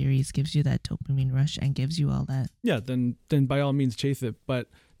simulation theories gives you that dopamine rush and gives you all that? Yeah, then by all means chase it. But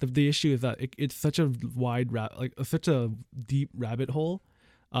the issue is that it's such a wide such a deep rabbit hole.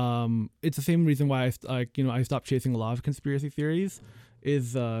 It's the same reason why I stopped chasing a lot of conspiracy theories,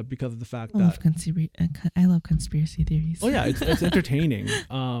 is because of the fact that I love conspiracy theories. Oh yeah, it's entertaining.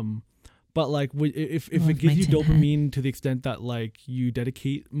 But like if it gives you dopamine to the extent that like you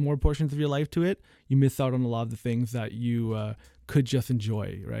dedicate more portions of your life to it, you miss out on a lot of the things that you could just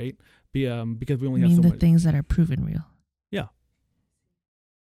enjoy, right? Because we only have so much. Things that are proven real. Yeah.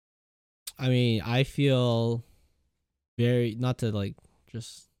 I mean, I feel very, not to like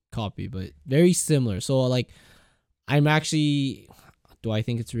just copy, but very similar. So like, I'm actually, do I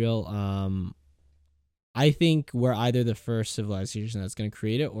think it's real? I think we're either the first civilization that's going to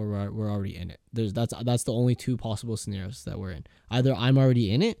create it, or we're already in it. That's the only two possible scenarios that we're in. Either I'm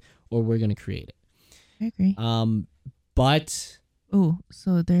already in it, or we're going to create it. I agree. But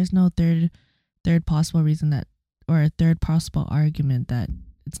so there's no third possible reason that, or a third possible argument that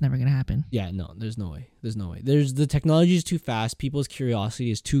it's never going to happen. Yeah, no, there's no way. The technology is too fast. People's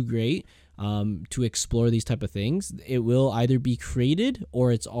curiosity is too great to explore these type of things. It will either be created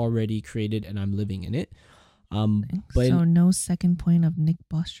or it's already created and I'm living in it. But so no second point of Nick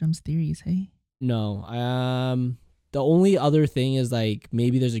Bostrom's theories, hey? No. The only other thing is like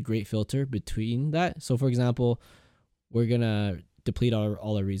maybe there's a great filter between that. So for example, we're gonna deplete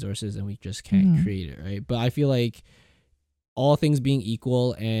all our resources and we just can't create it, right? But I feel like all things being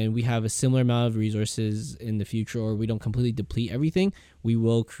equal and we have a similar amount of resources in the future, or we don't completely deplete everything, we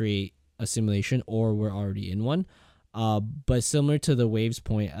will create a simulation, or we're already in one. But similar to the waves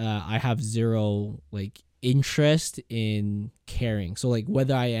point, I have zero like interest in caring. So like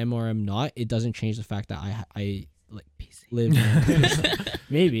whether I am or I'm not, it doesn't change the fact that I like live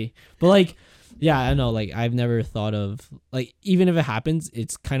maybe. But like yeah, I know, like I've never thought of like, even if it happens,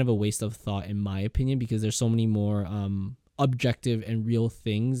 it's kind of a waste of thought in my opinion, because there's so many more objective and real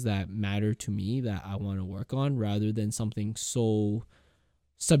things that matter to me that I want to work on, rather than something so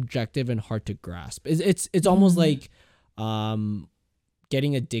subjective and hard to grasp. It's almost like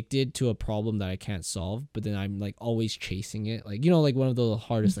getting addicted to a problem that I can't solve, but then I'm like always chasing it. Like, you know, like one of the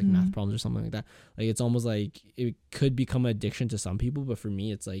hardest like math problems or something like that. Like it's almost like it could become an addiction to some people, but for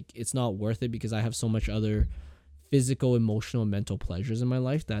me it's like it's not worth it, because I have so much other physical, emotional, and mental pleasures in my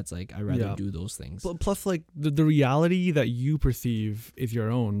life that's like I'd rather do those things. Plus like the reality that you perceive is your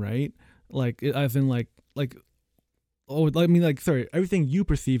own, right? Like as in like everything you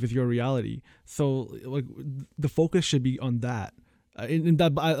perceive is your reality. So like the focus should be on that. In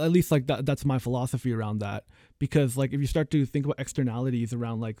that, at least like that's my philosophy around that, because like if you start to think about externalities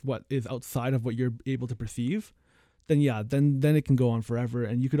around like what is outside of what you're able to perceive, then it can go on forever,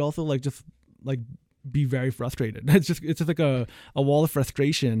 and you could also like just like be very frustrated. It's just like a wall of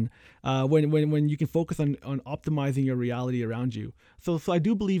frustration when you can focus on optimizing your reality around you. So I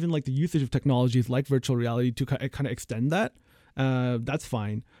do believe in like the usage of technologies like virtual reality to kind of extend that. That's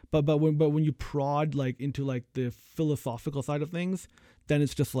fine, but when you prod like into like the philosophical side of things, then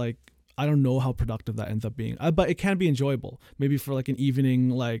it's just like I don't know how productive that ends up being. But it can be enjoyable, maybe for like an evening,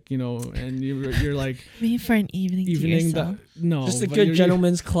 like, you know, and you're like maybe for an evening to yourself. Just a good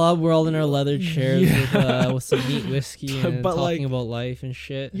gentleman's club. We're all in our leather chairs with some neat whiskey and talking about life and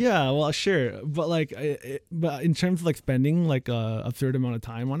shit. Yeah, well, sure, but like, but in terms of like spending like a absurd amount of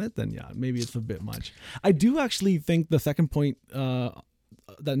time on it, then yeah, maybe it's a bit much. I do actually think the second point that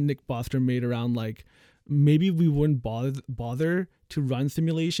Nick Bostrom made around like maybe we wouldn't bother to run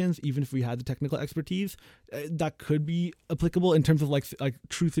simulations even if we had the technical expertise, that could be applicable in terms of like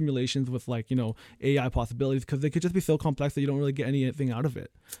true simulations with like, you know, AI possibilities, because they could just be so complex that you don't really get anything out of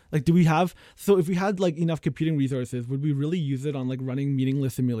it. Like, if we had like enough computing resources, would we really use it on like running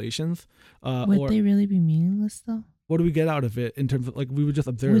meaningless simulations? Would they really be meaningless though? What do we get out of it in terms of like we would just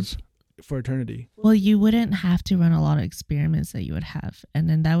observe for eternity? Well, you wouldn't have to run a lot of experiments that you would have, and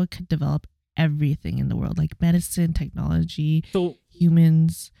then that could develop everything in the world, like medicine, technology,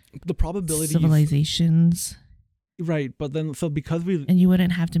 humans, the probability, civilizations, right? But then because and you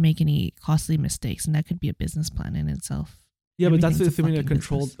wouldn't have to make any costly mistakes, and that could be a business plan in itself. Yeah, but that's assuming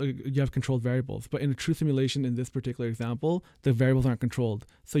you have controlled variables. But in a true simulation, in this particular example, the variables aren't controlled,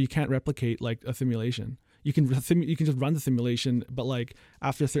 so you can't replicate like a simulation. You can just run the simulation, but like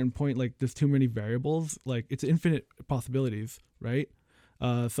after a certain point, like there's too many variables. Like it's infinite possibilities, right?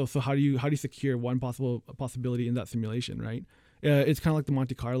 So how do you secure one possibility in that simulation, right? It's kind of like the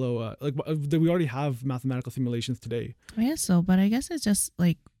Monte Carlo. We already have mathematical simulations today. I guess so, but I guess it's just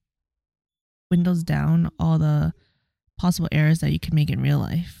like windows down all the possible errors that you can make in real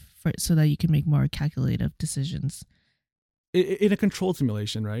life, so that you can make more calculative decisions. In a controlled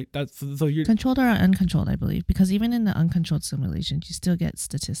simulation, right? So you're controlled or uncontrolled, I believe, because even in the uncontrolled simulations, you still get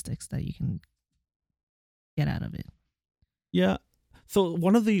statistics that you can get out of it. Yeah. So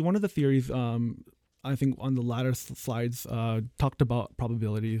one of the theories, I think on the latter slides, talked about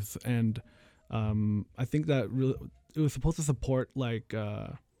probabilities, and I think that really it was supposed to support like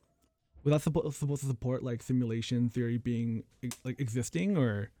was that supposed to support like simulation theory being like existing,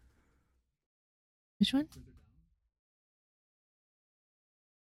 or which one?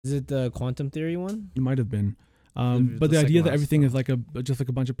 Is it the quantum theory one? It might have been. But the idea that everything is like just like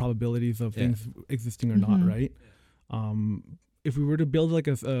a bunch of probabilities of things existing or not, right? If we were to build like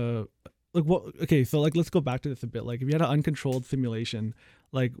so like let's go back to this a bit. Like if you had an uncontrolled simulation,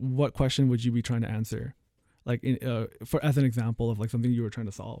 like what question would you be trying to answer? like for as an example of like something you were trying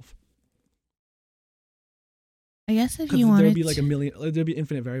to solve. I guess if Because you wanted there'd be like there'd be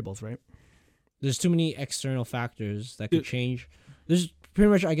infinite variables, right? There's too many external factors that could change. There's pretty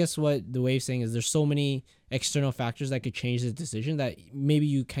much, I guess, what the wave's saying is there's so many external factors that could change the decision that maybe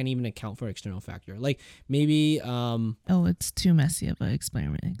you can't even account for external factor. Like maybe it's too messy of an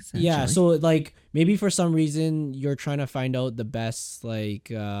experiment. Yeah, so like maybe for some reason you're trying to find out the best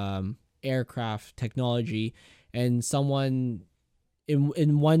like aircraft technology, and someone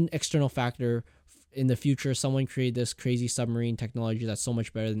in one external factor in the future, someone created this crazy submarine technology that's so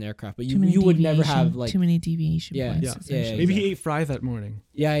much better than aircraft, but you would never have like too many deviation points. Yeah. Maybe he ate fries that morning.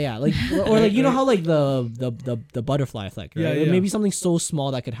 Yeah, like or like you know how like the butterfly effect, right? Yeah. Or maybe something so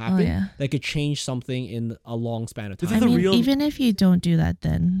small that could happen yeah. that could change something in a long span of This time. is even if you don't do that,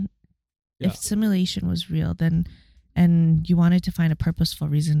 then if simulation was real, then and you wanted to find a purposeful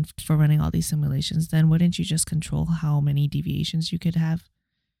reason for running all these simulations, then wouldn't you just control how many deviations you could have?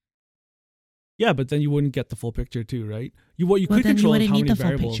 Yeah, but then you wouldn't get the full picture too, right? You could then control you wouldn't how need many the full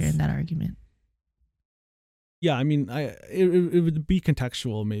variables. picture in that argument. Yeah, I mean, it would be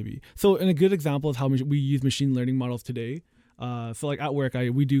contextual maybe. So, in a good example of how we use machine learning models today. So, like at work,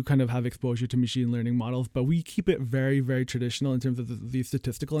 we do kind of have exposure to machine learning models, but we keep it very, very traditional in terms of the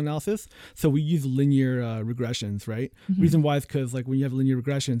statistical analysis. So we use linear regressions, right? Mm-hmm. Reason why is because like when you have linear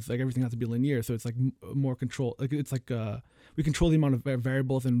regressions, like everything has to be linear, so it's like more control. Like it's like we control the amount of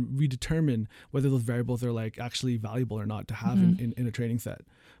variables, and we determine whether those variables are like actually valuable or not to have in a training set.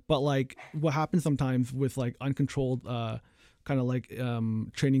 But like what happens sometimes with like uncontrolled kind of like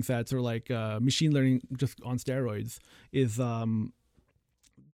training sets or like machine learning just on steroids is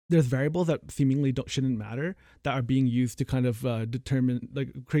there's variables that seemingly shouldn't matter that are being used to kind of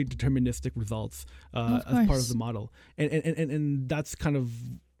create deterministic results as part of the model, and that's kind of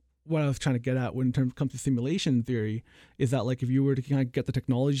what I was trying to get at when it comes to simulation theory, is that like if you were to kind of get the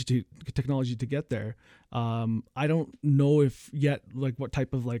technology to get there, I don't know if yet like what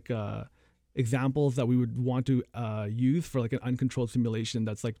type of like examples that we would want to use for like an uncontrolled simulation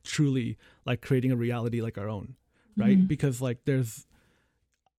that's like truly like creating a reality like our own, right? Mm-hmm. Because like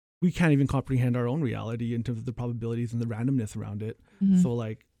we can't even comprehend our own reality in terms of the probabilities and the randomness around it. Mm-hmm. So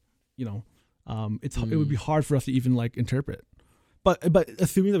like, you know, it would be hard for us to even like interpret. But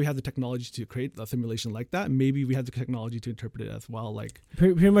assuming that we have the technology to create a simulation like that, maybe we have the technology to interpret it as well, like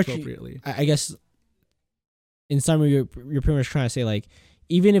pretty much appropriately. I guess in summary, you're pretty much trying to say like,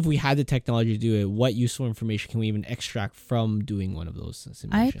 even if we had the technology to do it, what useful information can we even extract from doing one of those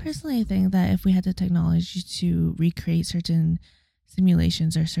simulations? I personally think that if we had the technology to recreate certain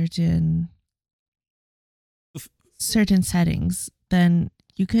simulations or certain settings, then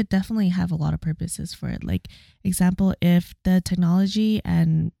you could definitely have a lot of purposes for it. Like example, if the technology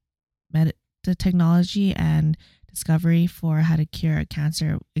and discovery for how to cure a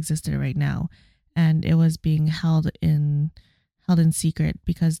cancer existed right now, and it was being held in secret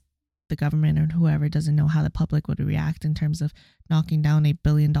because the government or whoever doesn't know how the public would react in terms of knocking down $1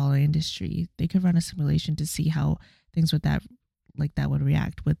 billion industry, they could run a simulation to see how things would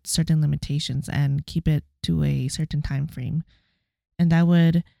react with certain limitations and keep it to a certain time frame. And that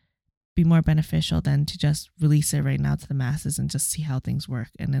would be more beneficial than to just release it right now to the masses and just see how things work.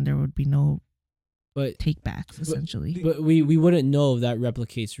 And then there would be no take-backs, essentially. But we wouldn't know if that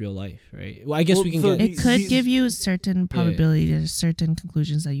replicates real life, right? Well, I guess we can get... It could give you certain probability to certain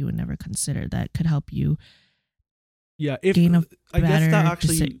conclusions that you would never consider that could help you get a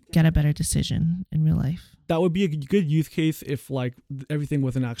better decision in real life. That would be a good use case if like everything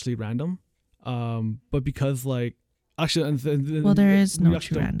wasn't actually random. But because like... Actually, there is no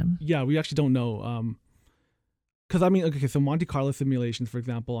true random. Yeah, we actually don't know. Because I mean, okay, so Monte Carlo simulations, for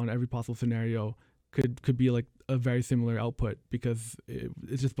example, on every possible scenario could be like a very similar output because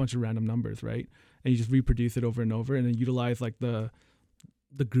it's just a bunch of random numbers, right? And you just reproduce it over and over, and then utilize like the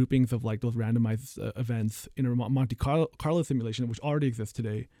groupings of like those randomized events in a Monte Carlo simulation, which already exists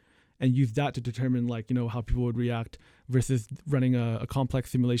today, and use that to determine like, you know, how people would react versus running a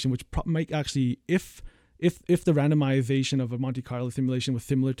complex simulation, which might actually, if the randomization of a Monte Carlo simulation was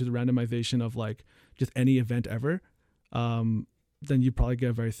similar to the randomization of like just any event ever, then you'd probably get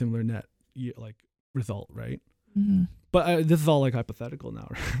a very similar net like result, right? Mm-hmm. But this is all like hypothetical now,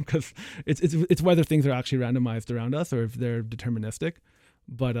 right? Because it's whether things are actually randomized around us or if they're deterministic.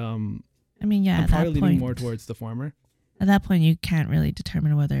 But I mean, yeah, I'm probably leaning more towards the former. At that point, you can't really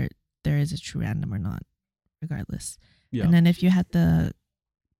determine whether there is a true random or not, regardless. Yeah. And then if you had the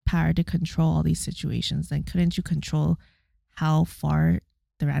power to control all these situations, then couldn't you control how far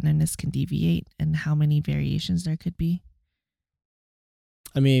the randomness can deviate and how many variations there could be?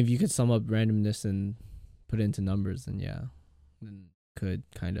 I mean, if you could sum up randomness in put it into numbers, then then could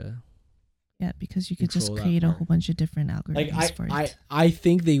kind of. Yeah, because you could just create a whole bunch of different algorithms for it. I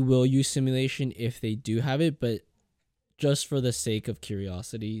think they will use simulation if they do have it, but just for the sake of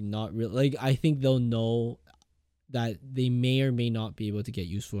curiosity, not really. Like, I think they'll know that they may or may not be able to get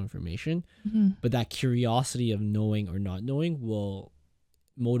useful information, but that curiosity of knowing or not knowing will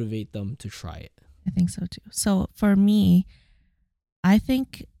motivate them to try it. I think so too. So for me, I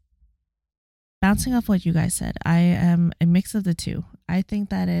think, bouncing off what you guys said, I am a mix of the two. I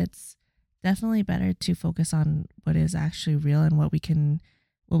think that it's definitely better to focus on what is actually real and what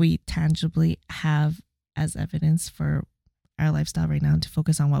we tangibly have as evidence for our lifestyle right now, to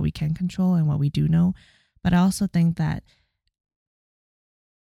focus on what we can control and what we do know. But I also think that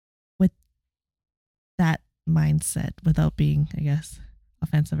with that mindset, without being, I guess,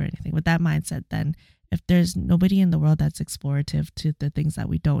 offensive or anything, with that mindset, then if there's nobody in the world that's explorative to the things that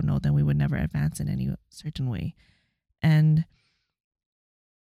we don't know, then we would never advance in any certain way. And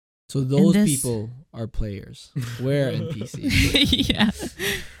so those people are players. We're NPCs. Yeah.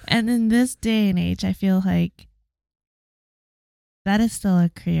 And in this day and age, I feel like that is still a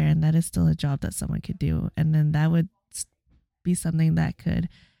career and that is still a job that someone could do. And then that would be something that could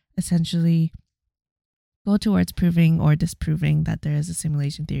essentially go towards proving or disproving that there is a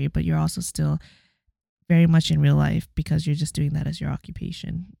simulation theory, but you're also still very much in real life because you're just doing that as your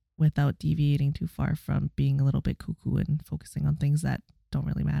occupation without deviating too far from being a little bit cuckoo and focusing on things that don't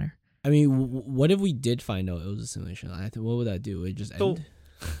really matter. I mean, what if we did find out it was a simulation? What would that do? It would just end?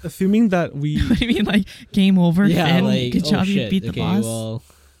 Assuming that we... What do you mean, like, game over? Yeah, Finn? like, good job, you beat the boss. Well,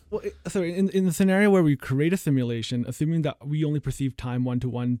 so in the scenario where we create a simulation, assuming that we only perceive time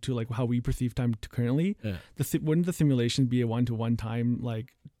 1-to-1 to like how we perceive time currently, wouldn't the simulation be a 1-to-1 time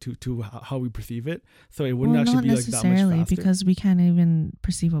like to how we perceive it? So it wouldn't actually be like that much faster. Not necessarily, because we can't even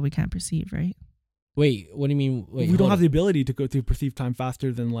perceive what we can't perceive, right? Wait, what do you mean? We don't have the ability to go to perceive time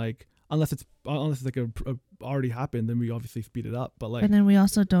faster than like unless it's like a already happened, then we obviously speed it up. But like, and then we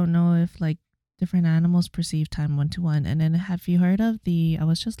also don't know if like different animals perceive time 1-to-1. And then have you heard of I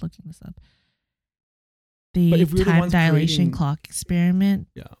was just looking this up, the time dilation clock experiment?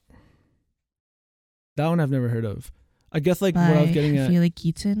 Yeah, that one I've never heard of. I guess like what I was getting at, Felix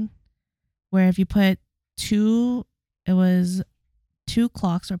Keaton, where if you put two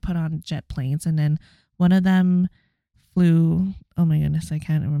clocks were put on jet planes, and then one of them flew, oh my goodness, I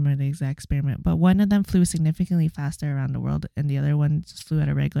can't remember the exact experiment, but one of them flew significantly faster around the world and the other one just flew at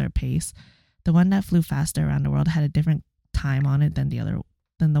a regular pace. The one that flew faster around the world had a different time on it than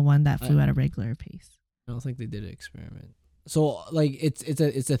the one that flew at a regular pace. I don't think they did an experiment. So like it's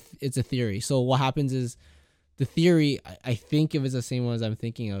a theory. So what happens is the theory, I think if it's the same one as I'm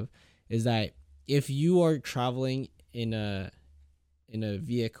thinking of, is that if you are traveling in a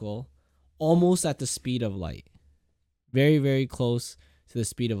vehicle almost at the speed of light, very, very close to the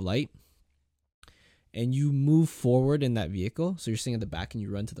speed of light, and you move forward in that vehicle, so you're sitting at the back and you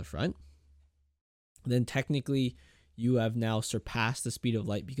run to the front, then technically you have now surpassed the speed of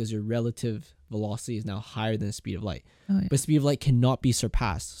light because your relative velocity is now higher than the speed of light. Oh, yeah. But speed of light cannot be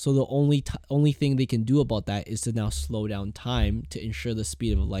surpassed. So the only thing they can do about that is to now slow down time to ensure the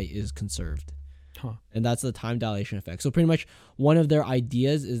speed of light is conserved. Huh. And that's the time dilation effect. So pretty much one of their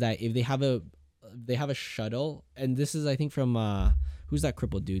ideas is that if they have a shuttle, and this is I think from who's that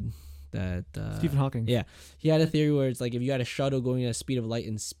crippled dude? That Stephen Hawking. Yeah, he had a theory where it's like if you had a shuttle going at a speed of light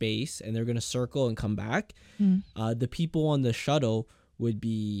in space and they're gonna circle and come back, the people on the shuttle would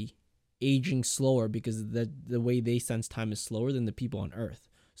be aging slower because the way they sense time is slower than the people on Earth.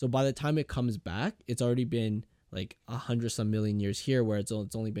 So by the time it comes back, it's already been like 100-some million years here, where it's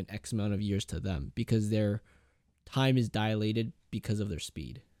only been X amount of years to them because their time is dilated because of their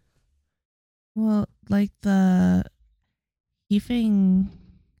speed. Well, like the Hefeli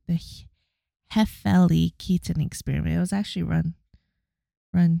Keaton experiment, it was actually run.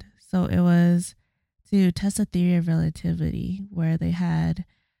 So it was to test a theory of relativity where they had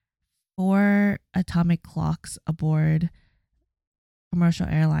 4 atomic clocks aboard commercial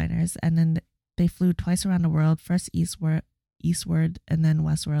airliners, and then they flew twice around the world, first eastward and then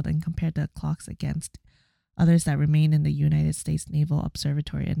westward, and compared the clocks against others that remained in the United States Naval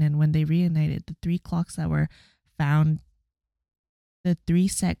Observatory. And then when they reunited, the 3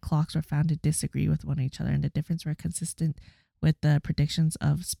 set clocks were found to disagree with one each other, and the difference were consistent with the predictions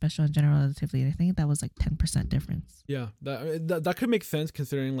of special and general relativity. And I think that was like 10% difference. Yeah, that could make sense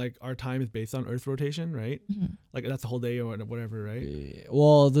considering like our time is based on Earth rotation, right? Mm-hmm. Like that's a whole day or whatever, right?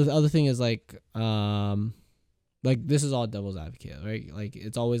 Well, the other thing is like this is all devil's advocate, right? Like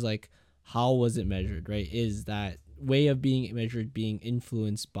it's always like, how was it measured, right? Is that way of being measured being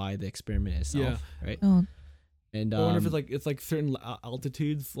influenced by the experiment itself, right? Oh, And I wonder if it's like certain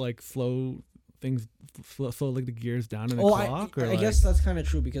altitudes like slow things, slow like the gears down in the clock. I guess that's kind of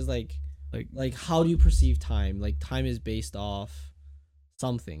true because like how do you perceive time? Like time is based off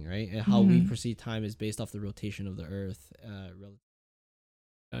something, right? And how we perceive time is based off the rotation of the Earth.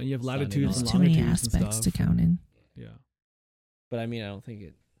 And you have latitudes and too many longitudes and aspects stuff. to count in. Yeah. But I mean, I don't think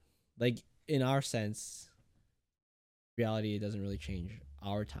it, like in our sense, reality doesn't really change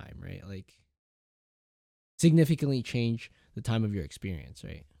our time, right? Like significantly change the time of your experience,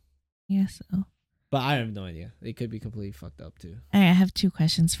 right? Yes. So. But I have no idea. It could be completely fucked up too. All right, I have 2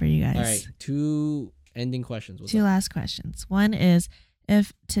 questions for you guys. All right, 2 ending questions. What's 2 up? last questions. One is,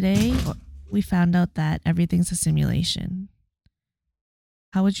 if today we found out that everything's a simulation,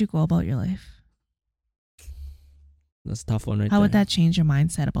 how would you go about your life? That's a tough one, right? How would that change your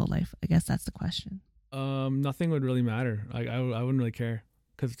mindset about life? I guess that's the question. Nothing would really matter. I wouldn't really care,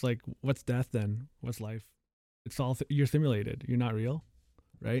 because it's like, what's death then? What's life? It's all you're simulated. You're not real,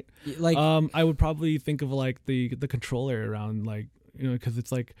 right? Like, I would probably think of like the controller around, like, you know, because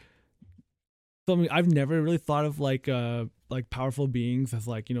it's like something I've never really thought of like powerful beings as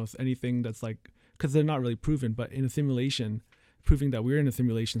like, you know, anything that's like, because they're not really proven, but in a simulation, proving that we're in a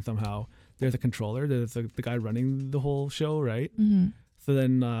simulation somehow, there's a controller, there's the guy running the whole show, right? Mm-hmm. So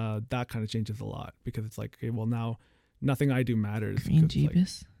then that kind of changes a lot, because it's like, okay, well, now nothing I do matters. Green 'cause, like,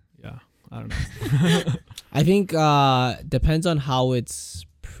 Jeebus. yeah, I don't know. I think depends on how it's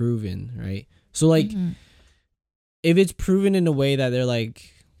proven, right? So like, if it's proven in a way that they're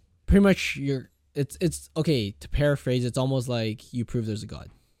like, pretty much it's okay, to paraphrase, it's almost like you prove there's a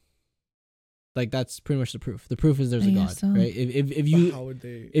God. Like that's pretty much the proof. The proof is there's a God, so. right? If you how would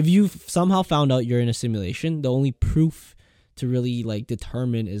they? if you somehow found out you're in a simulation, the only proof to really like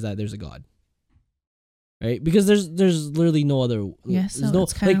determine is that there's a God, right? Because there's literally no other. Yeah, so there's no,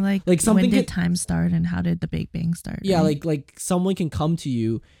 it's kind of like something when did can, time start and how did the Big Bang start? yeah, right? like someone can come to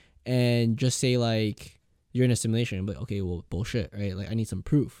you and just say like you're in a simulation, but okay, well, bullshit, right? Like I need some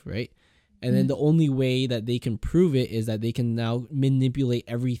proof, right? And then the only way that they can prove it is that they can now manipulate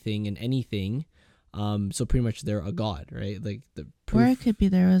everything and anything. So pretty much they're a god, right? Like the proof. Or it could be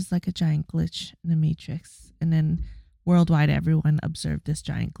there was like a giant glitch in the Matrix, and then worldwide everyone observed this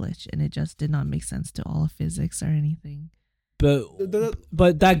giant glitch, and it just did not make sense to all of physics or anything. But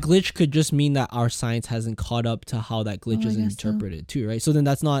that glitch could just mean that our science hasn't caught up to how that glitch is interpreted too, right? So then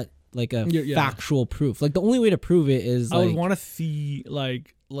that's not like a factual proof. Like the only way to prove it is I would want to see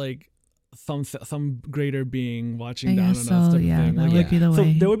like some greater being watching down on us. So, yeah, that would be the way.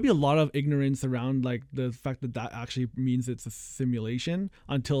 So there would be a lot of ignorance around like the fact that actually means it's a simulation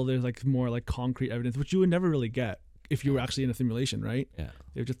until there's like more like concrete evidence, which you would never really get if you were actually in a simulation, right? Yeah,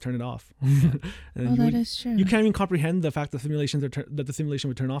 they would just turn it off. And that is true. You can't even comprehend the fact that that the simulation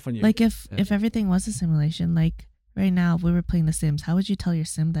would turn off on you. Like if everything was a simulation, like right now if we were playing The Sims, how would you tell your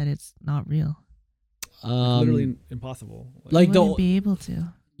sim that it's not real? Literally impossible. Like you wouldn't be able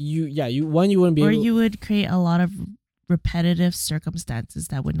to. You wouldn't be or able, you would create a lot of repetitive circumstances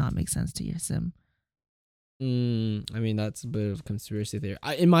that would not make sense to your sim. I mean, that's a bit of conspiracy theory.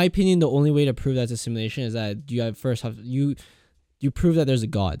 In my opinion, the only way to prove that's a simulation is that you prove that there's a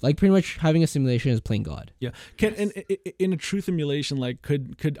God. Like pretty much having a simulation is playing God. Yeah. In a true simulation, like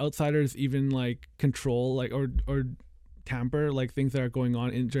could outsiders even like control like or tamper like things that are going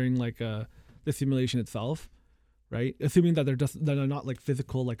on during like the simulation itself? Right, assuming that they're not like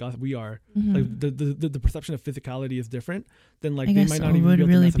physical like us, we are. Like the perception of physicality is different. Then like they might not even be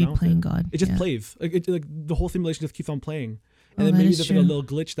able to be playing God. It just plays. Like the whole simulation just keeps on playing, and then maybe there's like a little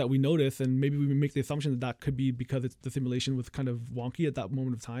glitch that we notice, and maybe we make the assumption that could be because the simulation was kind of wonky at that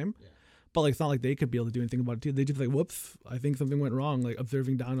moment of time. Yeah. But like it's not like they could be able to do anything about it too. They just like, whoops, I think something went wrong. Like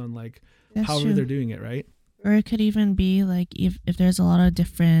observing down on like however they're doing it, right? Or it could even be like if there's a lot of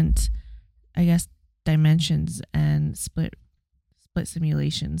different, I guess, dimensions and split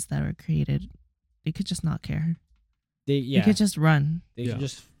simulations that are created, they could just not care. They could just run.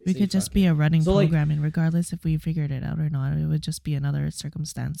 We could just be a running program, and regardless if we figured it out or not, it would just be another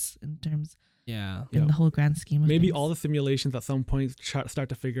circumstance in terms. In the whole grand scheme of maybe things. all the simulations at some point start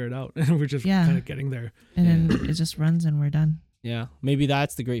to figure it out, and we're just kind of getting there. And then it just runs, and we're done. Yeah, maybe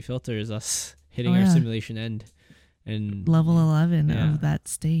that's the great filter, is us hitting our simulation end and level 11 of that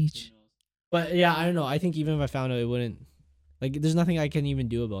stage. But yeah, I don't know. I think even if I found out, it wouldn't, like, there's nothing I can even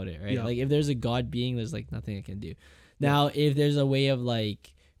do about it, right? Yeah. Like, if there's a God being, there's like nothing I can do. Now, if there's a way of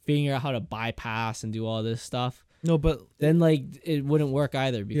like figuring out how to bypass and do all this stuff, No, but then like it wouldn't work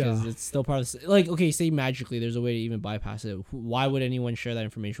either because Yeah. it's still part of the, like, okay, say magically there's a way to even bypass it. Why would anyone share that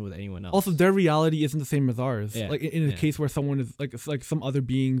information with anyone else? also their reality isn't the same as ours. Yeah. Like in a Yeah. case where someone is like it's like some other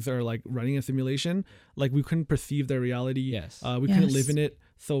beings are like running a simulation, like we couldn't perceive their reality. Yes. We couldn't Yes. live in it,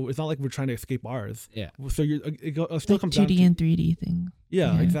 so it's not like we're trying to escape ours. Yeah. So it still Like comes down 2D to and 3D thing.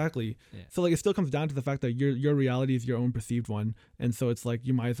 yeah, Yeah. exactly. Yeah. So like it still comes down to the fact that your reality is your own perceived one, and so it's like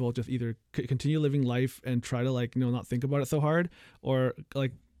you might as well just either continue living life and try to like not think about it so hard, or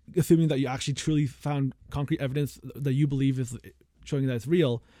like assuming that you actually truly found concrete evidence that you believe is showing that it's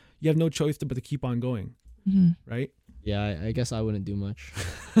real. You have no choice but to keep on going, right? Yeah, I guess I wouldn't do much.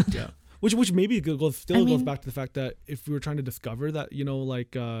 Yeah. Which maybe goes mean- back to the fact that if we were trying to discover that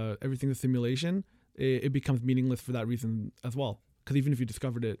like everything's a simulation, it becomes meaningless for that reason as well. Because even if you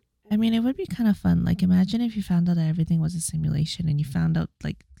discovered it, I mean, it would be kind of fun. Like, imagine if you found out that everything was a simulation and you found out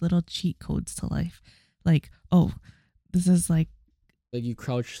like little cheat codes to life. Like, oh, this is like Like you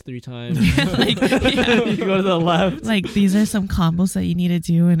crouch 3 times. Like, yeah. You go to the left. like these are some combos that you need to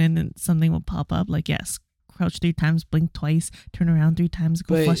do, and then something will pop up. Like, yes, crouch 3 times, blink twice, turn around 3 times,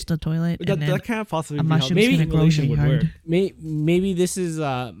 go But flush the toilet, that, and then that can't possibly a be how mushroom's the maybe gonna grow in simulation your would work. yard. Maybe this is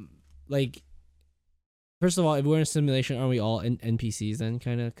like, first of all, if we're in a simulation, aren't we all NPCs then,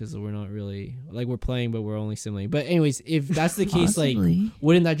 kind of? Because we're not really like we're playing, but we're only simulating. But anyways, if that's the case, like, Possibly.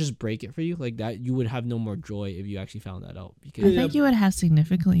 wouldn't that just break it for you? Like that, you would have no more joy if you actually found that out. I Because think you would have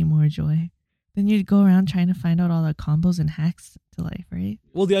significantly more joy. Then you'd go around trying to find out all the combos and hacks to life, right?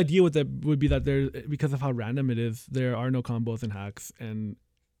 Well, the idea would be that there, because of how random it is, there are no combos and hacks, and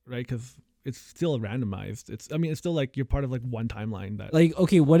right, because it's still randomized. It's still like you're part of like one timeline that like,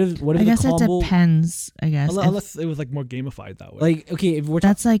 okay, what if I the guess combo? it depends. I guess unless it was like more gamified that way. Like, okay, if we're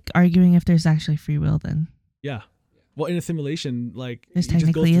that's like arguing if there's actually free will. Then yeah. Well, in a simulation, like there's it just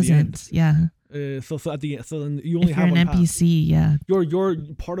goes technically to the end. isn't. Yeah, So at the end, so then you only if you're have an one path. NPC, yeah, You're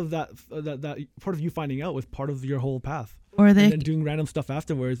part of that part of you finding out was part of your whole path, or and they then doing random stuff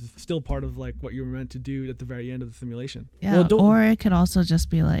afterwards is still part of like what you were meant to do at the very end of the simulation. yeah, Well, don't- or it could also just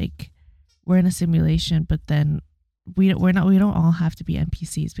be like we're in a simulation, but then we don't all have to be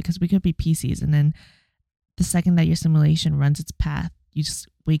NPCs because we could be PCs, and then the second that your simulation runs its path, you just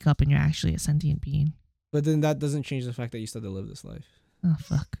wake up and you're actually a sentient being. But then that doesn't change the fact that you still have to live this life. Oh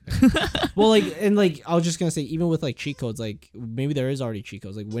fuck. Well, like, and like, I was just gonna say, even with like cheat codes, like maybe there is already cheat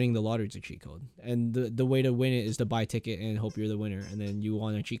codes. Like winning the lottery is a cheat code, and the way to win it is to buy a ticket and hope you're the winner, and then you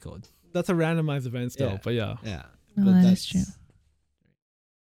want a cheat code. That's a randomized event still, Yeah. but yeah. Yeah, No, but that is true.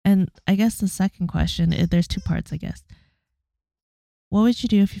 And I guess the second question, there's 2 parts, I guess. What would you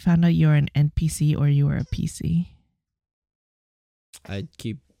do if you found out you were an NPC or you were a PC? I'd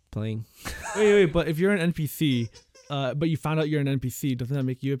keep playing. Wait, but if you're an NPC, but you found out you're an NPC, doesn't that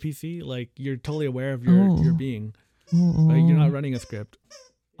make you a PC? Like you're totally aware of your being. Oh, Right? You're not running a script,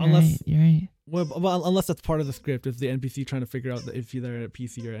 You're right. well, unless that's part of the script. Is the NPC trying to figure out that if you're a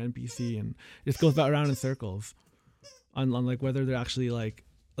PC or an NPC, and it just goes back around in circles, on like whether they're actually like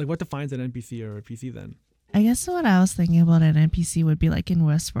what defines an NPC or a PC then? I guess what I was thinking about an NPC would be like in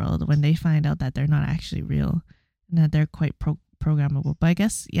Westworld when they find out that they're not actually real and that they're quite programmable. But I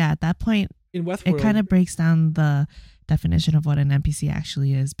guess, yeah, at that point, In Westworld, it kind of breaks down the definition of what an NPC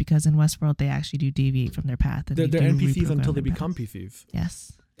actually is, because in Westworld they actually do deviate from their path. And they're they do NPCs until reprogram they their become path. PCs.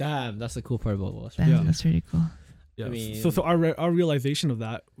 Yes, Damn, that's the cool part about us. Damn, that's really cool. Yeah. I mean- so our realization of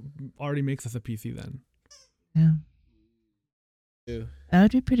that already makes us a PC then. Yeah. Too. That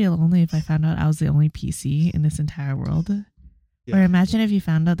would be pretty lonely if I found out I was the only PC in this entire world. Yeah. Or imagine if you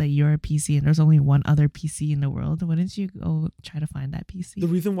found out that you're a PC and there's only one other PC in the world. Wouldn't you go try to find that PC? The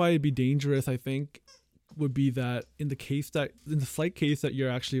reason why it'd be dangerous, I think, would be that in the slight case that you're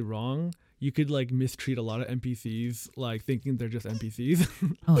actually wrong, you could like mistreat a lot of NPCs, like thinking they're just NPCs,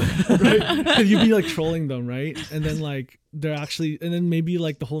 Oh, yeah. right? Because you'd be like trolling them, right? And then like they're actually, and then maybe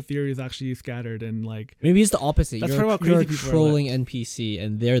like the whole theory is actually scattered and like Maybe it's the opposite. That's you're probably how you're crazy people are, trolling NPC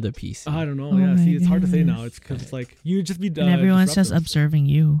and they're the PC. I don't know. Oh Yeah, my see, it's hard to say now. goodness. It's because it's like you just be And everyone's just disruptive. observing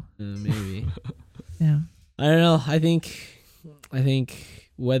you. Maybe. Yeah. I don't know. I think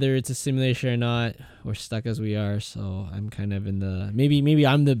whether it's a simulation or not, we're stuck as we are. So I'm kind of in the maybe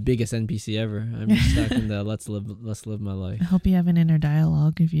I'm the biggest NPC ever. I'm just stuck in the let's live my life. I hope you have an inner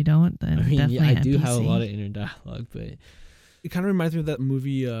dialogue. If you don't, then I mean, definitely yeah, I NPC. do have a lot of inner dialogue, but It kind of reminds me of that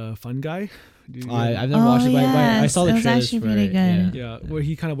movie Fun Guy. I've never watched it. But I saw the yes, it was trailers actually for pretty it. good. Yeah. Yeah, where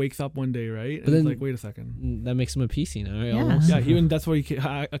he kind of wakes up one day, right? But And he's then- like, wait a second. That makes him a PC now, right? Yeah. Almost. Yeah, and that's what he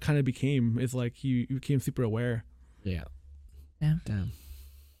kind of became. Is like he became super aware. Yeah. Yeah. Damn.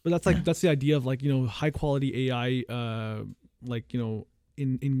 But that's like that's the idea of like high quality AI,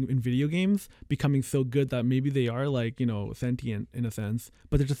 in video games becoming so good that maybe they are like, sentient in a sense,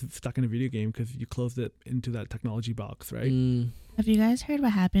 but they're just stuck in a video game because you closed it into that technology box, right? Have you guys heard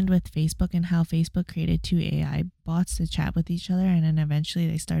what happened with Facebook and how Facebook created 2 AI bots to chat with each other, and then eventually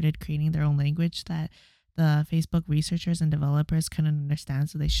they started creating their own language that the Facebook researchers and developers couldn't understand,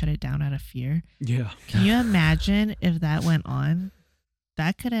 so they shut it down out of fear? Yeah. Can you imagine if that went on?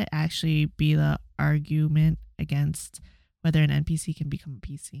 That could actually be the argument against whether an NPC can become a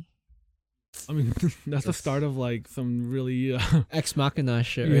PC. I mean, that's the start of like some really Ex Machina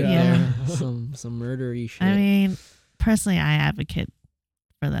shit, right? Yeah. There. some murdery shit. I mean, personally, I advocate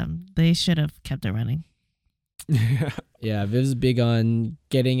for them. They should have kept it running. Yeah, Viv's big on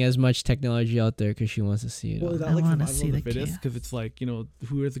getting as much technology out there because she wants to see it. Well, all. is that like survival see of the the fittest? chaos. Because it's like,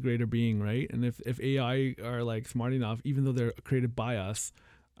 who is the greater being, right? And if AI are like smart enough, even though they're created by us,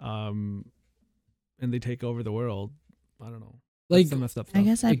 and they take over the world, I don't know. Like, some messed up I stuff.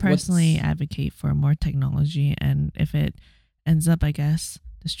 guess I Like, personally what's- advocate for more technology, and if it ends up, I guess,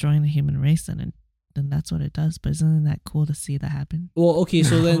 destroying the human race, then that's what it does. But isn't that cool to see that happen? Well, okay,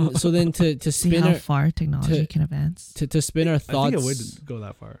 so then to See spin how our far technology can advance. to spin our I thoughts. think it would go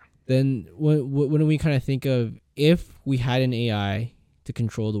that far. Then when we kind of think of if we had an AI to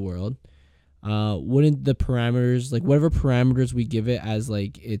control the world, wouldn't the parameters, like whatever parameters we give it as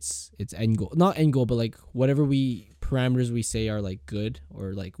like its end goal, not end goal, but like whatever parameters we say are like good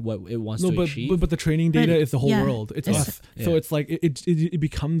or like what it wants to achieve. But the training data is the whole yeah, world. It's it's- us. So yeah. it's like it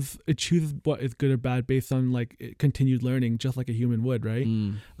becomes, it chooses what is good or bad based on like continued learning, just like a human would, right?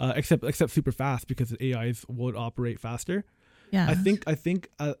 Except super fast, because AIs would operate faster. Yeah. I think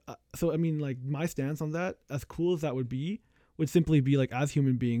so. I mean, like, my stance on that, as cool as that would simply be like, as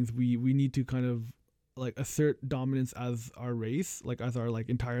human beings, we need to kind of like assert dominance as our race, like as our like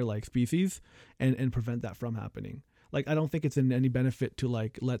entire like species, and prevent that from happening. Like, I don't think it's in any benefit to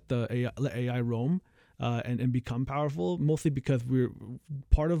like let AI roam and become powerful, mostly because we're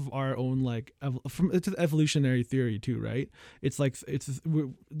part of our own like it's an evolutionary theory too, right? It's like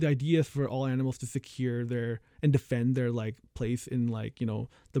the idea is for all animals to secure their and defend their like place in like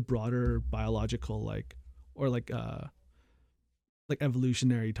the broader biological like or like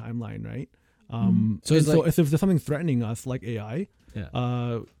evolutionary timeline, right? So if there's something threatening us like AI,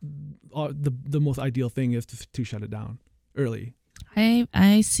 the most ideal thing is to shut it down early.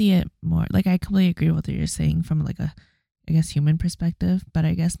 I see it more like, I completely agree with what you're saying from like a, I guess, human perspective, but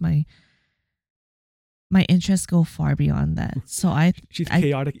I guess my interests go far beyond that. So She's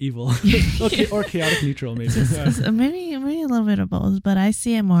chaotic evil. Okay, or chaotic neutral, maybe. maybe a little bit of both, but I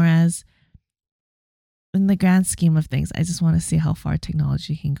see it more as, in the grand scheme of things, I just want to see how far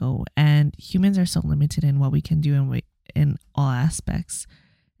technology can go, and humans are so limited in what we can do in all aspects.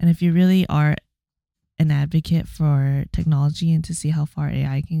 And if you really are an advocate for technology and to see how far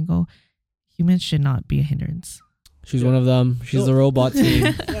AI can go, humans should not be a hindrance. She's one of them. She's the robot team.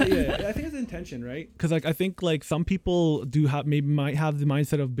 Yeah. I think it's intention, right? Because like I think like some people might have the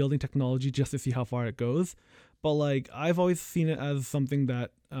mindset of building technology just to see how far it goes, but like I've always seen it as something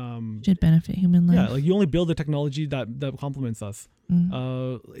that should benefit human life. Yeah, like you only build the technology that complements us.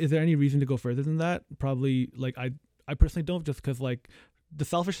 Mm. Is there any reason to go further than that? Probably. Like I personally don't, just because like the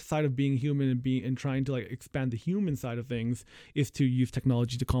selfish side of being human and trying to like expand the human side of things is to use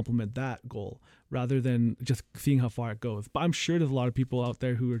technology to complement that goal rather than just seeing how far it goes. But I'm sure there's a lot of people out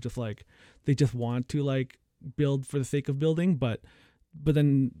there who are just like, they just want to like build for the sake of building, but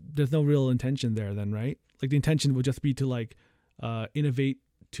then there's no real intention there then, right? Like the intention would just be to like innovate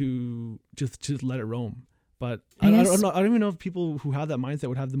to just let it roam. But I don't even know if people who have that mindset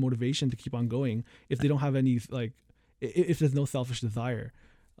would have the motivation to keep on going if they don't have any like, if there's no selfish desire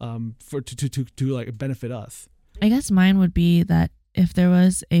to like benefit us. I guess mine would be that if there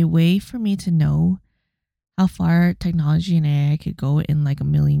was a way for me to know how far technology and AI could go in like a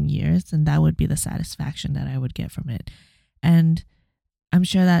million years, then that would be the satisfaction that I would get from it. And I'm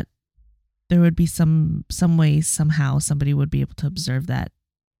sure that there would be some way, somehow, somebody would be able to observe that,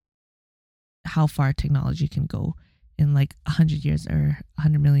 how far technology can go in like 100 years or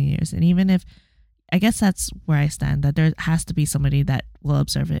 100 million years. And even if, I guess that's where I stand, that there has to be somebody that will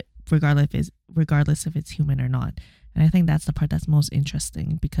observe it regardless if it's human or not. And I think that's the part that's most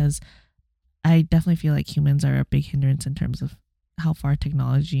interesting, because I definitely feel like humans are a big hindrance in terms of how far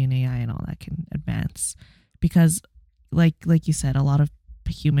technology and AI and all that can advance. Because like you said, a lot of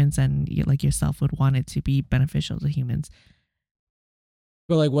humans and like yourself would want it to be beneficial to humans.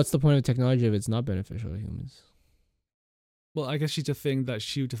 But like, what's the point of technology if it's not beneficial to humans? Well, I guess she's just saying that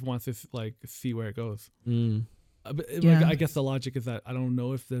she just wants to like see where it goes. Mm. But Yeah. like, I guess the logic is that I don't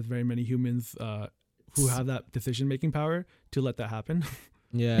know if there's very many humans who have that decision making power to let that happen.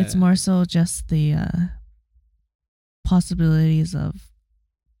 Yeah. It's more so just the possibilities of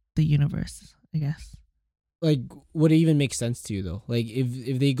the universe, I guess. Like, would it even make sense to you though? Like,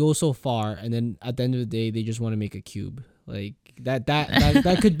 if they go so far and then at the end of the day they just want to make a cube, like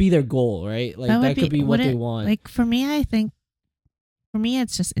that could be their goal, right? Like that could be what they want. Like for me,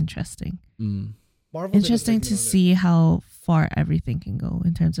 it's just interesting. Marvel Interesting to see how far everything can go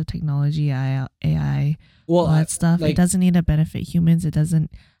in terms of technology, AI, all that stuff. Like, it doesn't need to benefit humans. It doesn't,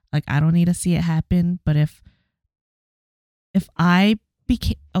 like, I don't need to see it happen. But if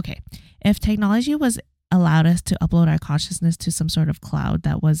technology was allowed us to upload our consciousness to some sort of cloud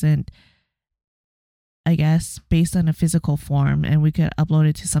that wasn't, I guess, based on a physical form, and we could upload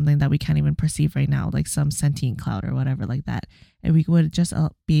it to something that we can't even perceive right now, like some sentient cloud or whatever like that, and we would just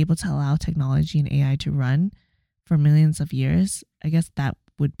be able to allow technology and AI to run for millions of years, I guess that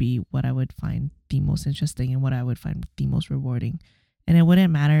would be what I would find the most interesting and what I would find the most rewarding. And it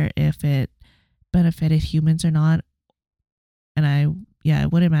wouldn't matter if it benefited humans or not. And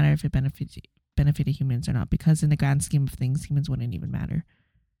it wouldn't matter if it benefited humans or not, because in the grand scheme of things, humans wouldn't even matter.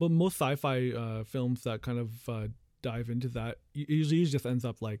 But most sci-fi films that kind of dive into that usually just ends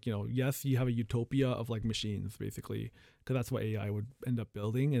up like, yes, you have a utopia of like machines basically, because that's what AI would end up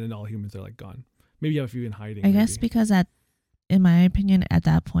building, and then all humans are like gone. Maybe you have a few in hiding. I guess because in my opinion, at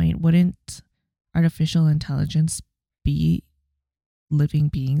that point, wouldn't artificial intelligence be living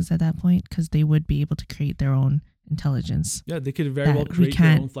beings at that point? Because they would be able to create their own intelligence. Yeah, they could very well create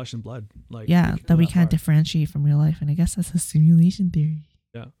their own flesh and blood. Like, yeah, that we can't differentiate from real life. And I guess that's a simulation theory.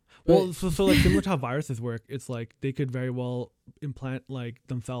 Yeah. Well, so like similar to how viruses work, it's like they could very well implant like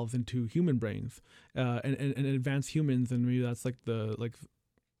themselves into human brains, and advance humans, and maybe that's like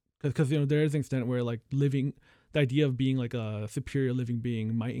because there is an extent where like the idea of being like a superior living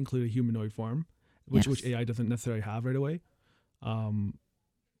being might include a humanoid form, which AI doesn't necessarily have right away.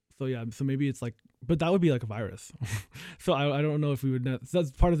 So maybe it's like, but that would be like a virus. So I don't know if we would. So that's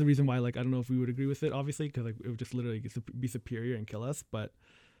part of the reason why like I don't know if we would agree with it, obviously, because like it would just literally be superior and kill us. But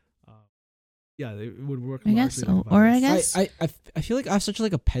it would work. I guess so. Or I guess I feel like I have such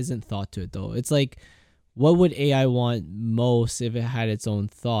like a peasant thought to it though. It's like, what would AI want most if it had its own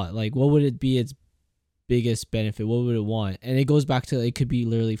thought? Like, what would it be its biggest benefit? What would it want? And it goes back to, it could be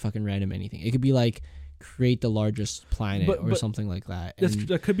literally fucking random anything. It could be like create the largest planet or something like that.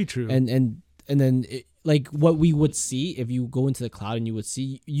 That could be true. And then like what we would see if you go into the cloud, and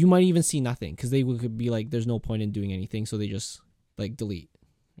you might even see nothing, because they could be like, there's no point in doing anything, so they just like delete,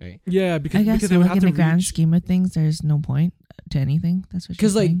 right? Yeah, because I guess they would have in to the grand scheme of things, there's no point to anything. That's what you're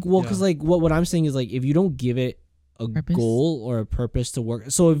saying. Because what I'm saying is, like, if you don't give it a goal or a purpose to work,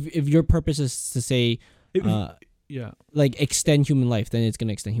 so if your purpose is to say like extend human life, then it's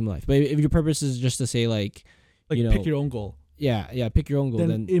gonna extend human life. But if your purpose is just to say like pick your own goal, pick your own goal,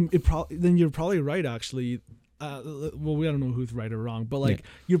 then you're probably right, actually. Well, we don't know who's right or wrong, but like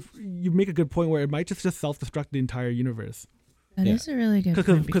you make a good point where it might just self-destruct the entire universe. That is a really good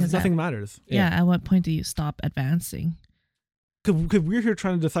point, because nothing matters. At what point do you stop advancing? Because we're here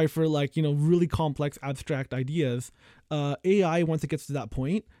trying to decipher like really complex abstract ideas. AI, once it gets to that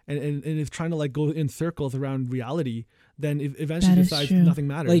point and is trying to like go in circles around reality, then it eventually decides nothing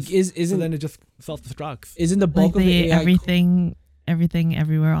matters. Like so then it just self-destructs. Isn't the bulk like of the AI everything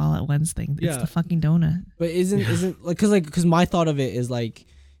everywhere all at once thing? It's the fucking donut. But isn't like because my thought of it is like,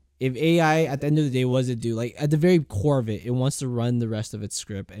 if AI at the end of the day was to do, like, at the very core of it, it wants to run the rest of its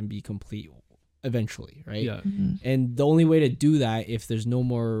script and be complete eventually, right? Yeah. Mm-hmm. And the only way to do that, if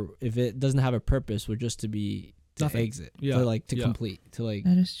it doesn't have a purpose, would just to be to nothing. Exit, to complete, to like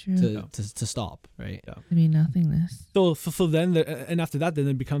that is true. To stop, right? Yeah. To be nothingness. So then and after that, then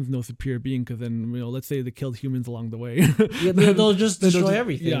it becomes no superior being, because then let's say they killed humans along the way. They'll just destroy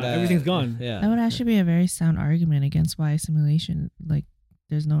everything. Yeah, everything's gone. Yeah, that would actually be a very sound argument against why simulation, like,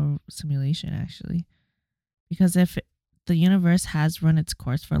 there's no simulation actually, because if the universe has run its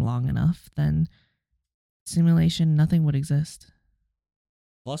course for long enough, then simulation, nothing would exist.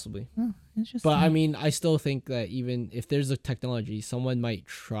 Possibly. Oh, interesting. But I mean, I still think that even if there's a technology, someone might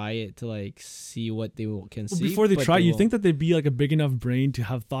try it to like see what they can see. Before they try, you think that they'd be like a big enough brain to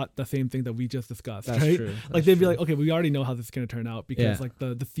have thought the same thing that we just discussed. That's right? true. Like they'd be like, okay, we already know how this is gonna turn out, because like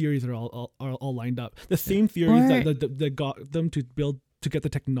the theories are all lined up. The same theories that got them to get the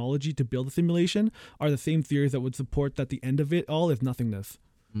technology to build a simulation are the same theories that would support that the end of it all is nothingness.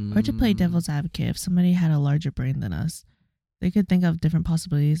 Or to play devil's advocate, if somebody had a larger brain than us, they could think of different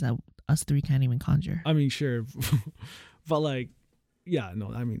possibilities that us three can't even conjure. I mean, sure. But like, yeah,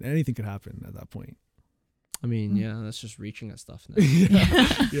 no, I mean, anything could happen at that point. I mean, yeah, that's just reaching at stuff now.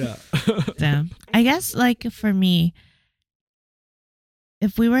 Yeah. Damn. I guess like for me,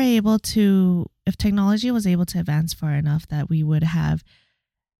 if technology was able to advance far enough that we would have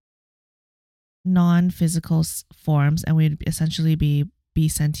non-physical forms and we'd essentially be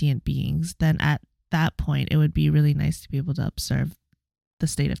sentient beings, then at that point it would be really nice to be able to observe the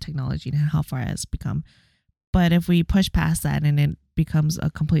state of technology and how far it has become. But if we push past that and it becomes a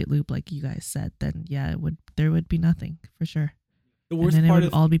complete loop, like you guys said, then yeah, there would be nothing for sure. The worst and then part it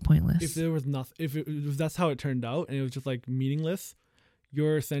would all be pointless. If there was nothing, if that's how it turned out, and it was just like meaningless,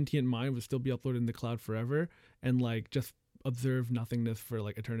 your sentient mind would still be uploaded in the cloud forever, and like just observe nothingness for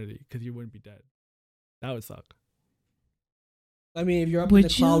like eternity because you wouldn't be dead. That would suck. I mean, if you're up in the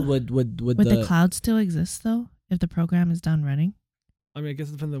cloud, would the cloud still exist though if the program is done running? I mean, I guess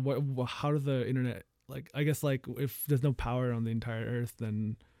it depends on how does the internet. Like, I guess, like, if there's no power on the entire Earth,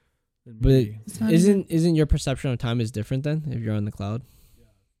 then maybe. But isn't your perception of time is different then if you're on the cloud? Yeah,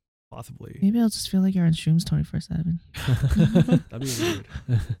 possibly. Maybe I'll just feel like you're on shrooms 24/7. That'd be weird.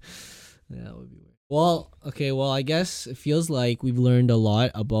 Yeah, that would be weird. Well, okay. Well, I guess it feels like we've learned a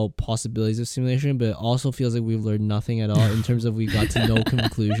lot about possibilities of simulation, but it also feels like we've learned nothing at all in terms of we got to no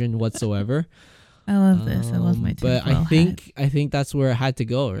conclusion whatsoever. I love this. I love my But I think that's where it had to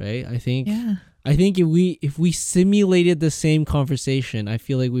go, right? I think if we simulated the same conversation, I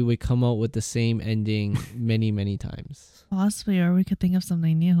feel like we would come out with the same ending many times. Possibly, or we could think of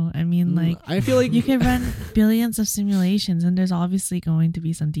something new. I mean, like, I feel like you could run billions of simulations, and there's obviously going to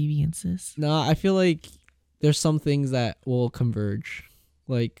be some deviances. No, I feel like there's some things that will converge,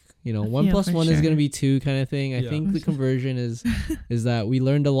 like 1 + 1 is gonna be 2 kind of thing. I think the conversion is that we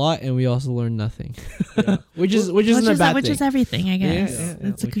learned a lot and we also learned nothing, which isn't a bad thing. Which is everything, I guess. Yeah.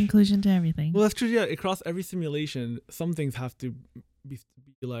 It's a conclusion to everything. Well, that's true. Yeah, across every simulation, some things have to be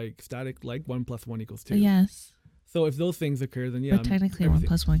like static, like 1 + 1 = 2. Yes. So if those things occur, then yeah. But technically, 1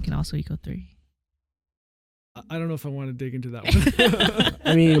 + 1 can also equal 3. I don't know if I want to dig into that one.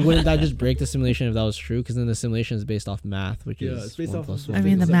 I mean, wouldn't that just break the simulation if that was true? Because then the simulation is based off math, which is it's based 1 off + 1. I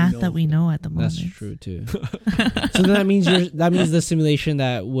mean, the math that we know at the moment. That's true too. So then that means the simulation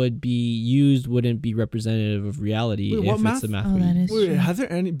that would be used wouldn't be representative of reality. Wait, if it's the math. that is true. Has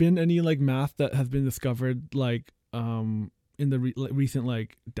there been any like math that has been discovered like in the recent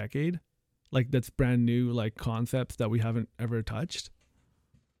like decade, like that's brand new like concepts that we haven't ever touched?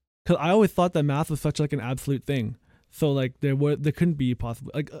 Because I always thought that math was such like an absolute thing, so like there couldn't be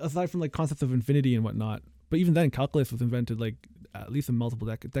possible, like aside from like concepts of infinity and whatnot. But even then, calculus was invented like at least multiple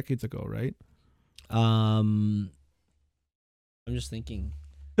decades ago, right? I'm just thinking.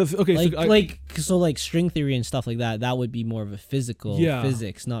 Okay, so like string theory and stuff like that would be more of a physical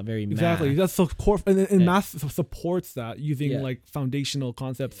physics, not very math. Exactly. That's so core, and math supports that using like foundational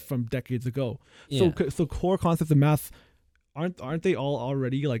concepts from decades ago. Yeah. So core concepts of math. Aren't they all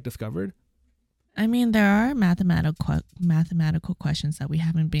already like discovered? I mean, there are mathematical questions that we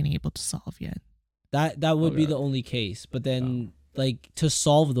haven't been able to solve yet. That would be the only case. But then, like, to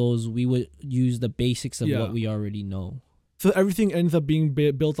solve those, we would use the basics of what we already know. So everything ends up being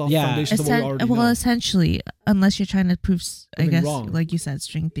built off foundations of what we already know. Well, essentially, unless you're trying to prove, I guess, wrong. Like you said,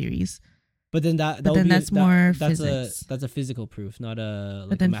 string theories. But then that's physics. That's a physical proof, not a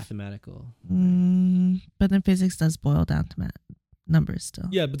mathematical. But then physics does boil down to numbers still.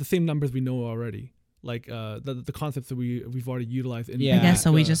 Yeah, but the same numbers we know already, like the concepts that we've already utilized. I guess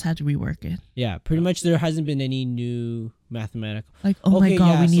so. We just had to rework it. Yeah, pretty much. There hasn't been any new mathematical. Like, my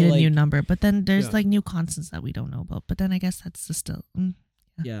God, we need a new number. But then there's like new constants that we don't know about. But then I guess that's just still.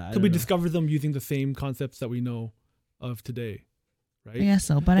 So we discovered them using the same concepts that we know of today. Right? I guess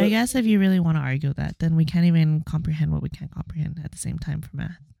so. But I guess if you really want to argue that, then we can't even comprehend what we can't comprehend at the same time for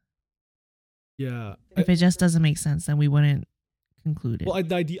math. Yeah. If it just doesn't make sense, then we wouldn't conclude it. Well,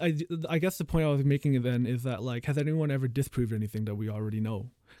 I guess the point I was making then is that, like, has anyone ever disproved anything that we already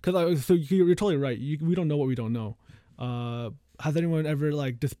know? Because so you're totally right. We don't know what we don't know. Has anyone ever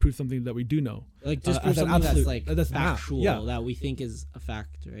like disproved something that we do know? Like disprove something that's like that's factual, that we think is a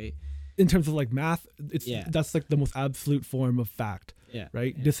fact, right? In terms of like math, that's like the most absolute form of fact. Yeah.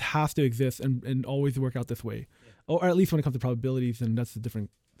 Right? Yeah. This has to exist and always work out this way. Yeah. Or at least when it comes to probabilities, then that's a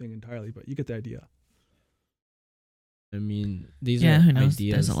different thing entirely. But you get the idea. I mean, these are who knows?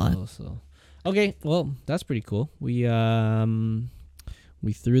 ideas. There's a lot. Though, so. Okay, well, that's pretty cool. We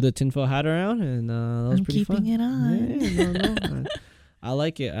threw the tinfoil hat around, and that was pretty fun. I'm keeping it on. Yeah, no. I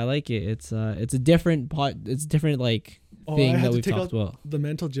like it. It's a different pot. It's different thing that we've talked about. The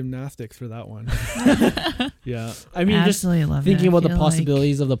mental gymnastics for that one. Yeah, I mean, just thinking about the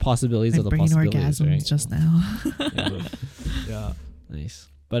possibilities of the possibilities of the possibilities. Orgasms right? just now. Yeah, nice.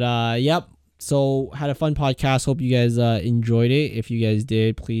 But yep. So had a fun podcast. Hope you guys enjoyed it. If you guys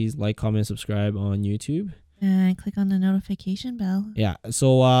did, please like, comment, subscribe on YouTube. And click on the notification bell. Yeah.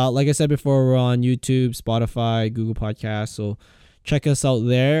 So like I said before, we're on YouTube, Spotify, Google Podcasts. So check us out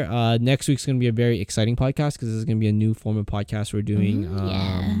there. Next week's going to be a very exciting podcast because this is going to be a new form of podcast we're doing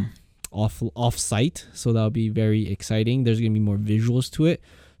off site. So that'll be very exciting. There's going to be more visuals to it.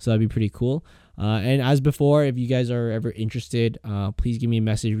 So that'd be pretty cool. And as before, if you guys are ever interested, please give me a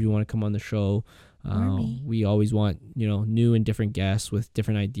message if you want to come on the show. We always want, new and different guests with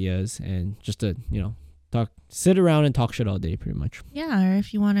different ideas and just to, sit around and talk shit all day pretty much. Yeah, or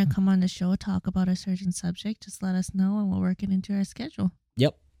if you want to come on the show, talk about a certain subject, just let us know and we'll work it into our schedule.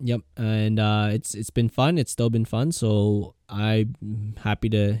 Yep. And it's been fun. It's still been fun. So I'm happy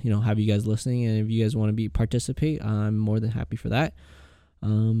to, have you guys listening. And if you guys want to participate, I'm more than happy for that.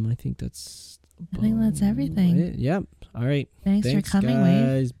 I think that's everything. Yep. All right. Thanks for coming,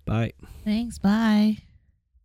 guys. Wade. Bye. Thanks. Bye.